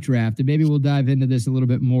mock draft, and maybe we'll dive into this a little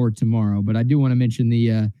bit more tomorrow. But I do want to mention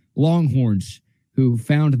the Longhorns, who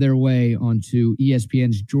found their way onto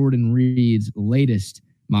ESPN's Jordan Reed's latest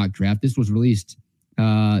mock draft. This was released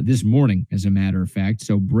this morning, as a matter of fact,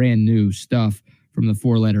 so brand new stuff from the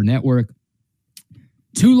Four Letter Network.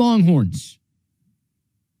 2 Longhorns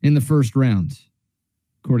in the first round,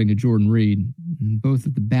 according to Jordan Reed, both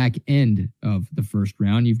at the back end of the first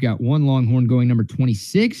round. You've got one Longhorn going number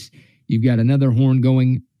 26. You've got another horn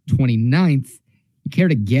going 29th. You care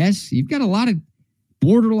to guess? You've got a lot of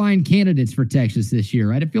borderline candidates for Texas this year,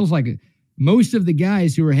 right? It feels like most of the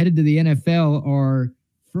guys who are headed to the NFL are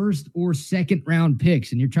first or second round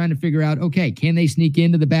picks, and you're trying to figure out, okay, can they sneak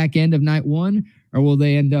into the back end of night 1, or will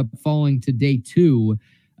they end up falling to day 2?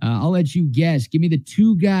 I'll let you guess. Give me the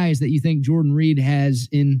 2 guys that you think Jordan Reed has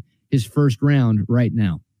in his first round right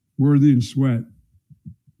now. Worthy and Sweat.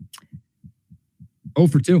 0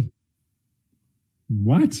 for 2.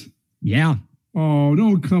 What? Yeah. Oh,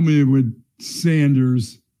 don't come in with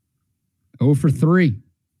Sanders. 0 for 3.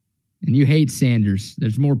 And you hate Sanders.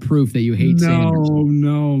 There's more proof that you hate Sanders.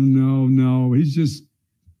 No. He's just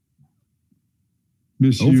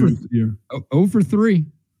misused here. 0 for 3.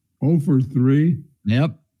 0 for 3?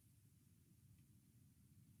 Yep.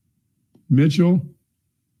 Mitchell?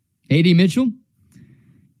 A.D. Mitchell?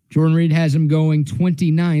 Jordan Reed has him going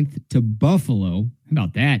 29th to Buffalo. How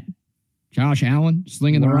about that? Josh Allen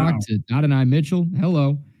slinging the rock to Adonai Mitchell.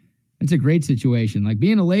 Hello. That's a great situation. Like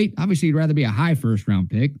being a late, obviously you'd rather be a high first round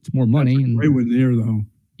pick. It's more money. That's a great one there, though.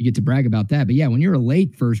 You get to brag about that. But yeah, when you're a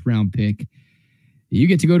late first round pick, you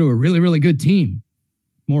get to go to a really, really good team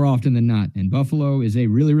more often than not. And Buffalo is a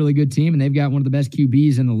really, really good team, and they've got one of the best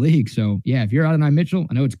QBs in the league. So yeah, if you're Adonai Mitchell,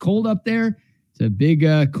 I know it's cold up there. It's It's a big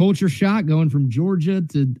culture shock going from Georgia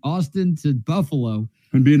to Austin to Buffalo.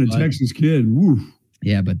 And being a Texas kid, woof.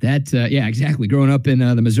 Yeah, but that, yeah, exactly. Growing up in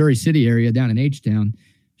the Missouri City area down in H-Town,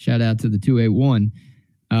 shout out to the 281.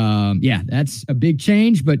 Yeah, that's a big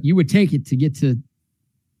change, but you would take it to get to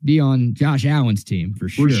be on Josh Allen's team for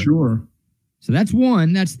sure. For sure. So that's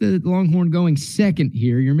one. That's the Longhorn going second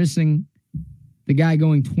here. You're missing the guy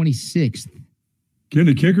going 26th. Can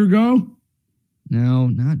the kicker go? No,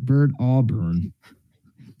 not Bert Auburn.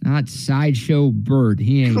 Not Sideshow Bert.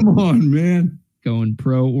 He ain't Come on, man. going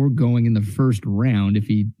pro or going in the first round if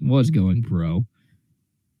he was going pro.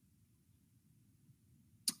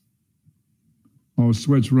 Oh,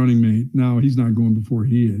 Sweat's running mate. No, he's not going before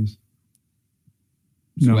he is.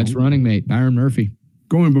 Sweat's running mate, Byron Murphy.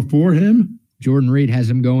 Going before him? Jordan Reed has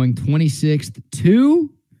him going 26th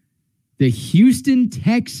to the Houston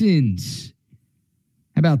Texans.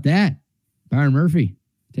 How about that? Byron Murphy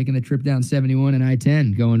taking the trip down 71 and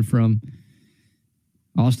I-10, going from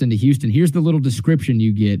Austin to Houston. Here's the little description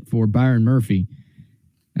you get for Byron Murphy.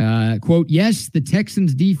 Quote, yes, the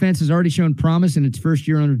Texans defense has already shown promise in its first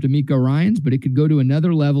year under DeMeco Ryans, but it could go to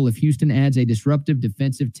another level if Houston adds a disruptive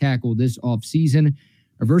defensive tackle this offseason.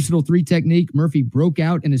 A versatile three technique, Murphy broke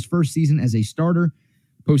out in his first season as a starter,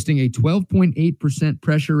 posting a 12.8%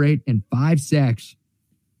 pressure rate and 5 sacks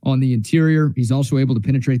on the interior. He's also able to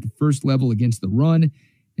penetrate the first level against the run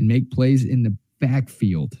and make plays in the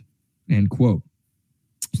backfield, end quote.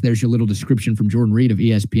 So there's your little description from Jordan Reed of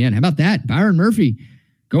ESPN. How about that? Byron Murphy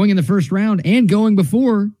going in the first round and going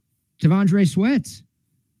before T'Vondre Sweat.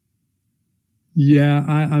 Yeah,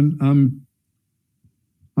 I'm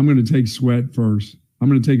going to take Sweat first. I'm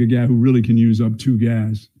going to take a guy who really can use up 2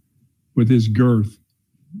 guys with his girth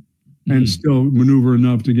and still maneuver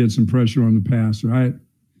enough to get some pressure on the passer. I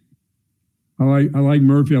like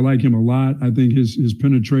Murphy. I like him a lot. I think his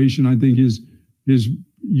penetration, I think his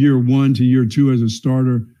year 1 to year 2 as a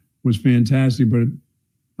starter was fantastic, but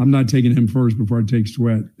I'm not taking him first before I take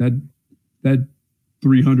Sweat. That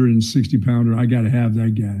 360-pounder, I got to have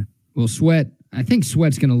that guy. Well, I think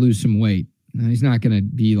Sweat's going to lose some weight. He's not going to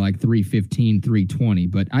be like 315, 320,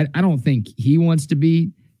 but I don't think he wants to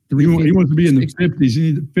be 350. He wants to be in the 50s.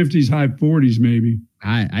 He needs 50s, high 40s maybe.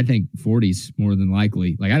 I think 40s more than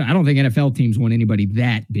likely. Like, I don't think NFL teams want anybody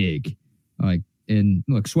that big. Like, and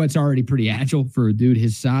look, Sweat's already pretty agile for a dude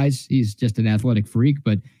his size. He's just an athletic freak,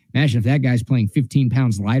 but imagine if that guy's playing 15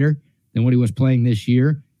 pounds lighter than what he was playing this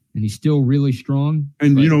year, and he's still really strong.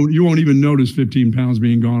 And, you won't even notice 15 pounds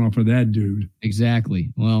being gone off of that dude.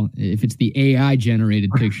 Exactly. Well, if it's the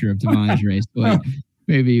AI-generated picture of T'Vondre Sweat,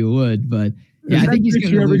 maybe you would. But, yeah, I think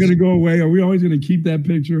he's ever going to go away? Are we always going to keep that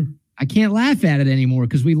picture? I can't laugh at it anymore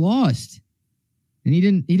because we lost. And he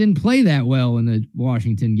didn't play that well in the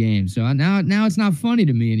Washington game. So now it's not funny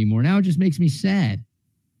to me anymore. Now it just makes me sad.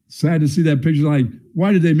 Sad to see that picture. Like,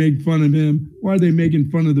 why did they make fun of him? Why are they making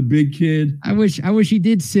fun of the big kid? I wish he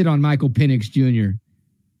did sit on Michael Penix Jr.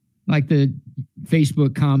 Like the Facebook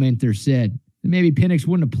commenter said. Maybe Penix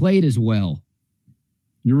wouldn't have played as well.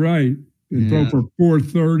 You're right. And throw for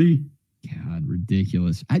 430. God,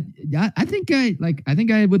 ridiculous. I think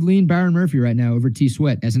I would lean Byron Murphy right now over T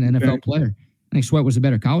Sweat as an NFL player. I think Sweat was a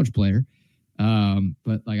better college player.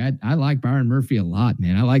 But like I like Byron Murphy a lot,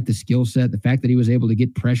 man. I like the skill set, the fact that he was able to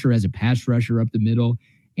get pressure as a pass rusher up the middle,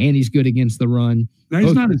 and he's good against the run. Now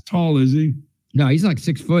he's not as tall, is he? No, he's like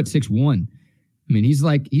 6 foot, 6'1". I mean, he's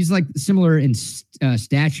like similar in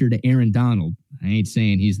stature to Aaron Donald. I ain't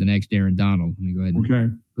saying he's the next Aaron Donald. Let me go ahead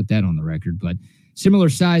and put that on the record, but similar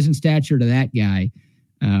size and stature to that guy.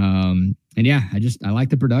 And yeah, I like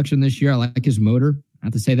the production this year. I like his motor.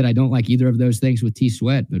 Not to say that I don't like either of those things with T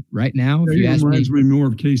Sweat, but right now, if you ask me, reminds me more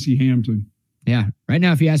of Casey Hampton. Yeah, right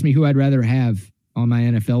now, if you ask me who I'd rather have on my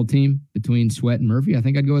NFL team between Sweat and Murphy, I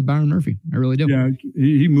think I'd go with Byron Murphy. I really do. Yeah,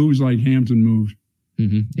 he moves like Hampton moved.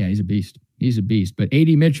 Mm-hmm. Yeah, he's a beast. He's a beast. But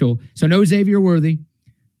A.D. Mitchell, so no Xavier Worthy,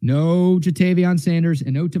 no Jatavion Sanders,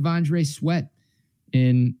 and no T'Vondre Sweat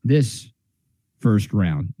in this first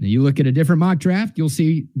round. Now, you look at a different mock draft, you'll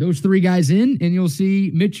see those 3 guys in, and you'll see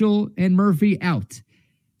Mitchell and Murphy out.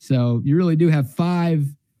 So you really do have 5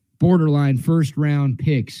 borderline first-round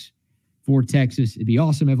picks for Texas. It'd be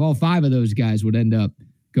awesome if all 5 of those guys would end up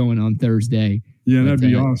going on Thursday. Yeah, that'd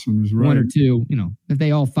be awesome. Is right. 1 or 2, if they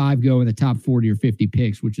all 5 go in the top 40 or 50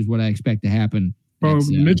 picks, which is what I expect to happen. Well,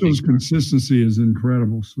 Mitchell's consistency is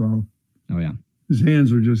incredible. So, oh yeah, his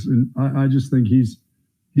hands are just. I just think he's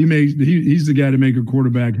the guy to make a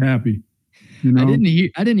quarterback happy. I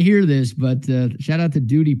didn't hear this, but shout out to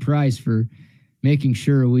Duty Price for making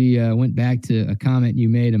sure we went back to a comment you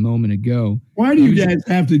made a moment ago. Why do you guys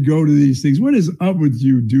have to go to these things? What is up with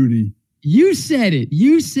you, Duty? You said it.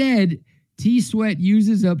 You said T-Sweat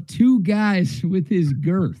uses up 2 guys with his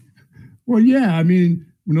girth. Well, yeah. I mean,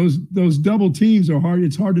 when those double teams are hard,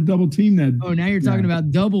 it's hard to double team that. Oh, now you're talking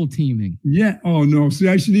about double teaming. Yeah. Oh, no. See,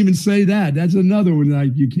 I shouldn't even say that. That's another one.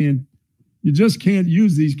 Like, you just can't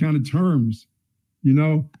use these kind of terms,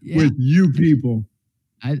 with you people.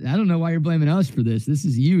 I don't know why you're blaming us for this. This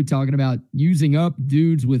is you talking about using up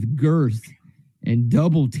dudes with girth and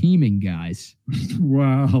double teaming guys.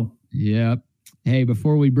 Wow. Yep. Hey,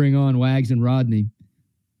 before we bring on Wags and Rodney,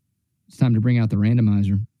 it's time to bring out the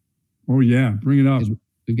randomizer. Oh, yeah. Bring it up.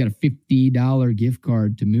 We've got a $50 gift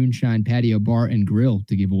card to Moonshine Patio Bar and Grill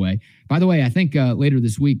to give away. By the way, I think later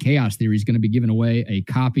this week, Chaos Theory is going to be giving away a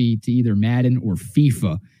copy to either Madden or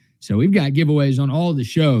FIFA. So we've got giveaways on all the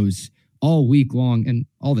shows all week long and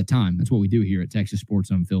all the time. That's what we do here at Texas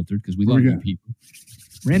Sports Unfiltered because we love you people.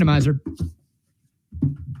 Randomizer.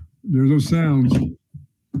 There's those sounds.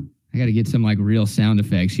 I got to get some like real sound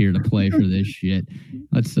effects here to play for this shit.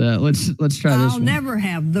 Let's try this one. I'll never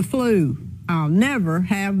have the flu. I'll never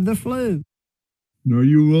have the flu. No,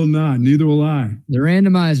 you will not. Neither will I. The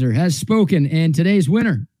randomizer has spoken, and today's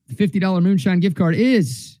winner, the $50 Moonshine gift card,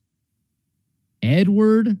 is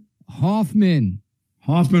Edward Hoffman.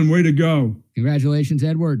 Hoffman, way to go. Congratulations,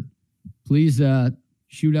 Edward. Please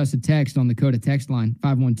shoot us a text on the Coda text line,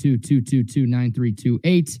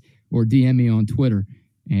 512-222-9328, or DM me on Twitter,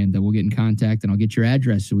 and we'll get in contact, and I'll get your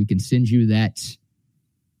address so we can send you that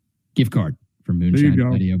gift card from Moonshine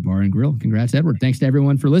Patio Bar and Grill. Congrats, Edward. Thanks to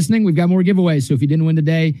everyone for listening. We've got more giveaways, so if you didn't win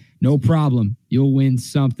today, no problem. You'll win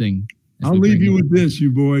something. I'll leave you with this,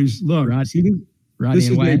 you boys. Look, see this? This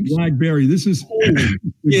is a BlackBerry. This is the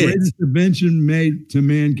greatest invention made to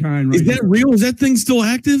mankind. Is that real? Is that thing still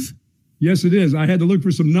active? Yes, it is. I had to look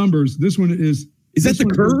for some numbers. This one is. Is that the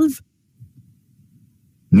Curve?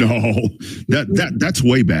 No, that's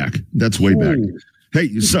way back. That's way back.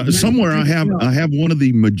 Hey, somewhere I have one of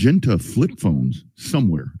the magenta flip phones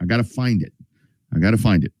somewhere. I got to find it. I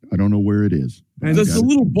don't know where it is. And does the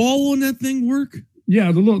little ball on that thing work?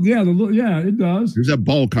 Yeah, it does. There's that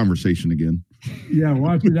ball conversation again. Yeah,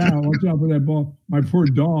 watch it out. Watch out for that ball. My poor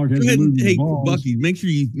dog has hey, balls. Bucky, make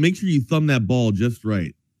sure you thumb that ball just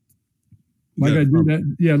right. Like I do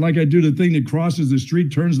that. Yeah, like I do the thing that crosses the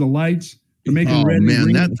street, turns the lights to make it red. Oh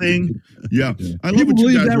man, that thing. Yeah, I love people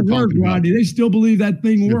believe that works, Rodney. They still believe that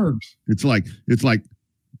thing works. It's like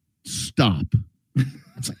stop.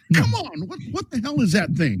 It's like, come on, what the hell is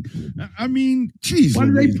that thing? I mean, geez. Why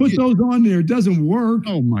do they put those on there? It doesn't work.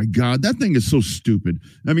 Oh my God, that thing is so stupid.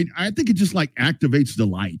 I mean, I think it just like activates the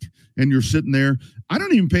light, and you're sitting there. I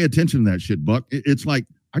don't even pay attention to that shit, Buck. It's like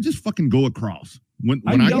I just fucking go across. When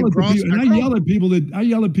I yell at people, I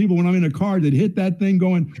yell at people when I'm in a car that hit that thing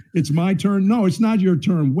going, it's my turn. No, it's not your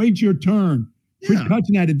turn. Wait your turn. Quit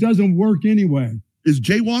touching that. It doesn't work anyway. Is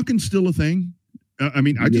jaywalking still a thing? I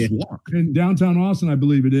mean, I just walk. In downtown Austin, I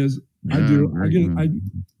believe it is. Yeah, I do.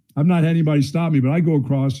 I've not had anybody stop me, but I go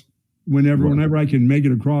across whenever I can make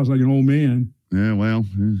it across like an old man. Yeah, well,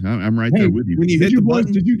 I'm right there with you. When you hit the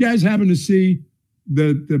button, did you guys happen to see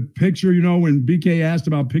the picture, when BK asked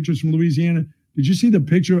about pictures from Louisiana? Did you see the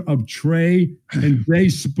picture of Trey and Jay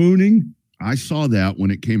spooning? I saw that when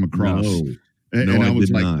it came across. No, I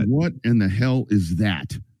was like, not. What in the hell is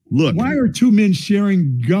that? Look. Why are two men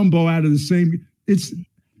sharing gumbo out of the same...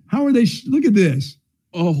 how are they? Look at this.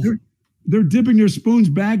 Oh, they're dipping their spoons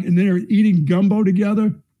back and they're eating gumbo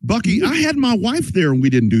together. Bucky, I had my wife there and we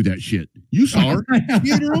didn't do that shit. You saw her. She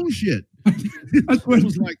had her own shit. That's what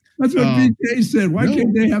BK said. Why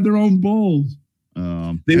can't they have their own bowls?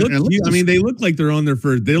 They look like they're on their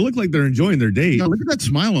first. They look like they're enjoying their date. Yeah, look at that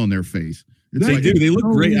smile on their face. They do. They look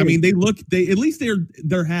great. Weird. I mean, at least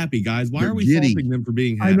they're happy, guys. Why are we faulting them for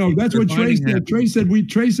being happy? I know that's what Trey said.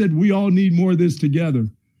 Trey said we all need more of this together.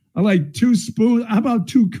 I like 2 spoons. How about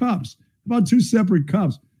 2 cups? How about 2 separate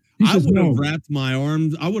cups? I would have wrapped my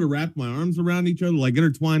arms around each other, like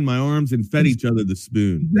intertwined my arms and fed each other the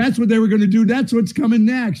spoon. That's what they were going to do. That's what's coming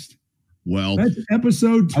next. Well, that's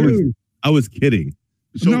episode 2. I was kidding.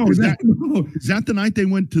 So is that the night they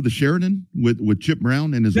went to the Sheridan with Chip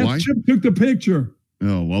Brown and his wife? Chip took the picture.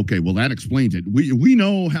 Oh, okay. Well, that explains it. We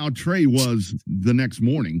know how Trey was the next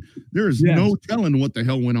morning. There is no telling what the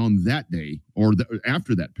hell went on that day or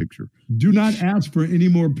after that picture. Do not ask for any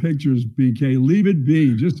more pictures, BK. Leave it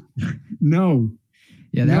be. Just no.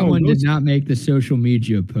 Yeah, that one did not make the social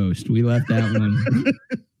media post. We left that one.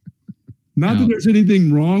 Not that there's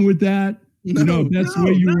anything wrong with that. That's the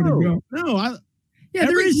way you want to go. No,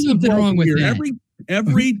 there is something wrong with that.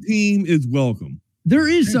 Every team is welcome. There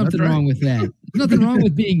is something wrong with that. nothing wrong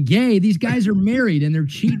with being gay. These guys are married and they're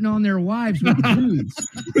cheating on their wives with dudes.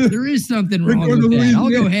 There is something wrong with that. I'll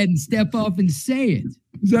go ahead and step up and say it.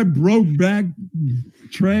 Is that broke back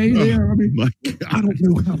Trey there? I mean, I don't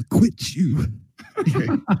know how to quit you.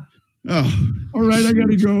 Oh, all right, I got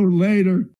to go later.